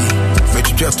down. But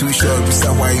you drive too short, we say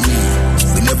why me.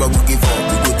 We never will give up,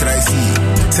 we go try see.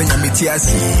 Send your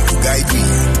metiasi, you guide me.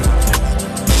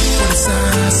 Put the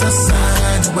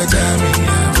side, where Jamie,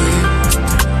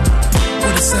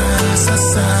 put the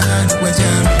side, where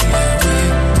Jamie,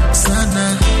 Sana,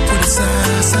 put the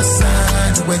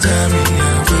side, where Jamie,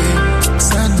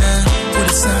 Sana, put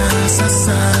the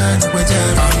side, where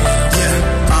Jamie.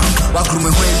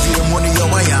 Wakrume wenzi money your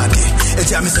wayade.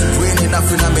 Ejami sipweni na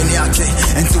fina meniate.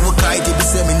 Enti wakaidi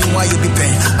bisemi ni why you be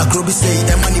paying. I grow be say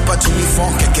the money but to me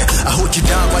phone keke. I hold you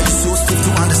down but you so stiff to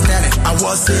understand it. I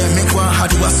was saying make one how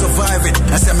do I survive it?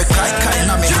 I say me kai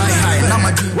na me high na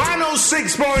my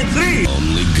 106.3.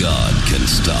 Only God can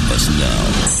stop us now.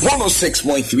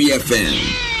 106.3 FM.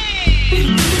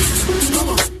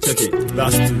 Check it.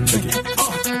 Last two. Check it.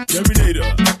 Terminator.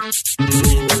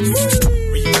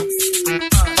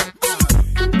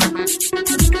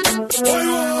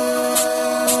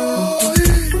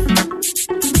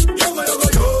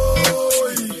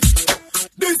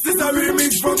 This is a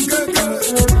remix from Gaga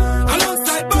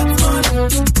alongside Batman,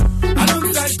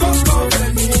 alongside Coco.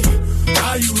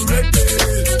 Are you ready?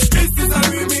 This is a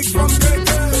remix from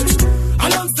Gaga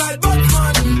alongside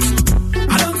Batman,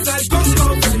 alongside Coco.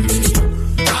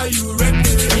 Are you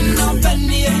ready? No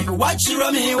penny, watch you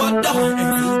run me what the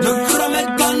look from it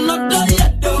cannot die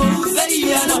yet though. Say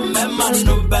yeah, no man,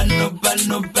 no ben.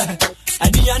 I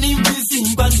be an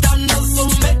invisible bandana, so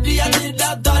maybe I did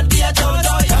that dear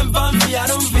Jodo. I'm vampy, I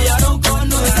don't go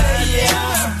no say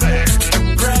yeah.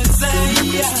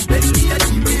 Present, yeah. Baby, I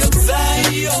keep you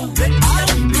say, I'm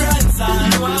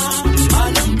present, I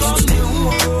don't go new.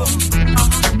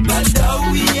 But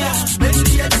oh yeah,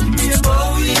 baby, I keep you,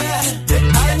 oh yeah.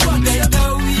 I want that,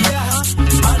 oh yeah.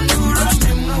 I know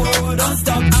running, don't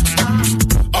stop.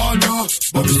 Oh no,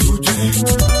 Bobby Suji.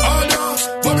 Oh no,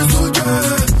 Bobby Suji.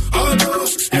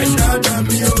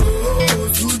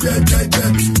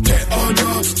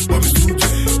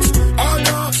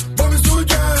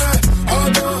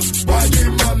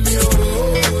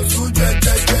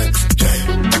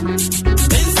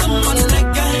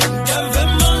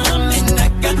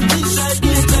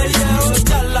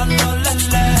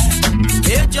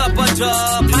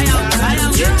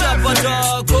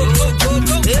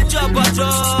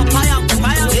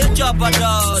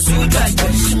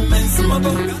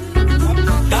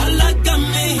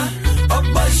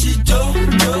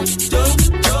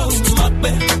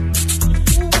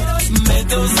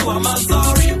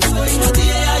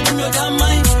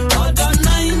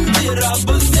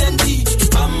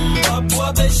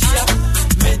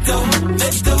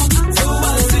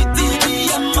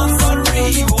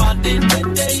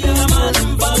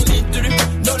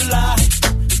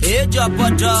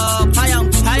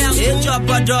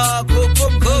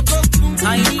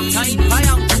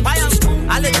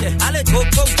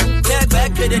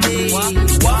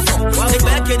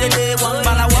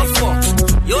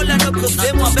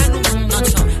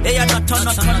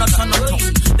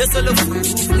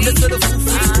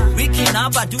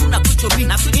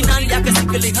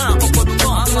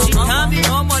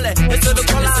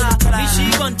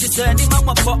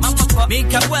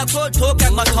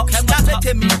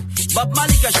 But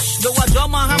Malika, the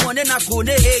Wajoma Hamon and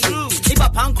Akune, if a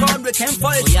punk crowd we can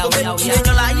for it, you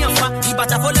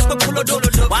but a whole pulo dolo.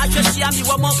 Why just see me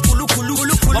one more Kulu,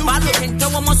 Malo and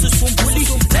Thomas Sumpuli,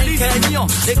 they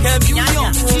can be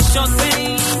young, she's short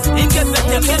pain, in get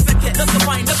better, look to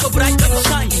find, look to bright, look to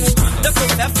shine, look to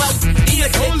have fun, in your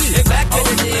day, back in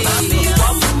the day,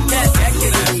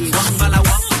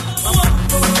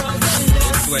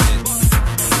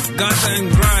 Guns and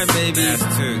grind, baby. That's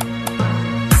true.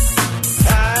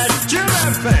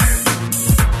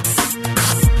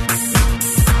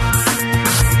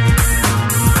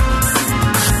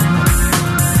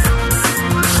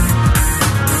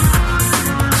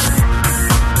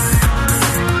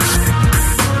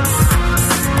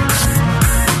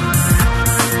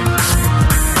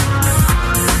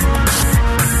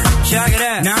 Check it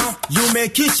out. Now you may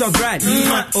kiss your bride.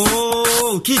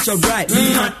 Oh, kiss your bride.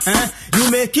 You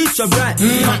may kiss your bride.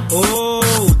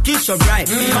 Oh, kiss your bride.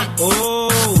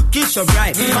 Oh, kiss your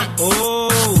bride.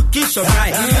 Oh, kiss your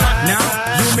bride. Now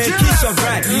you may kiss your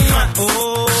bride.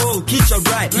 Oh, kiss your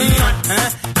bride.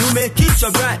 You may kiss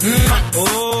your bride.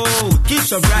 Oh,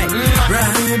 kiss your bride.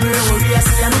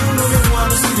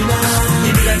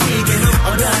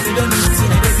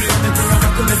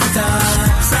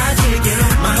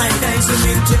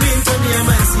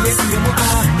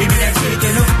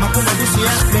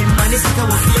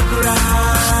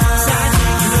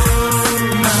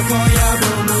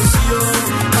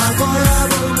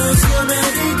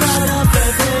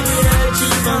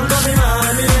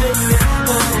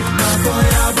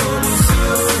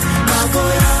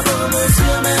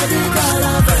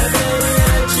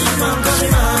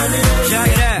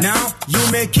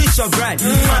 Kiss your bride.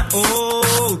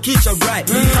 Oh, kiss your bride.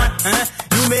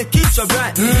 You may kiss your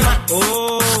bride.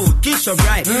 Oh, kiss your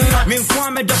bride. Me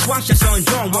kwame the washer son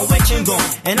John one watching gone.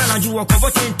 And I know you walk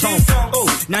over in town. Oh,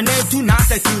 na ne tu na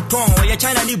se tu ton. Or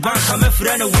China ni bank come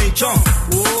friend away John.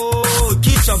 Oh,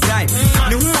 kiss your bride.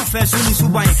 Ni who first ni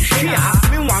subai.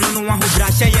 Me one no one who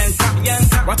brasha yanka.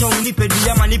 What only pedi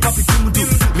ya mani papi tu do.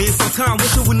 Me for can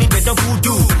what you need the double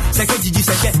do. Seke jiji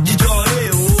seke jijo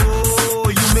oh.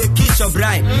 You may kiss your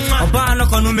bride. Obano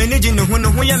kono manage no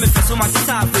ho ya me feso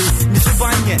matisa fe. Ni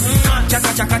subanye.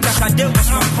 Chaka de was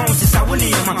my phone si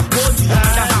sawuni ma. Go to the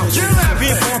house.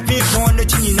 People on the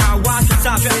chin now what is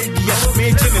up dia. Me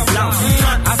Jimmy Brown.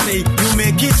 I say you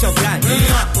may kiss your bride.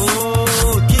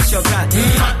 Oh, kiss your bride. You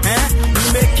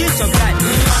may kiss your bride.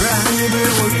 Bride we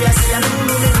will be as young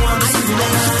no one see you.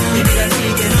 Baby I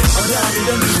take it. Already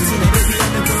don't need to baby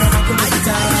and the corona come another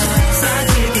classic.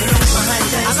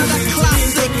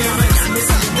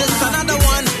 This is another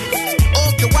one.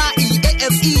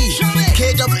 OKYEAFE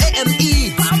KWAME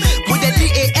with the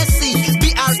DASC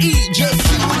BRE JC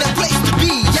with a place to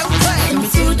be. Yeah, right. Me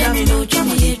too damn you know, try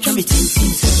me tin.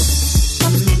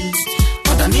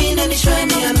 What I mean and it's try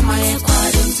me and my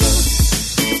quadrum too.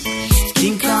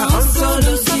 Kinka also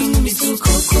losing me too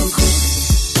coco.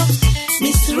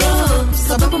 Miss Rose,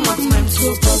 sababu makumem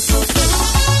too coco.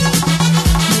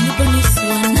 Many bunnies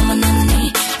one namanani.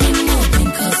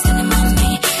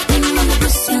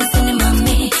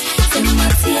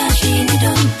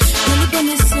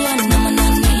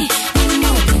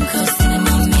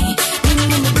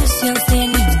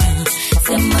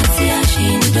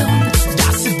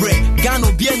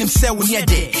 share with near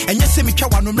day. And you see me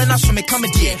kawa no mena so me come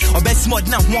dear. Or best mod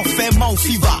na one fair mouth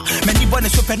fever. Many bonne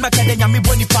super macadamia me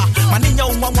bonipa. Maninya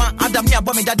one Adam ya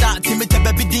bomb dada. Timid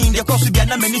baby dean, the cost to be an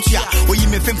amenitia. Or you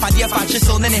may film padia for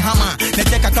chisel, nene hammer. Ne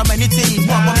take a community,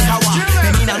 one bomb hour.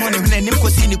 Menina no name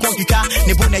Cosini Kokika,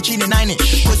 Nebonachini 9,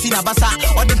 Cosina Bassa,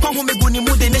 or the Congo Meguni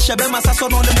Mude Neshabema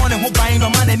Sasson on the morning who buying no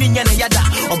man and Yada,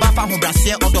 or Bapa who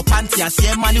Brasia, or the Pantia,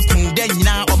 Sia Manu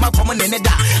Kundena, or my common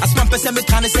Neda, as Pampasame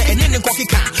can say, and in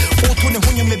Kokika, or Tony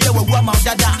when you may be a woman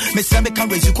dada, Miss Sabe can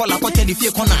raise you call up the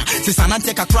fear corner. Since I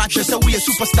take a crash, so we a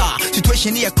superstar.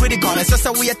 Situation here critical, and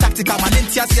so we a tactical man. And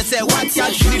Tia say, what's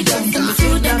your shooting?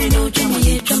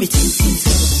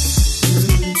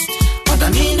 What I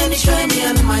mean, and it's shiny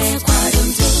and my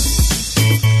quiet.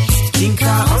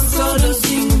 Tinka also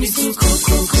losing me to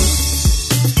Coco.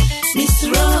 Miss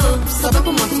Rose,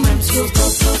 Sababu Monument, so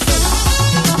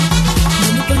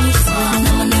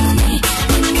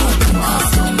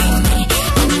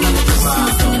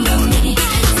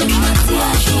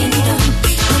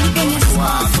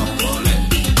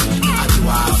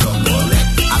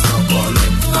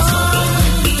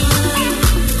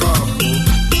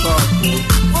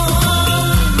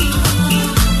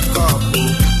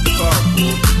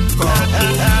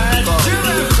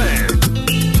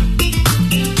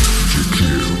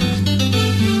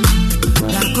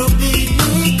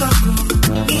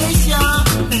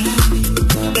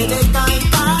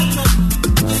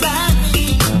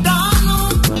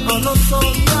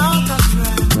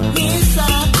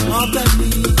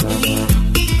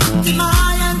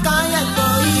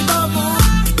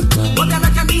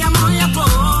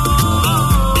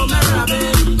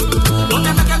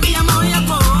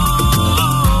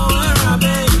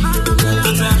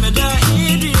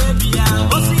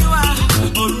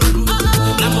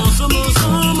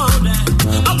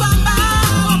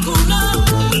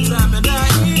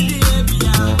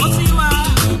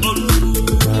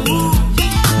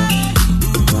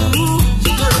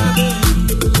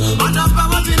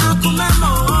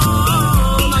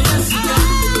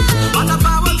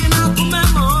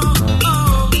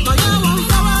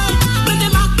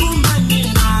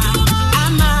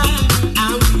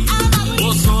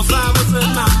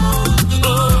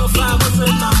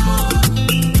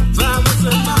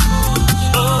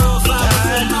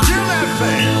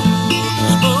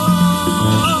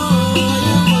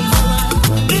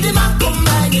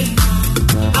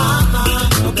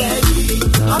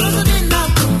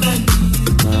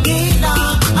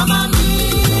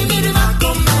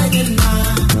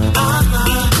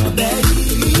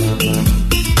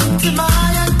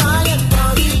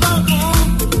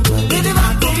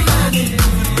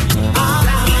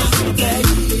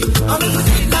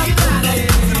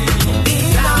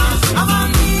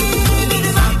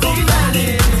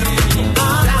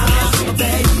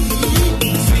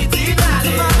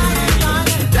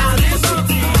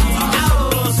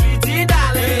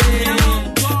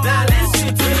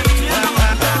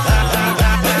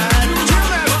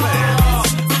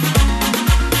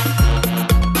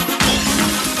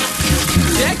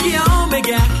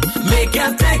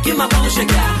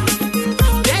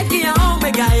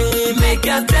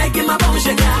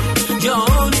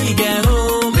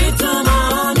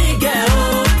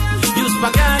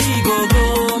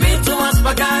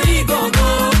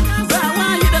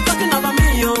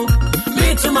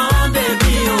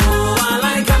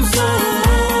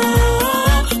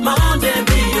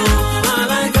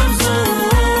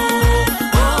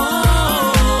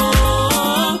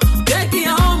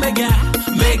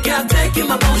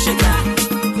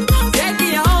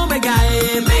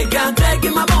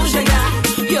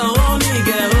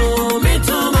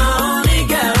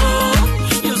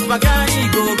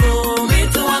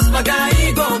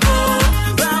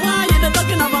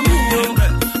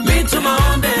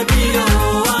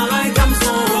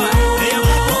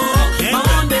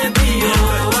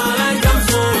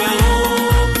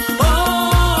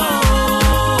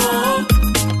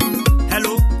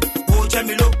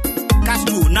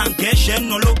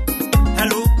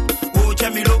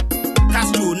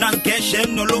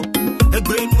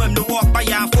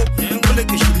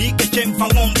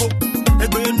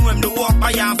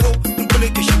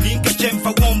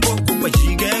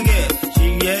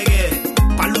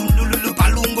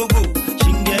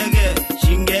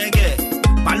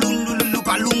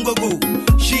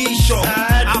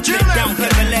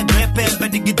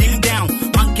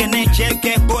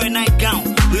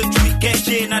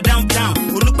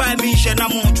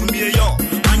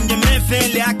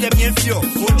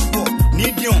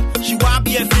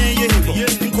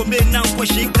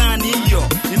She can't hear you.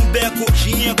 In Beko,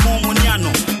 she ain't come on.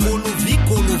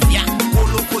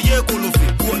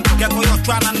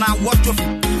 twana na watch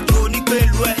Tony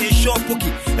Pelu e shopoki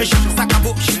e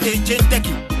shakabo she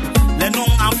teki Lenon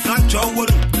am flank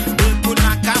jowolu be kuna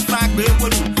ka flag be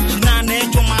wolu shina na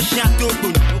ejo ma sha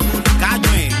tokolu ka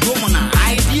join gomona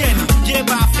idea ni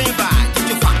jeba feba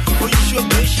titofa o yisho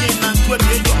be she na to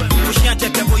be yo o shia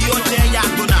tete bo yo te ya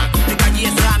gona e ka ji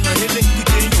esa no ele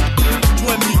kutenyo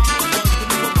to mi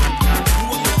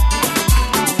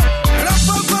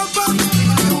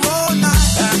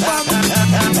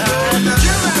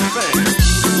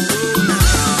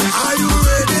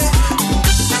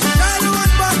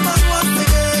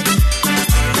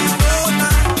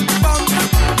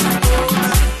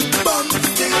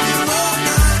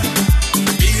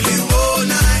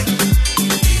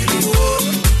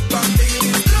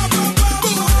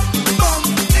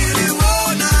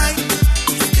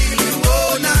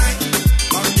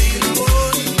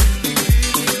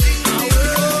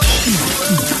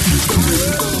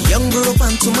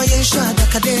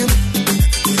Academy.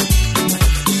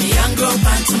 Young girl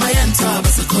pants my entire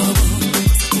basakobo.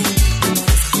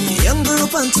 Young girl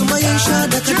pants my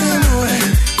shada academy.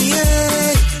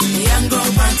 Yeah. Young girl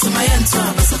pants my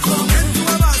entire basakobo.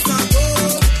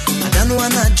 I don't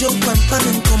wanna joke and pan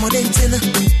and accommodating.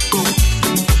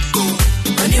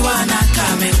 When you wanna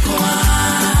come and go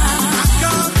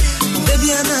on. Baby,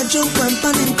 I'm not joke and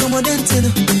pan and accommodating.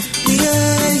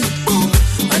 Yeah.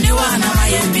 When you wanna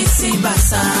my NBC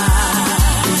basa.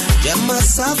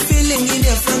 Jamasa feeling in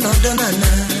your front of the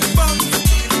nana.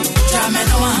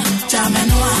 Jamenoa.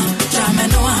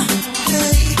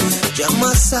 Hey,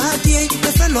 Jamasa die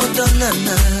the front of the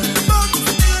nana.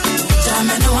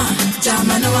 Jamenoa.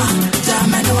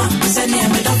 Send me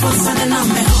the first son and I'm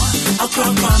a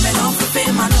crop ramen off the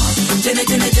payment. Jenny,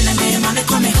 man,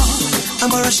 come home.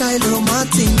 I'm a Shiloh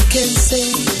Martin can say.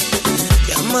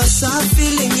 Jamasa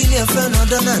feeling in your front of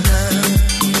the nana.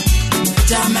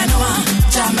 Jamenoa.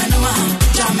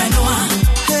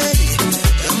 Hey,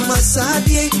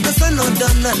 Yamasadi, the friend of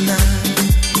Donana.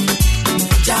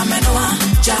 Jamenoa.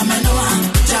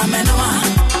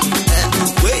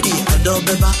 Wait,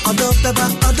 Adobeba, Obeba,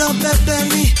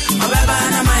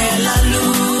 and my lalu.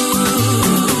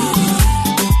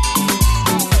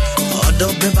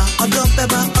 Adobeba,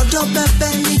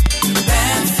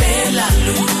 Ben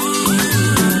Felalu.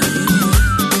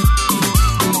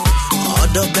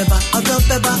 Adobeba,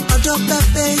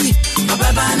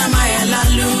 Obeba na my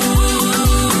lalu.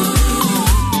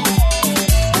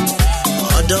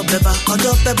 Adobeba,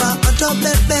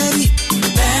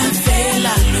 Ben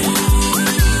Felalu.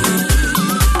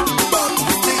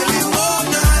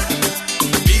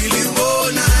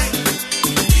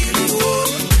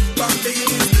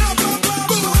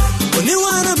 When you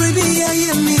wanna baby,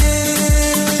 yeah, me.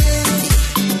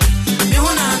 Me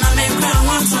wanna make crown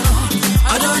once on. I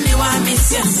don't know why me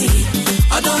see.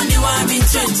 I don't know why me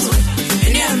gentle.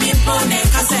 And yeah, me pone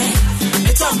kase.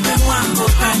 Me talk me one go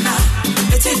pana.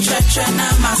 It's a treasure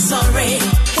my sorry.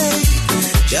 Hey,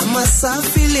 Jamasa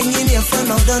feeling in your front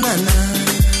of the nana.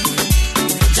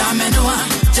 Jamenoa.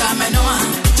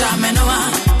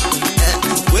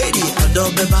 Wait,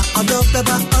 Adobeba,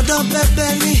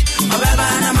 Obeba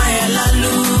na my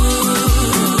lalu.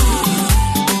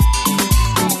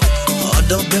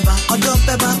 Adobeba,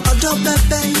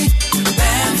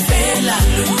 Ben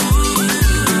Felalu.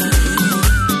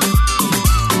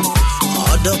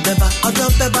 Adobeba,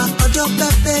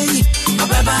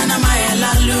 Obeba na my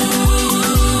lalu.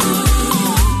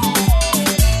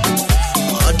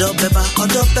 Adobeba,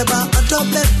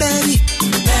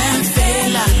 Ben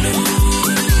Felalu.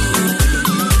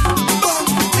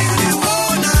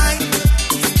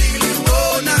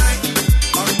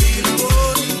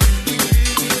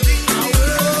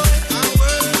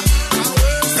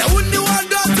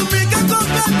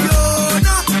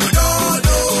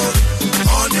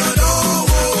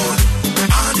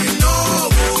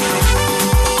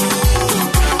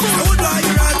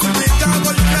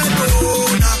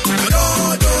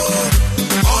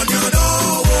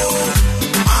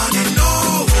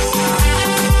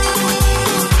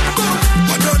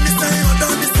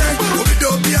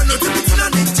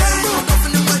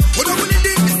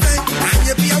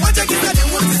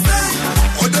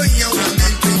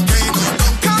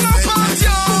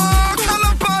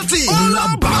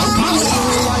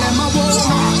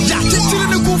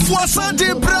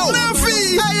 Asante bro.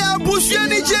 Nafi. Aya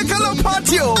busiani je kala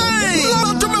party. Hey.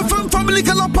 Love to my family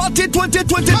kala party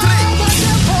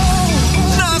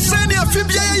 2023. Na senior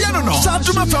Fibia Yano,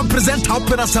 Sajuma from present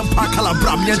Opera San Pacala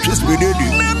Bramian Trisbedi.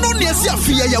 No, yes,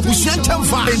 Yafia Yabusian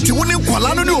Tamfa, and Tiwuni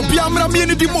Kualano, Biamra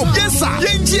Minidimo. Yes, sir.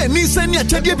 Yenji and Nissan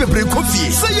Yatadia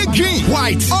Coffee. Say green,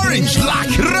 white, orange, black,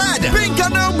 red, pink,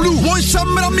 and blue. One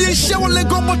Shamrami Shower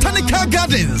Lego Botanical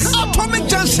Gardens. Atomic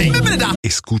Junction.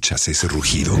 ¿Escuchas ese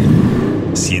rugido?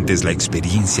 ¿Sientes la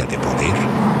experiencia de poder?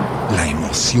 ¿La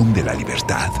emoción de la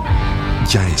libertad?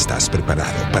 Ya estás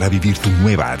preparado para vivir tu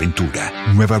nueva aventura.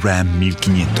 Nueva Ram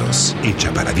 1500,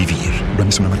 hecha para vivir. Ram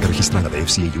es una marca registrada de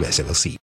FCA US LLC.